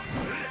on.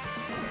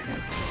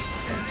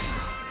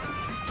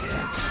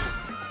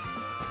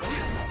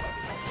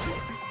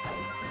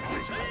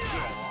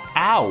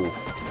 Ow.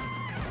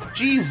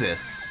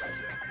 Jesus.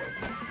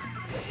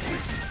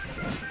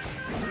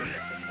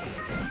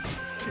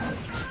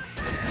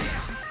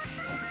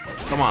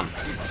 Come on.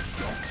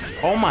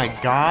 Oh my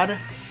god.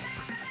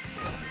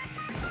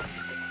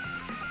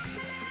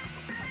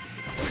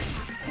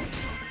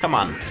 Come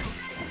on.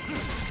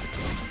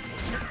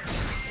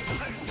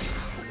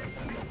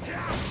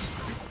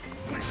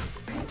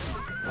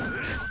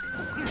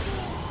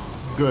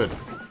 Good.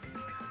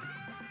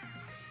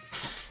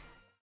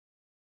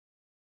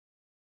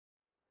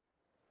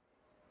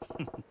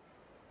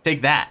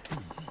 Take that.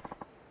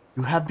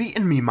 You have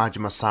beaten me,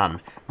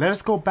 Majima-san. Let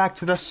us go back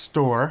to the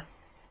store.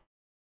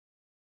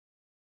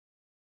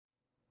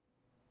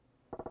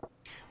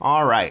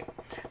 Alright.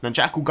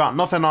 Nunchaku got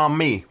nothing on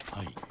me.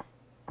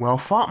 Well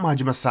fought,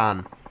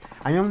 Majima-san.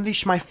 I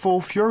unleashed my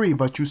full fury,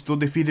 but you still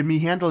defeated me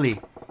handily.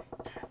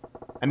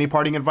 Any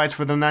parting advice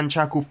for the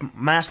Nunchaku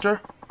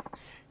master?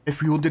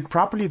 If wielded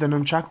properly, the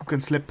Nunchaku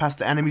can slip past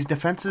the enemy's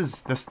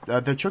defenses.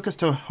 The trick is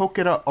to hook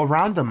it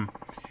around them.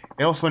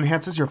 It also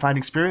enhances your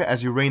fighting spirit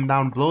as you rain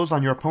down blows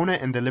on your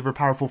opponent and deliver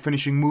powerful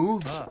finishing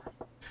moves.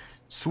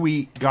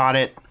 Sweet, got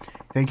it.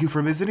 Thank you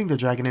for visiting the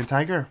Dragon and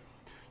Tiger.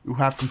 You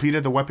have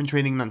completed the weapon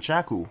training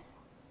Nunchaku.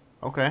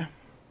 Okay.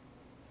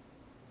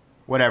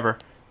 Whatever.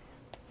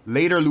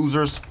 Later,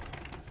 losers.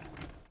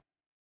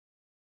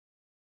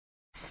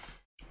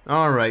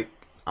 Alright.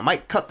 I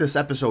might cut this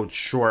episode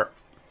short,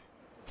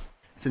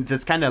 since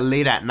it's kind of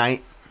late at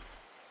night.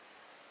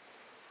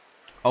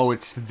 Oh,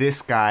 it's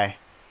this guy.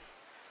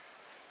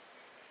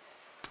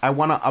 I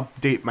want to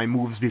update my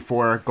moves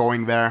before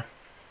going there.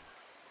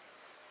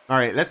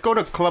 Alright, let's go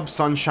to Club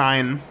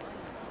Sunshine.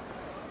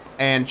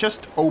 And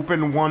just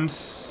open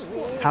once.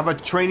 Have a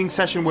training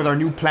session with our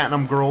new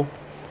Platinum Girl.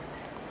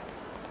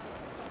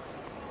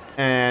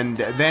 And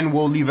then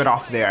we'll leave it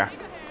off there.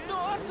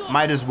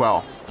 Might as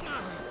well.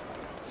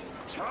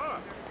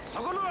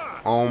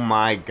 Oh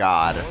my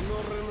god.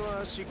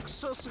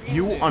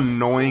 You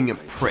annoying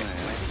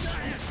pricks.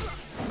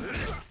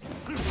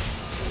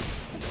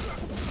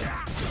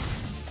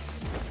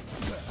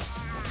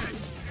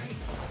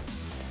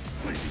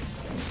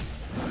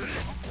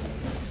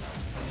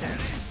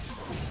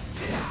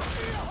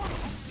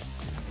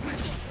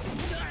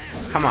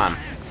 Come on.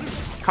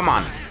 Come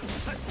on.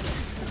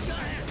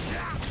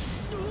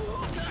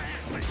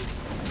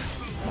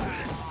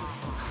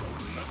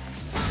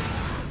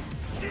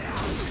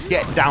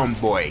 Get down,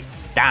 boy.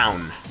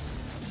 Down.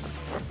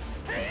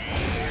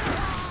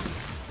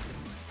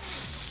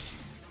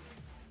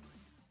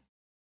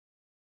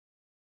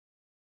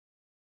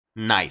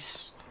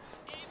 Nice.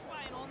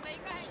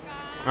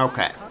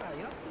 Okay.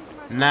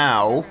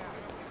 Now,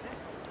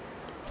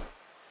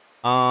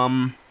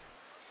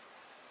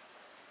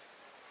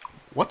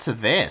 what's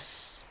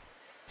this?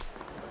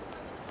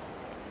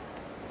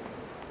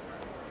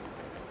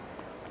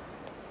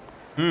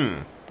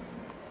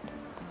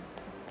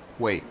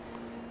 Wait.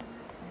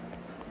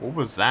 What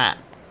was that?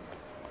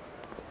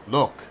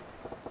 Look.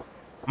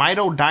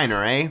 Mido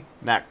Diner, eh?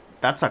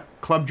 That's a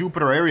Club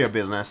Jupiter area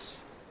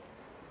business.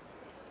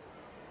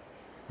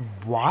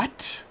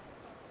 What?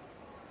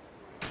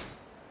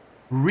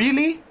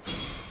 Really?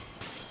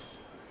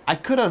 I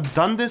could have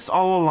done this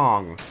all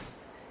along.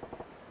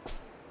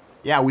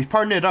 Yeah, we've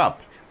partnered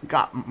up. We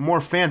got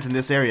more fans in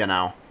this area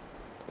now.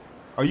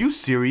 Are you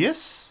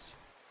serious?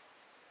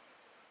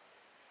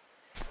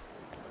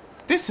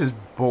 This is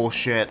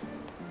bullshit.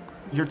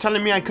 You're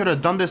telling me I could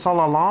have done this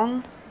all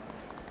along?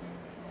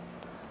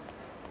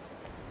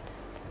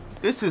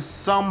 This is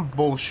some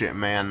bullshit,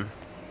 man.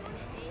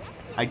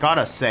 I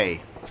gotta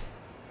say.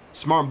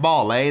 Smart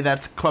ball, eh?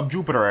 That's Club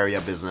Jupiter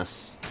area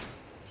business.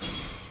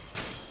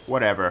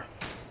 Whatever.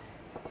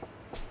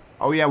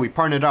 Oh yeah, we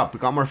partnered up. We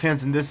got more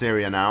fans in this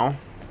area now.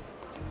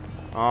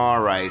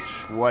 Alright,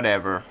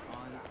 whatever.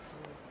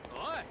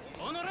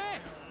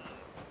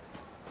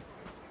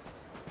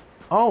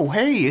 Oh,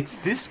 hey, it's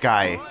this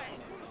guy.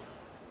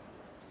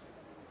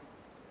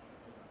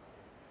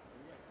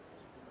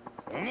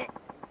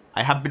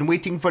 I have been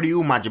waiting for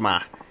you,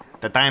 Majima.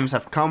 The times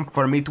have come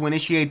for me to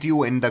initiate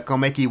you in the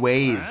Komeki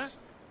ways.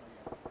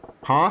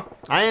 Huh?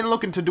 I ain't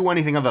looking to do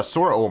anything of the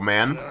sort, old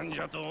man.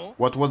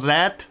 What was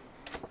that?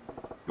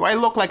 Do I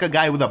look like a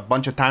guy with a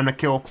bunch of time to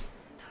kill?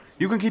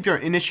 You can keep your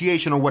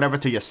initiation or whatever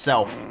to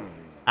yourself.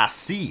 I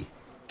see.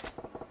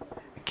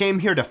 I came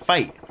here to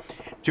fight.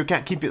 If you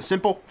can't keep it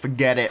simple,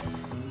 forget it.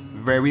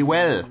 Very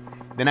well.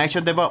 Then I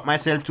shall devote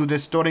myself to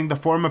restoring the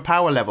former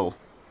power level.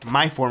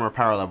 My former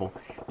power level.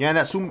 Yeah,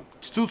 that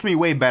suits me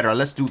way better.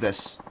 Let's do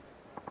this.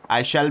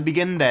 I shall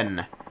begin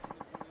then.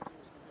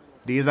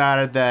 These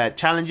are the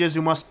challenges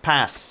you must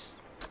pass.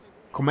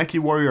 Komeki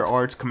warrior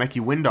arts,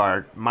 Komeki wind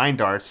art,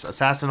 mind arts,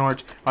 assassin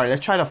arts. Alright,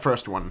 let's try the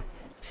first one.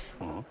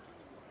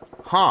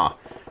 Huh.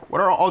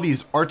 What are all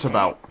these arts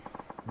about?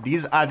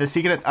 These are the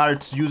secret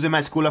arts used in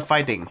my school of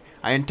fighting.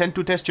 I intend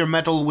to test your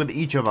mettle with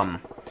each of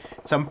them.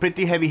 Some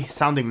pretty heavy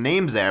sounding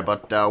names there,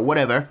 but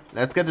whatever.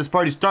 Let's get this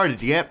party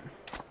started, yeah?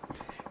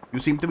 You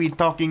seem to be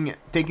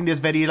taking this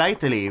very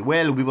lightly.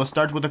 Well, we will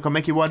start with the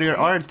Komeki warrior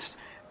arts.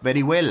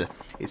 Very well.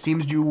 It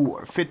seems you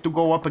are fit to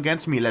go up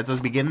against me. Let us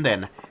begin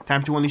then.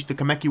 Time to unleash the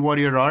Komeki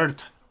warrior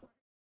art.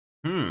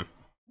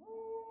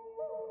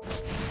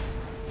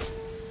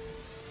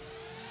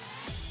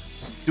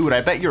 Dude,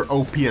 I bet you're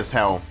OP as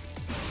hell.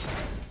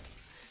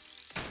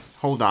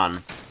 Hold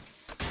on.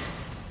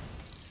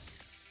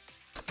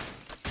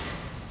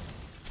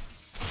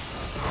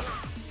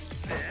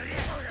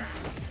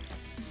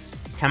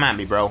 Come at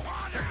me, bro.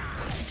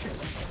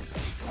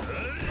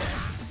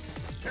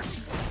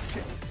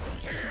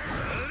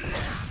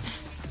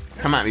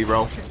 Come at me,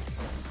 bro.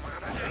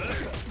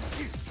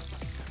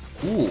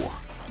 Ooh.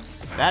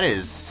 That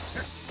is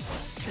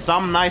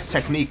some nice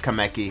technique,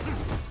 Komeki.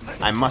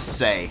 I must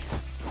say.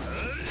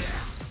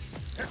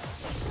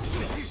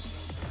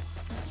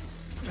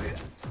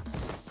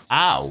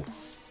 Ow.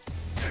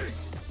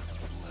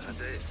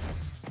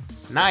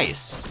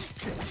 Nice.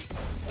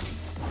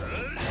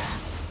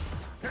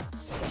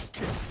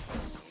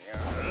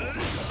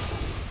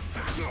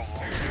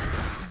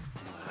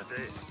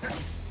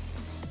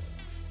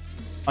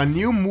 A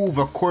new move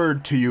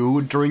occurred to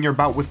you during your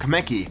bout with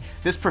Komeki.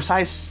 This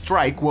precise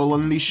strike will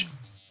unleash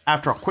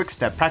after a quick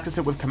step. Practice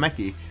it with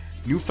Komeki.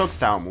 New thug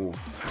style move.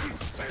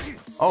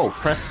 Oh,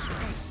 press...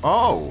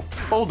 Oh,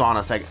 hold on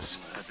a second.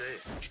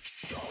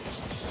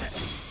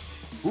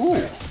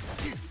 Ooh.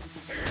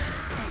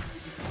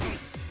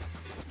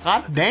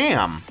 God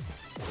damn.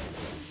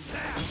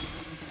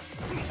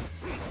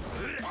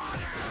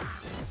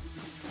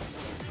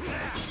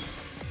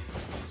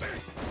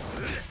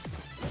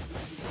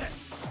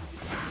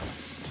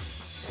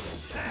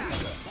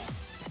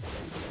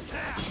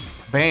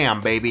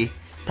 Bam, baby.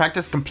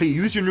 Practice complete.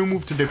 Use your new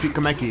move to defeat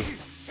Komeki.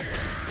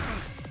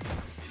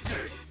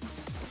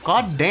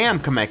 God damn,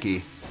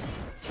 Komeki.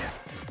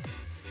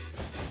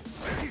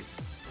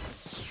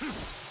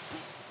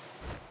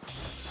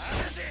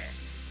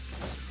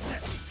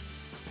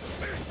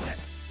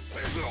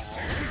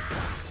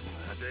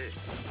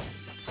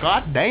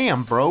 God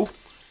damn, bro.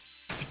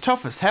 You're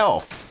tough as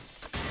hell.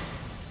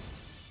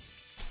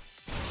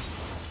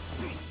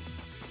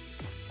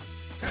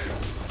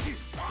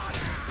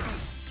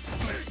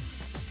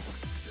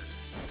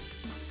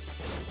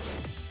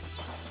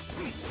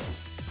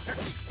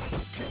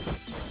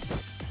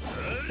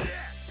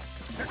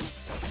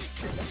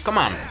 Come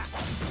on.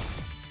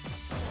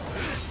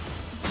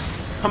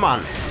 Come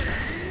on.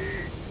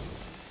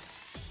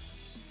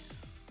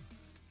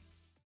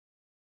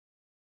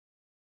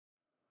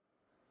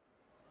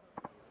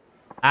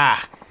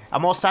 Ah, a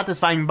more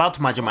satisfying bout,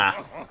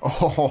 Majima. Oh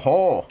ho ho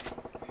ho.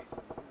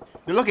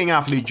 You're looking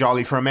awfully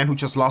jolly for a man who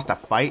just lost a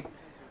fight.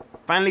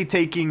 Finally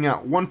taking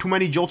one too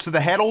many jolts to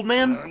the head, old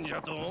man?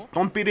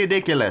 Don't be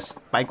ridiculous.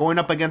 By going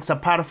up against a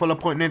powerful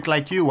opponent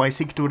like you, I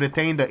seek to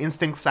retain the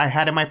instincts I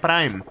had in my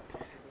prime.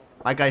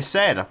 Like I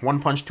said, one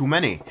punch too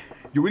many.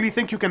 You really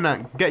think you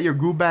can get your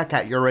groove back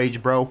at your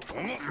age, bro?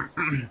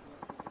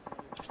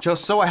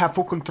 Just so I have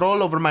full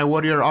control over my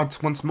warrior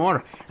arts once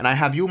more, and I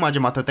have you,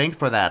 Majima, to thank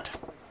for that.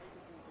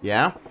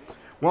 Yeah?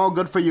 Well,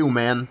 good for you,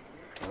 man.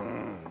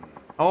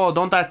 Oh,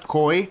 don't act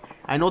coy.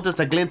 I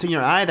noticed a glint in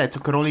your eye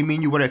that could only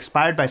mean you were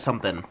inspired by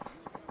something.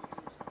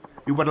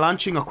 You were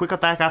launching a quick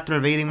attack after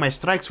evading my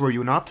strikes, were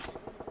you not?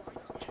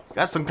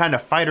 Got some kind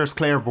of fighter's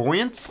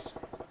clairvoyance?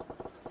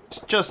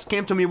 It just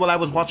came to me while I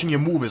was watching you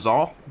move is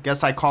all.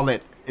 Guess I call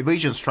it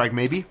evasion strike,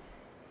 maybe.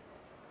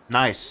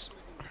 Nice.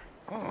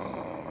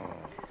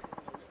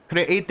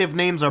 Creative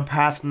names are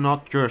perhaps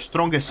not your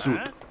strongest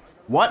suit.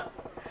 What?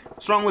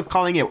 What's wrong with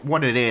calling it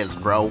what it is,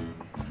 bro?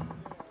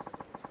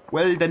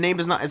 Well, the name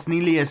is not as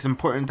nearly as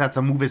important as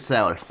the move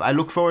itself. I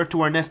look forward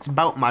to our next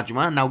bout,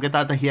 Majima. Now get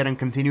out of here and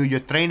continue your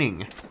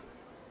training.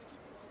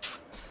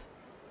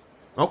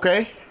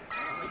 Okay.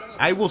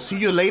 I will see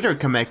you later,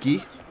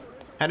 Kameki.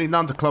 Heading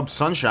down to Club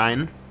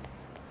Sunshine.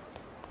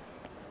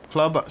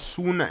 Club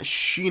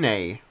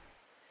Sunshine.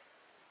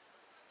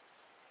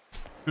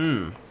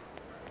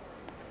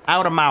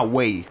 Out of my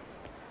way.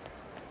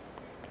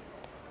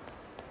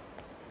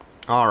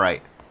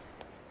 Alright.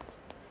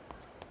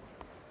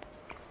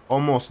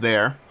 Almost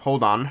there.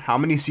 Hold on. How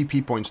many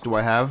CP points do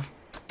I have?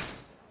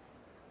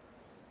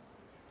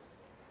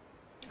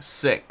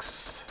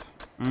 6.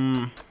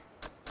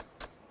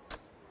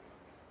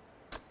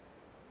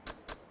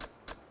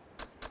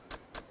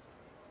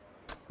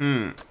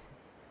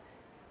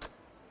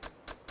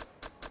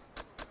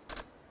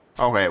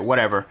 Okay,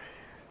 whatever.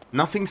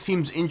 Nothing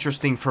seems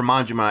interesting for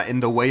Majima in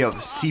the way of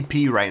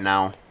CP right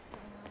now.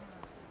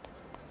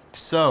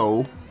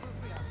 So,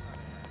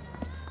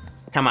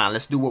 come on,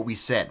 let's do what we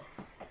said.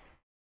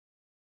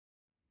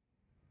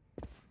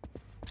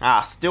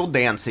 Ah, still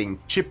dancing.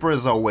 Chipper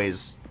as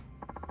always.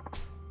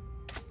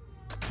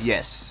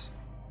 Yes.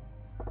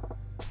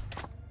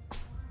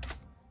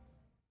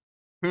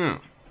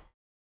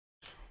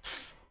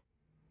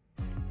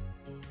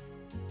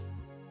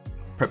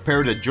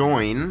 Prepare to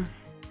join.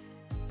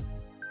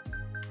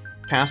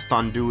 Cast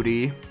on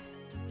duty.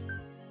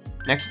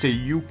 Next to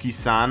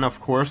Yuki-san,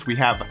 of course, we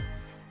have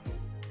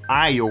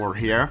I over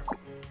here.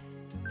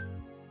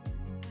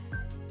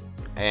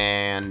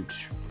 And,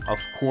 of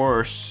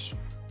course,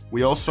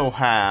 we also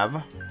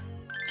have...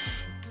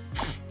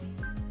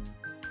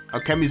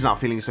 Akemi's not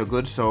feeling so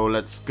good, so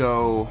let's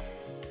go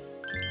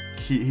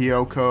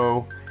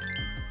Hiyoko.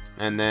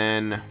 And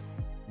then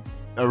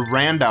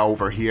Randa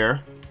over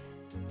here.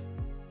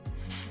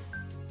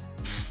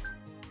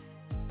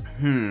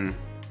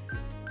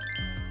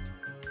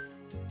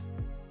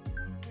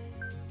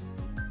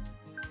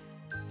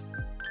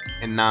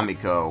 And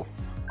Namiko.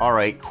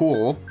 Alright,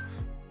 cool.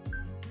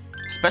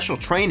 Special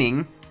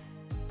training.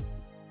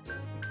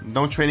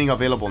 No training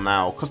available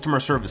now. Customer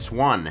service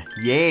 1.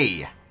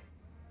 Yay!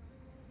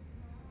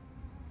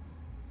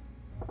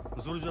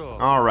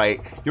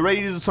 Alright, you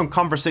ready to do some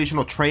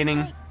conversational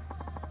training?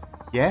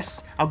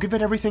 Yes? I'll give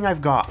it everything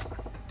I've got.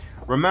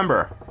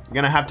 Remember, you're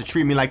gonna have to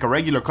treat me like a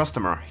regular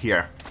customer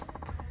here.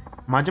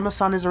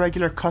 Majima-san is a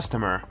regular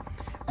customer.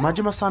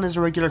 Majima-san is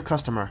a regular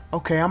customer.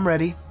 Okay, I'm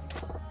ready.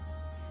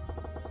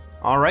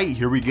 Alright,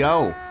 here we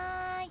go.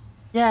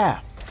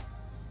 Yeah.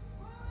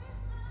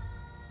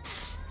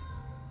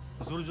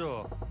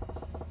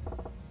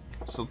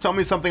 So tell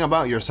me something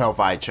about yourself,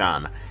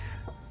 Ai-chan.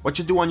 What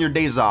you do on your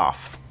days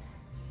off?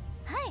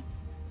 Hi.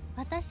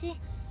 私、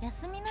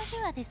休みの日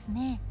はです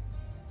ね、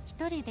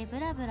一人でブ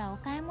ラブラお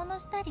買い物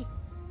したり、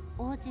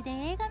お家で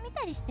映画見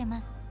たりして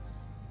ます。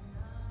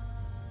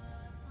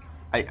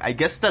I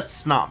guess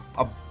that's not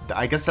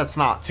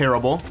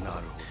terrible.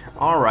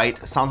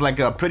 Alright, sounds like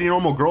a pretty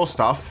normal girl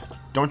stuff.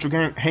 Don't you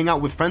hang out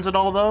with friends at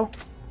all though?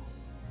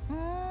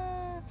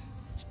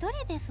 一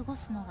人で過ご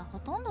すのがほ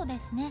とんどで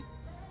すね。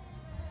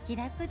気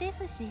楽で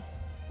すし、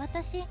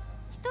私一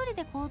人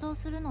で行動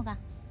するのが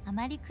あ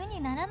まり苦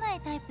にならな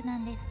いタイプな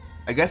んです。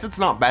I guess it's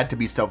not bad to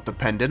be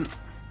self-dependent.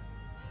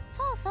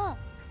 そうそう。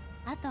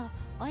あと、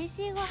美味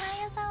しいご飯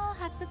屋さんを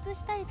発掘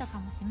したりとか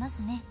もします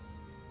ね。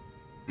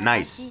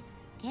Nice.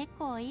 結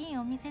構いい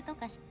お店と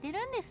か知ってる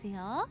んです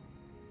よ。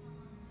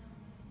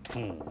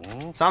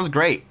Sounds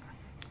great.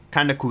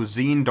 Kinda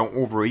cuisine, don't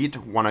overeat.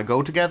 Wanna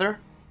go together?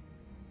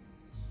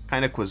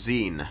 Kinda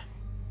cuisine.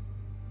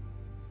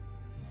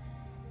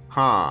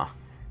 Huh.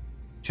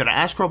 Should I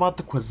ask her about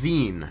the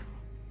cuisine?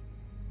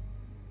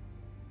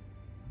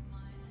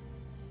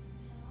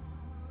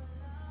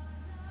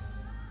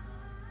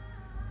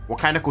 What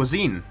kind of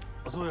cuisine?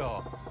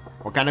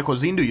 What kind of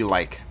cuisine do you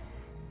like?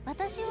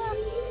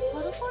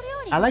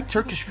 I like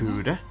Turkish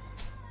food.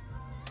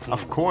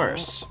 Of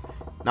course.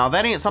 Now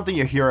that ain't something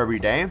you hear every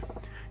day.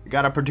 You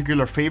got a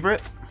particular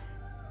favorite?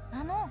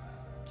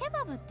 ケ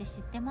バブって知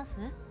ってます？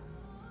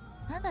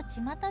まだ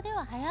巷で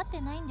は流行っ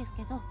てないんです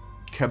けど。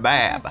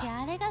Kebab. 私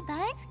あれが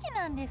大好き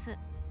なんです。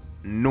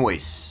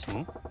Nice.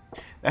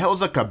 The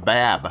hell's a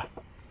kebab?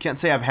 Can't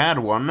say I've had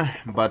one,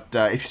 but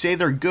if you say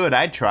they're good,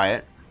 I'd try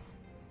it.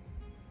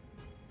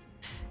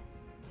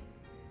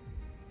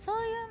 そう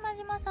いう真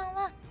島さん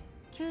は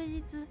休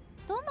日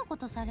どんなこ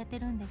とされて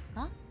るんです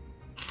か？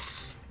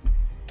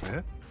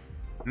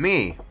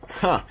 Me?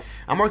 Huh.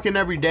 I'm working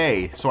every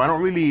day, so I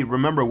don't really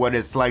remember what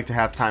it's like to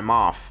have time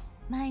off.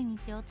 毎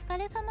日お疲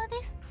れ様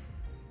です。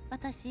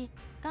私、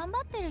頑張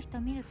ってる人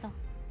見ると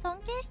尊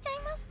敬しちゃい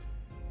ます。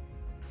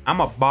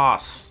I'm a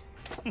boss.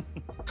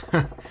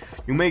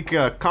 You make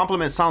a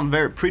compliment sound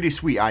pretty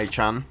sweet,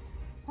 Ai-chan.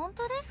 本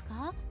当です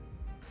か？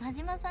真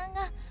島さん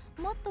が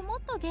もっとも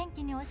っと元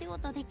気にお仕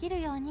事でき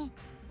るように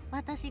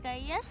私が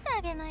癒して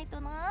あげないと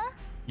な。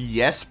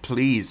Yes,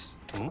 please.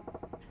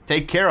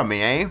 Take care of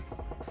me, eh?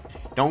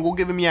 Don't go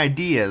giving me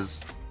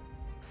ideas.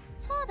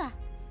 そうだ、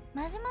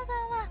真島さ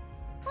んは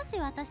もし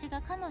私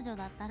が彼女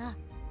だったら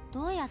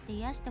どうやって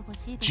癒してほ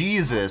しいですか？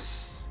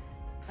 Jesus.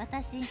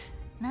 私、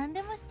何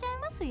でもしちゃい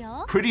ます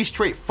よ。Pretty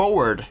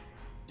straightforward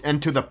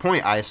and to the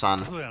point, Ai-san.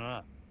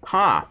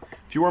 Huh.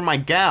 If you were my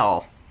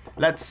gal,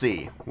 Let's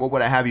see. What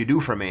would I have you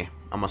do for me?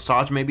 A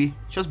massage, maybe?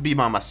 Just be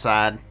by my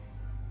side.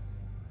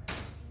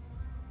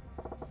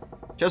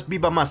 Just be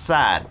by my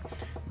side.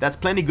 That's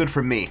plenty good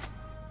for me.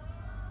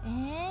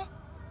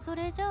 そ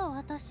れじゃあ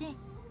私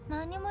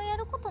何もや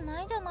ること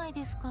ないじゃない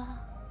です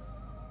か。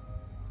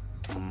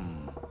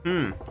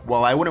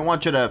Well, I wouldn't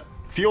want you to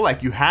feel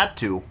like you had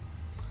to.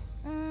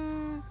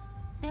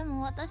 で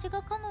も私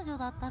が彼女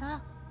だった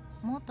ら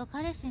もっと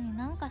彼氏に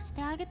なんかし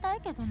てあげた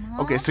いけどな。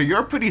Okay, so you're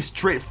a pretty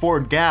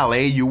straightforward gal,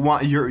 eh?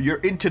 You're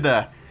into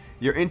the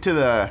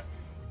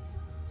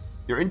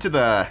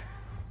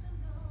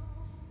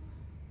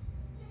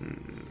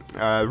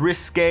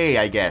risque,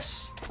 I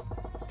guess.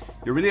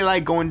 You really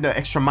like going the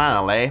extra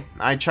mile, eh,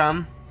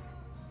 Ai-chan?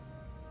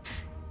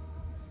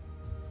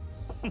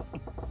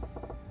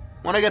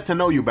 Want to get to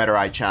know you better,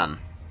 Ai-chan.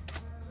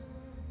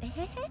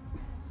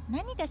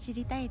 何が知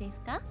りたいです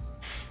か？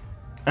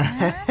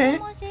何で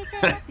も教えち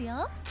ゃいます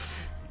よ。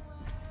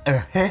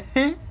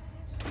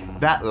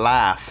That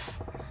laugh.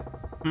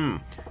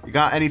 You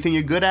got anything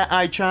you're good at,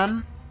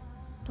 Ai-chan?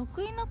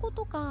 得意なこ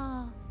と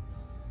か。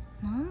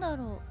なんだ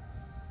ろ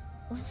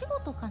う。お仕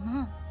事か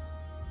な。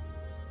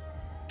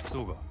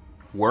そうか。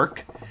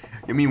Work?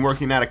 You mean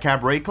working at a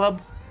cabaret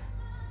club?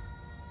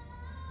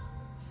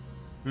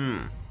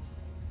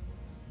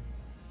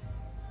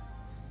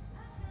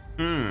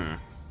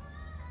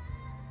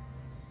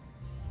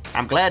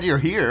 I'm glad you're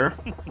here.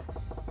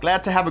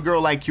 Glad to have a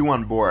girl like you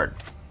on board.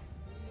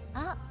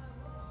 あ、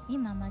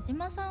今真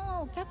島さん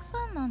はお客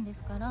さんなんで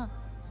すから、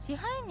支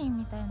配人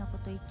みたいなこ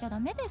と言っちゃ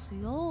ダメです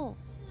よ。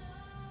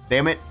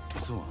Damn it.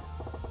 そう。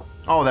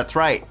Oh, that's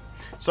right.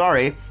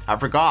 Sorry, I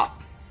forgot.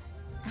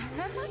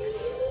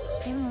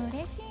 でも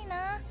嬉しい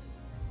な。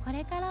こ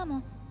れから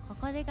もこ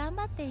こで頑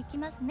張っていき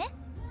ますね、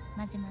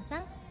真島さ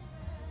ん。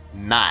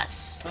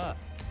Nice. あ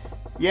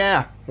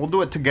Yeah, we'll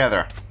do it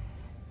together.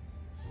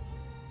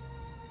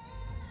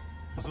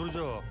 それじ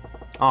ゃ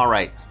あ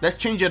Alright, let's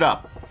change it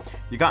up.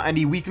 You got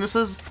any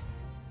weaknesses?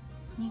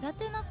 苦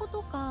手なこ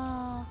と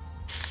か。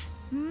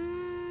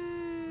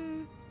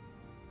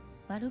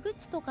悪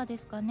口とかで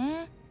すか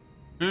ね。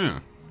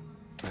え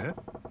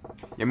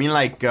You mean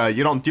like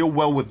you don't deal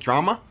well with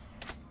drama?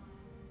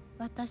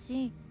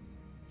 私、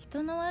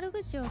人の悪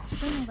口を聞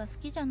くのが好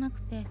きじゃな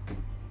くて、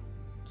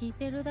聞い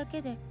てるだ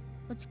けで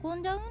落ち込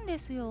んじゃうんで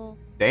すよ。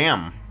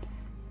Damn.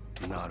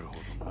 なるほ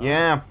どな。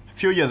 Yeah,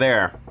 feel you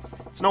there.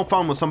 It's no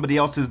fun when somebody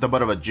else is the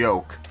butt of a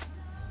joke.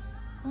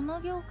 この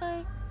業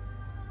界、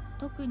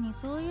特に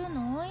そういう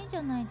の多いじ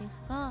ゃないです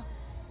か。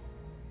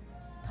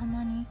た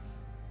まに、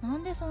な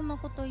んでそんな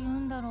こと言う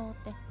んだろうっ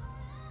て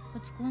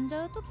落ち込んじ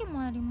ゃう時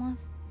もありま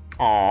す。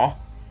Aw.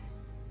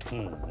 ほ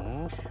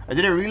う I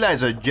didn't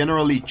realize a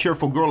generally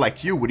cheerful girl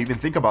like you would even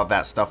think about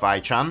that stuff,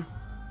 Ai-chan.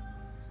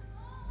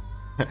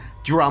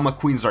 Drama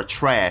queens are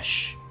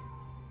trash.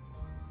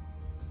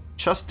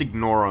 Just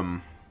ignore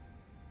them.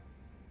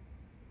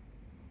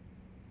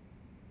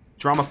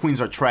 Drama queens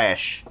are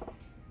trash.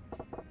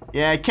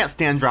 Yeah, I can't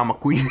stand drama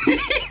queens.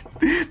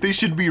 They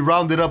should be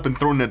rounded up and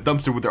thrown in a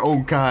dumpster with their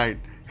own kind.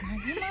 真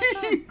島さ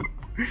ん、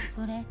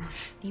それ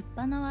立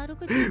派な悪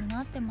口に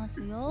なってま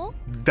すよ。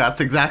That's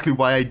exactly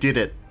why I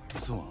did it.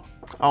 そう。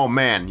 Oh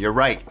man, you're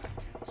right.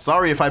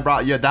 Sorry if I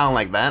brought you down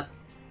like that.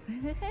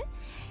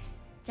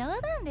 冗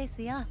談で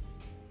すよ。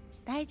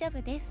大丈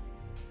夫です。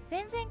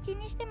全然気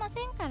にしてま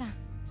せんから。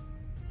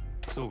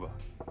そうか。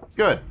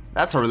 Good.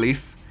 That's a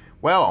relief.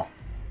 Well,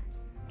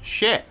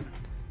 shit.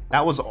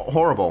 That was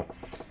horrible.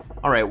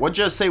 Alright, we'll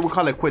just say we'll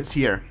call it quits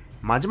here.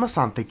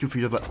 Majima-san, thank you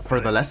for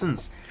the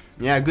lessons.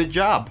 Yeah, good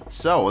job.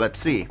 So, let's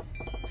see.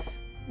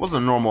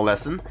 Wasn't a normal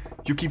lesson.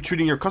 If you keep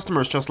treating your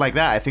customers just like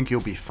that, I think you'll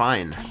be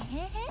fine.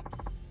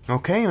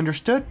 Okay,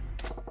 understood.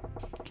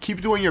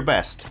 Keep doing your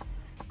best.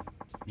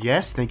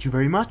 Yes, thank you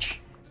very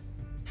much.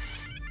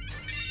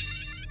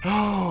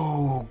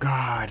 Oh,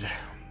 God.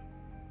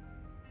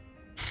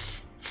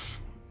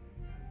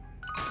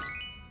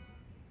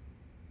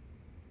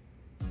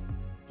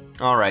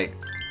 Alright,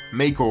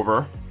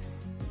 makeover.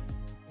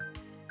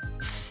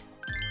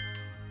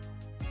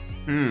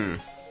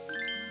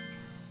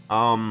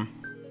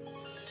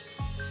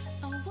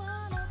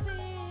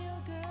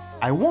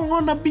 I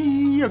wanna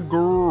be a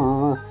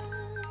girl.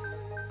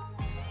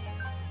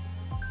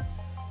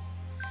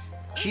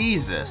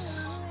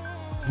 Jesus.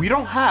 We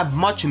don't have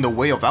much in the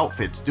way of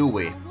outfits, do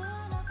we?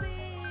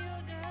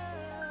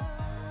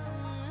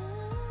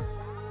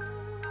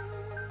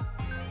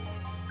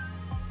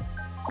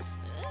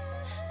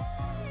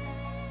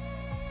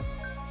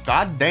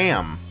 God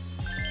damn.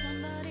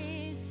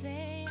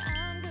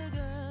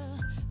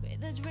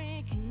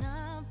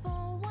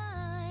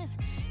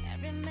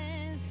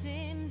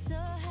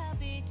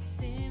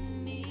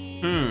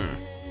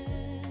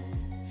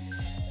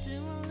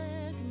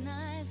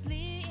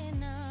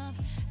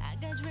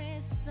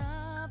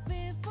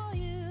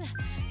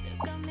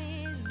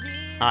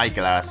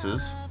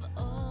 Eyeglasses.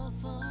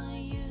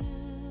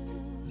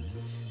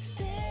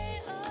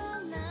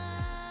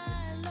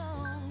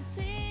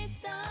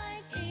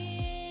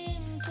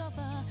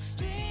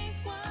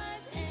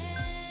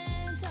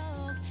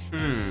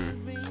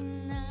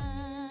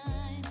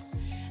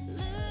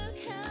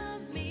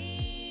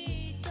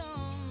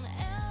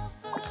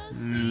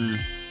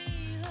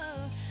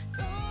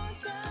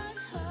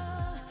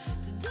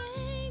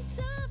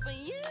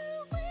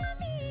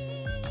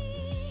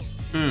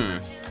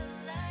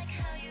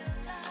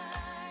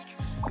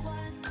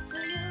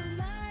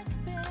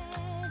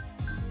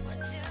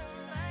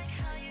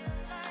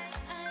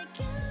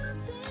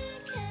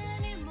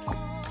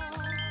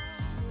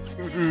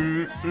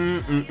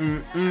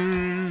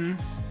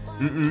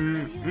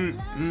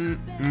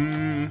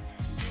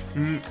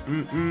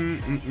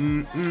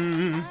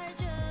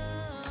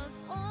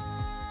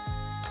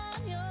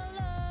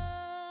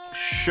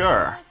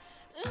 Sure.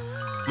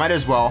 Might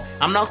as well.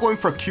 I'm not going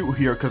for cute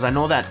here because I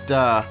know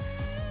that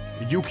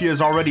Yuki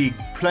is already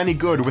plenty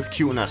good with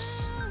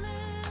cuteness.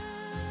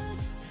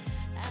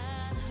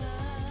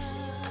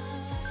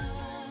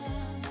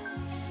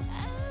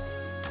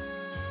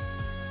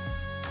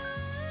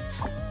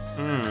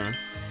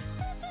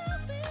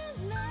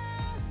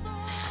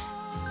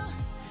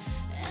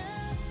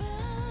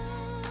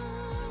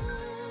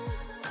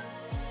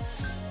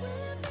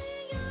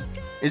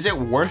 Is it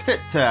worth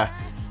it to,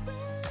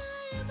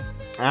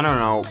 I don't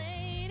know,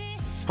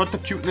 put the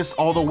cuteness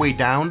all the way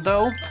down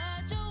though?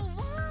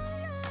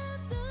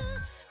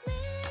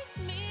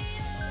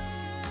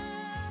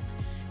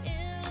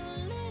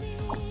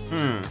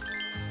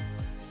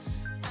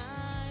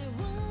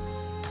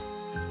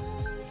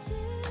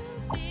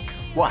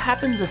 What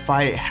happens if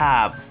I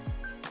have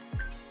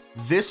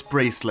this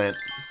bracelet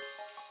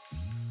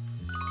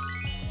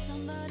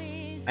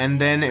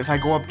and then if I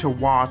go up to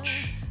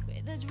watch?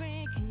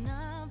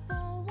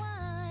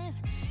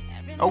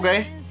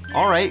 Okay,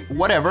 alright,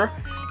 whatever.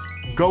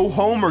 Go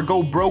home or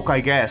go broke,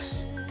 I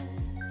guess.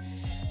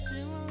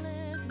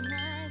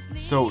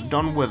 So,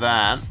 done with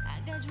that.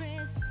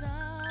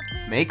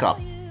 Makeup.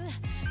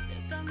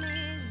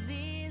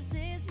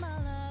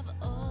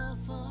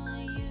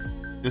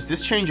 Does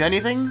this change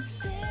anything?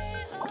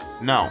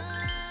 No.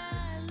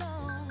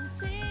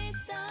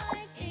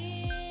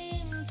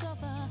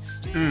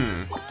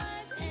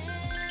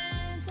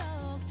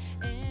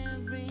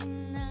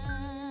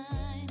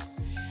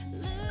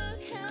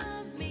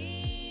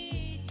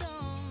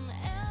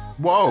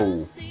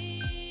 Whoa!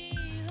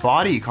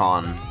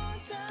 Bodycon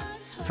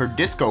for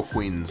disco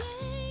queens.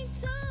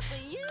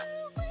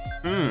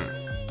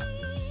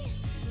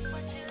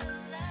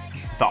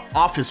 The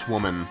office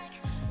woman.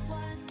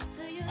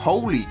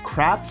 Holy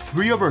crap,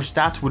 3 of her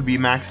stats would be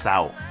maxed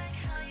out.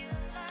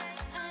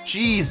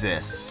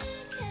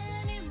 Jesus.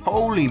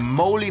 Holy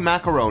moly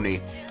macaroni.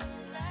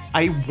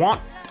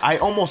 I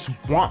almost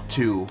want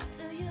to.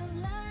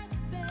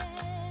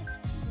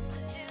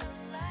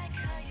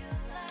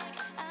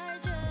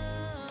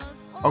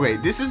 Okay,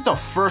 this is the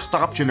first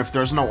option if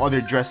there's no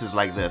other dresses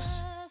like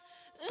this.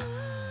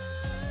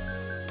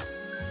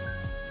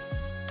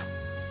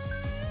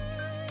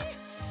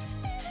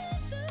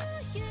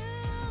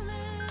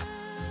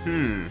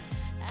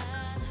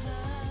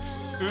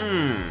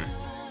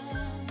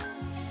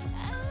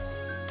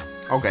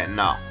 Okay,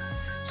 no.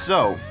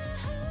 So,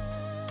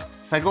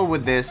 if I go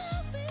with this,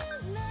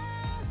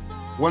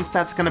 one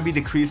stat's gonna be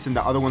decreased and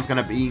the other one's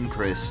gonna be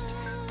increased.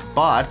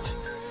 But,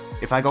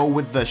 if I go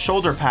with the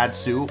shoulder pad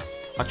suit,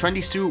 a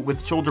trendy suit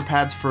with shoulder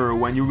pads for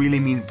when you really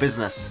mean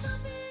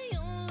business.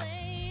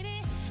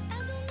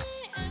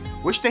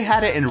 Wish they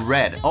had it in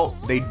red. Oh,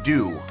 they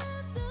do.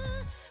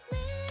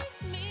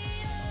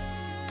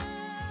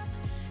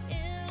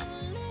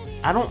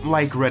 I don't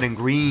like red and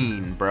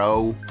green,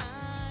 bro.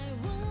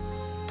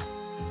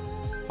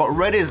 But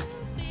red is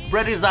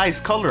ice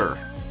color.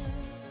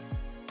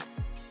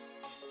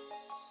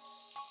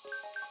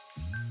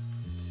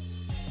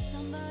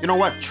 You know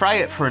what? Try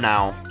it for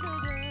now.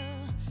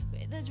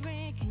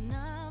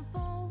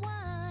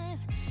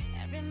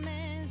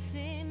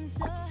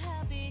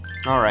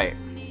 Alright.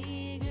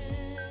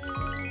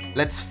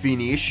 Let's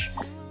finish.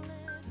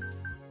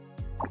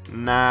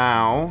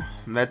 Now,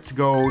 let's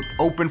go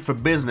open for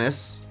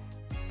business.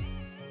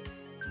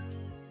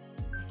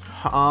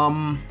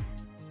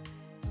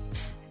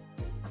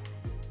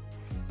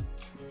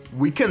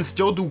 We can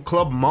still do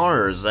Club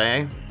Mars,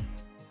 eh?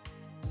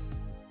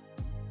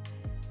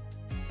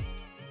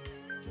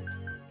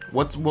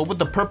 What would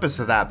the purpose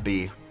of that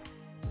be?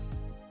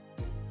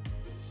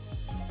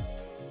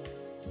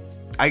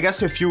 I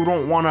guess if you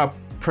don't want to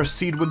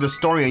proceed with the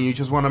story and you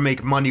just want to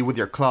make money with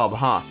your club,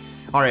 huh?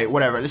 Alright,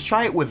 whatever. Let's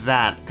try it with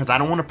that, because I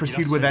don't want to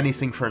proceed with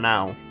anything for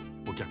now.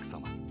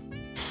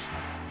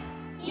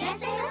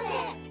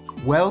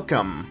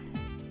 Welcome.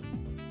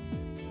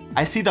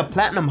 I see the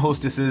platinum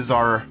hostesses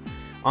are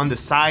on the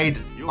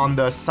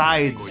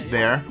sides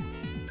there.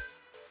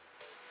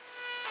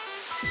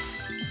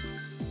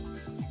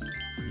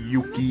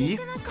 Yuki.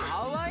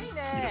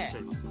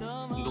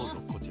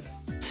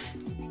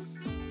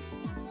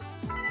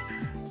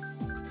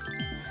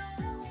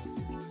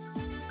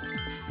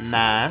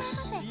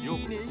 Nas.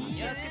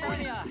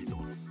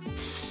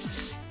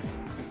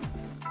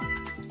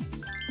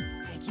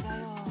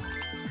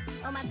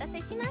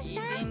 しました。い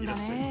らっ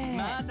しゃい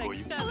ませ。ご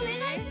ゆっくり。お願い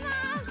しま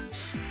す。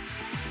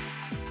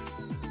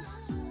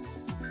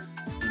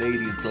 Ladies レデ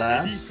ィー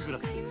glass. スグラ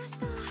ス。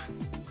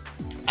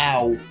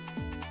 Ow.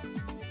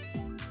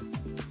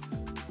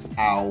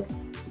 Ow.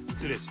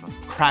 失礼します。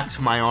 Cracked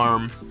my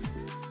arm.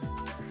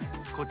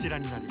 こちら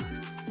になります。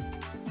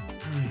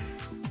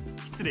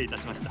失礼いた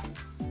しました。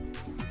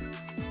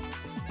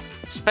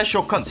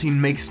 Special cutscene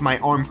makes my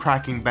arm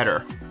cracking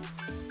better.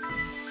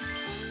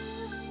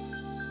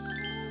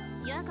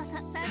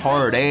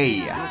 Part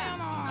A.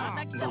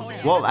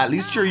 Well, at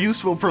least you're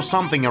useful for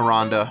something,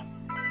 Aranda.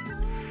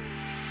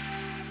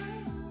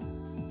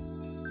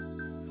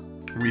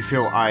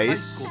 Refill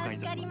ice. 交換い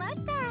たしま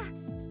す。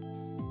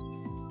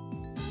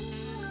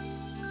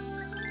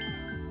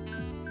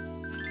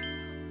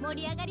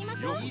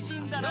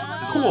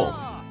 Cool.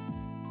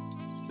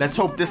 Let's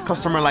hope this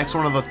customer likes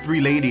one of the 3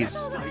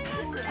 ladies.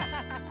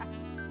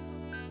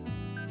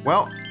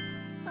 Well,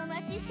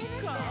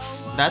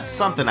 that's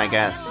something, I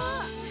guess.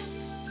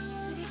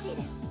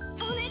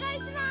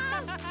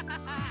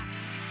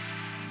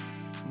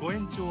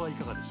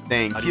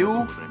 Thank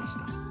you.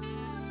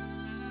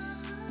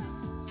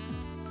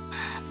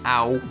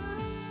 Ow.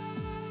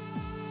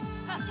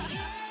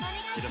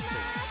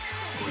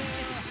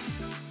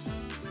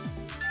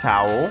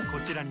 Towel. こ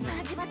ちらに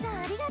なります。 お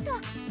願いし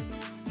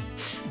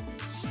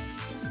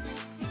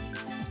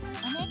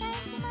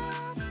ま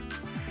す。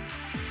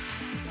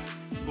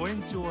 ご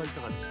延長はい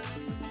かがでしょ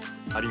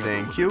うか。ありがとうござい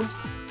Thank ます。 you.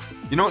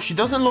 You know, she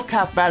doesn't look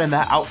half bad in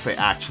that outfit,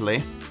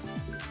 actually.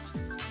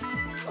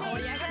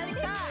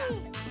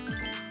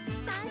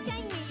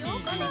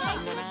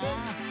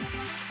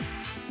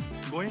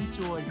 ご延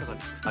長はいかが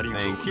でしょうか。ありが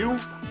とう Thank ござい you. ま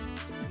した。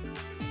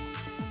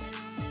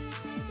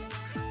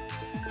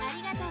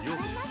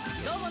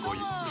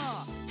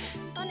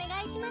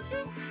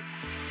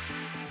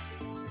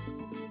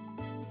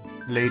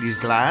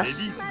 Ladies レ glass. ディ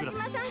ースグラス。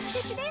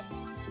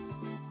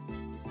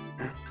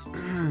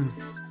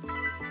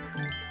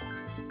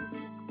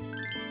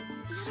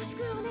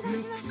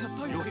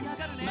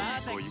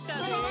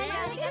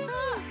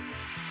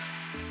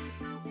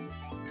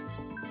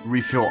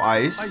 Refill ア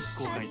イ ice. ス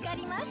交換いたし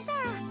ます。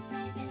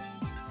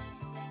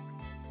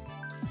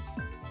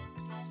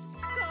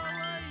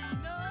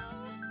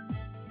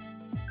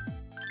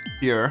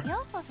 Here. よ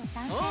うこそ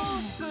参加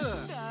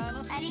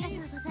ありがとう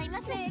ございま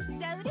す。めっち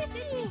ゃ嬉しい。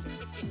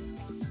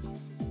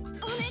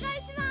お願いし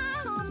ま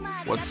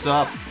す。 What's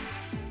up?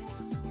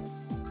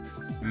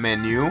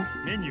 Menu.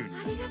 メニューにあ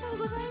りがとう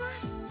ございま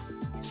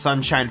す。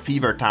 Sunshine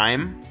Fever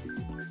time.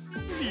 フ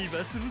ィーバ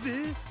ーする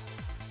ぜ。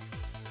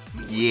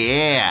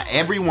 Yeah,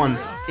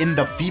 everyone's in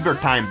the fever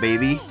time,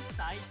 baby.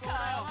 あ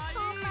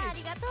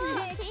りがとう。め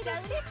っちゃ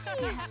嬉し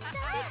い。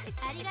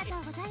ありがと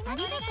うございます。あ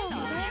りがとうござい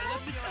ます。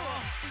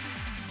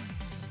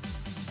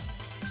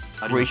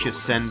 Gracious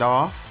send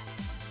off.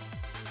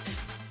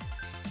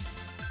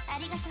 あ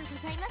りがとうご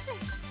ざいます。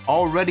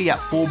 Already at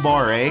full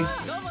bar, eh?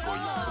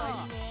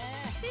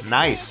 Nice. お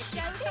願いし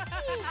ます。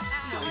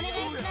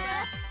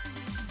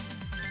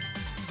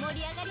盛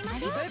り上がります。あ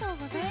りがとう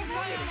ございます。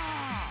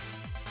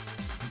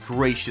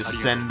 Gracious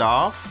send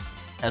off,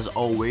 as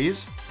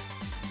always.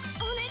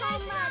 お願い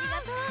します。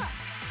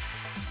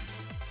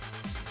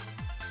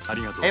あ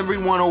りがとう。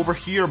 Everyone over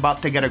here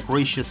about to get a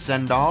gracious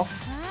send off.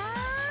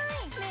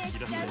 めっ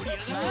ちゃ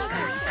嬉しい。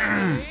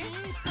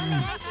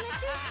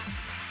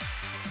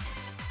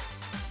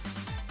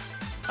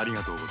あり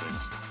がとうござい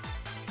ました。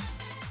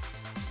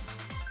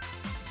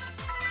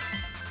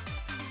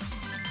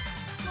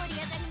 盛り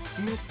上がりま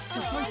す。めっち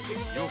ゃ入ってる。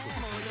ようこ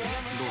そ。どうぞ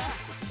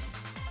こち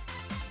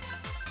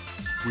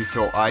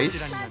Refill ら。こ ice. ち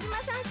らになりま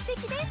す。 さん素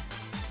敵です。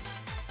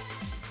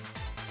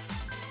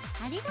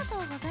ありがとう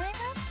ございます。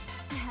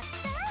やっ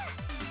たー。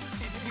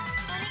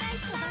お願い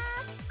しま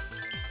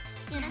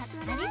す。よろし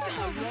くお願いしま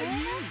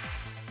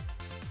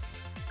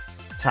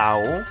す。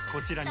 Towel.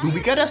 こちらに。 Do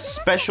we get a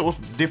special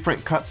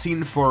different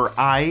cutscene for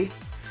I?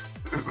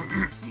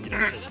 いら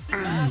っしゃいませ。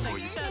ご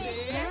ゆっくり。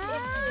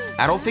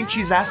 I don't think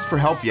she's asked for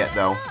help yet,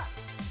 though. よ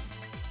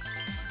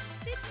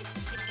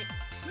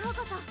うこ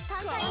そ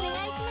参加お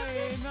願いし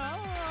ます。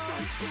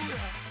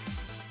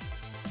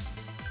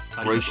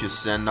 Gracious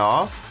send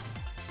off.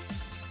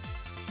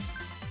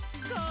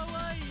 ほ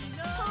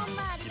ん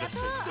まありがと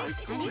う。あ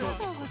りが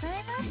とうございま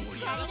す。あり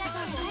が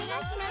とう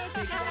ご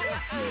ざいま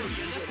す。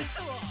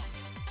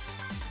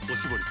お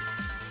しぼり。あ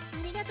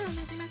りがとう真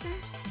島さん。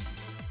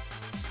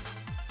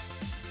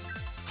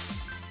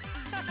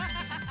サ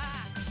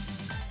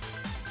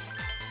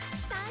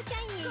ンシャ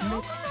インへよ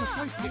うこそ。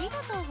ありが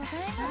とうございま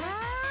す。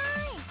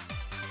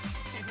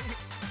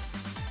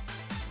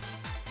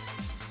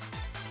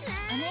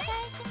お願いし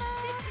ます。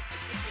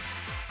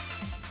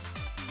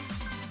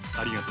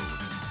ありがとうござい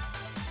ます。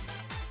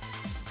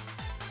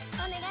 お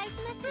願いし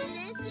ます。嬉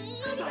しい。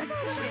ありがとう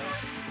ございま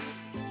す。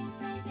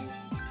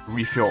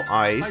 Refill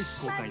アイ ice.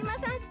 ス交換いたし真島さ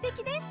ん素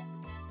敵です。ま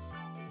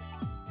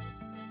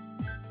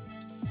す。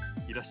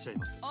いらっしゃい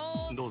ませ。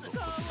どうぞこち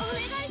ら。お願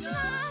いします。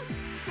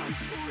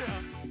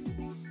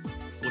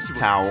おしぼり。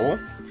 Towel.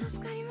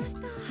 助かりまし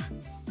た。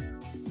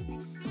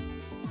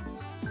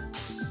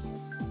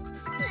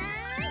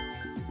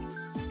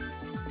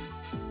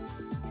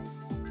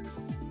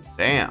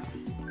Damn.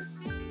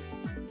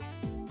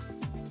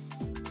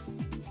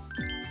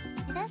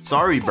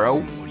 Sorry,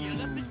 bro.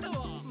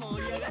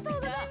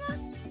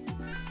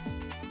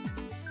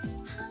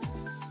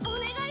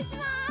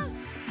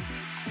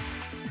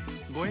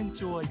 ご延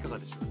長はいかが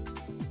でしょう。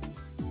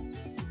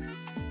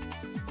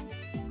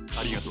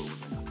ありがとうござい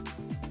ます。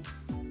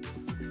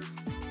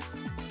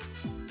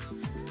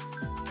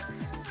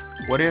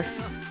 What if?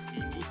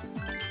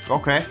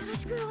 Okay.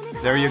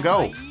 There you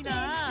go.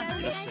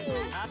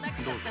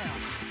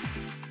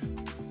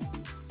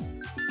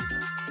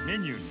 メ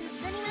ニューに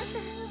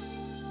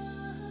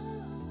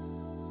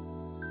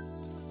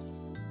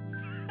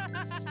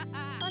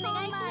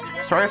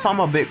Sorry if I'm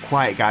a bit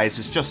quiet, guys.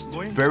 It's just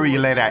very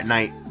late at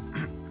night.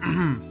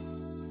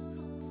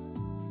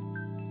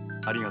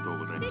 ありがとう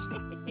ございました。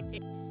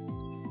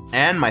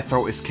 And my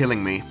throat is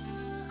killing me.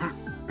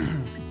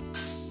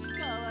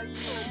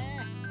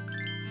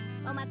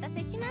 お待たせ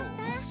しまし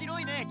た。面白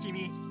いね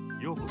君。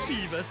ようこそ。フ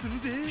ィーバーする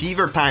ぜ。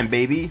 Fever time,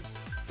 baby.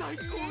 最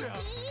高や。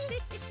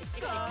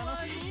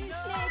楽しいな。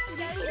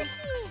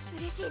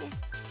嬉しいです。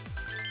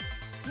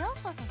よう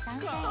こそ参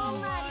加に。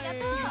あり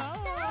がとう。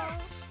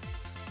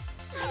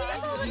あり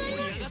がとうござい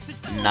ます。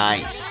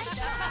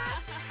 Nice.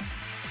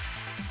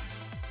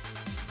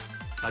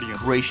 ありが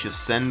とう。 Gracious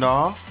send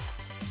off.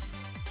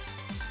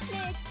 お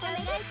願いし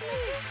ます。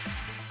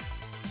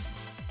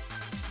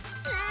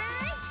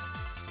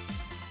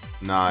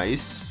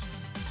 Nice.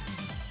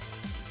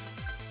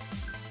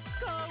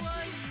 かわいいな。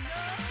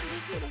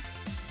 嬉しいで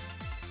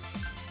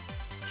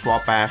す。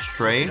 Swap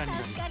ashtray. 助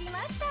かりま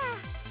した。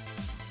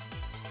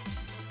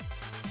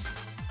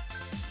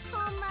ほん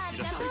まあり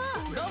がとう。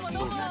どうもど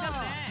うも。あ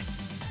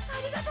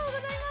りがとうござ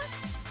います。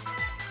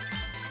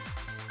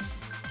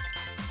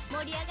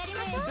盛り上がり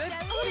ましょう。お願いし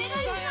ま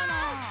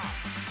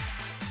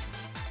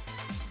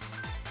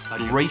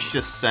す。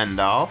 Gracious send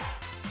off.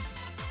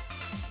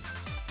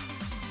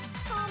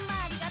 ほん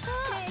まありがとう。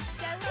めっ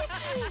ちゃ嬉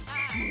し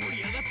い。 盛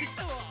り上がってき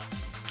たわ。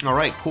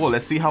 Alright, cool.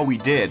 Let's see how we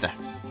did.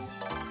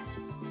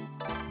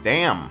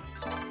 Damn.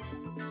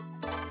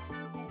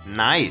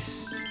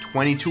 Nice.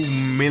 22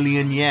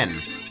 million yen.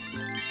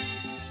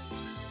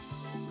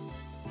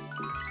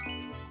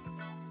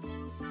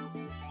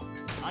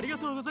 ありが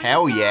とうございました。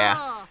 Hell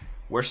yeah.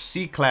 We're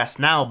C class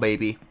now,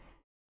 baby.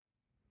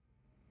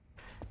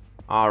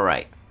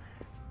 Alright.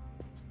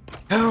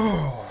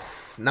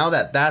 Now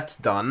that that's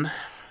done,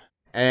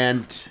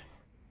 and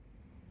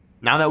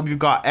now that we've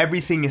got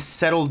everything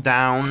settled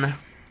down,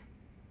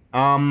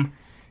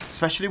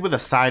 especially with the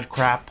side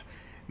crap,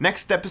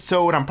 next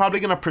episode I'm probably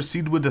gonna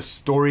proceed with the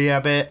story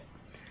a bit.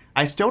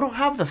 I still don't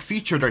have the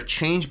feature to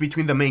change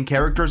between the main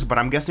characters, but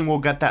I'm guessing we'll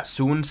get that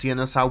soon, seeing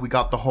as how we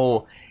got the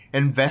whole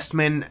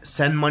investment,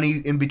 send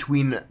money in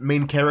between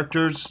main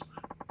characters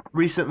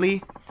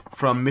recently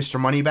from Mr.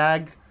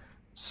 Moneybag.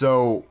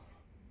 So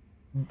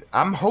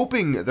I'm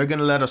hoping they're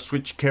gonna let us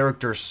switch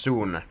characters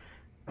soon,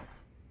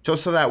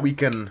 just so that we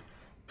can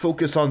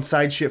focus on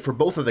side shit for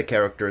both of the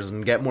characters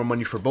and get more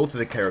money for both of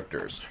the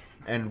characters,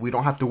 and we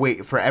don't have to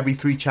wait for every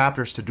 3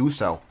 chapters to do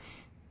so.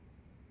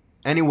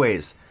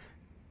 Anyways,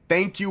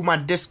 thank you my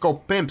disco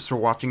pimps for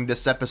watching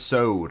this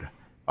episode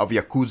of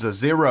Yakuza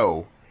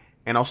 0,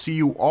 and I'll see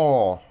you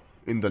all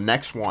in the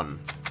next one.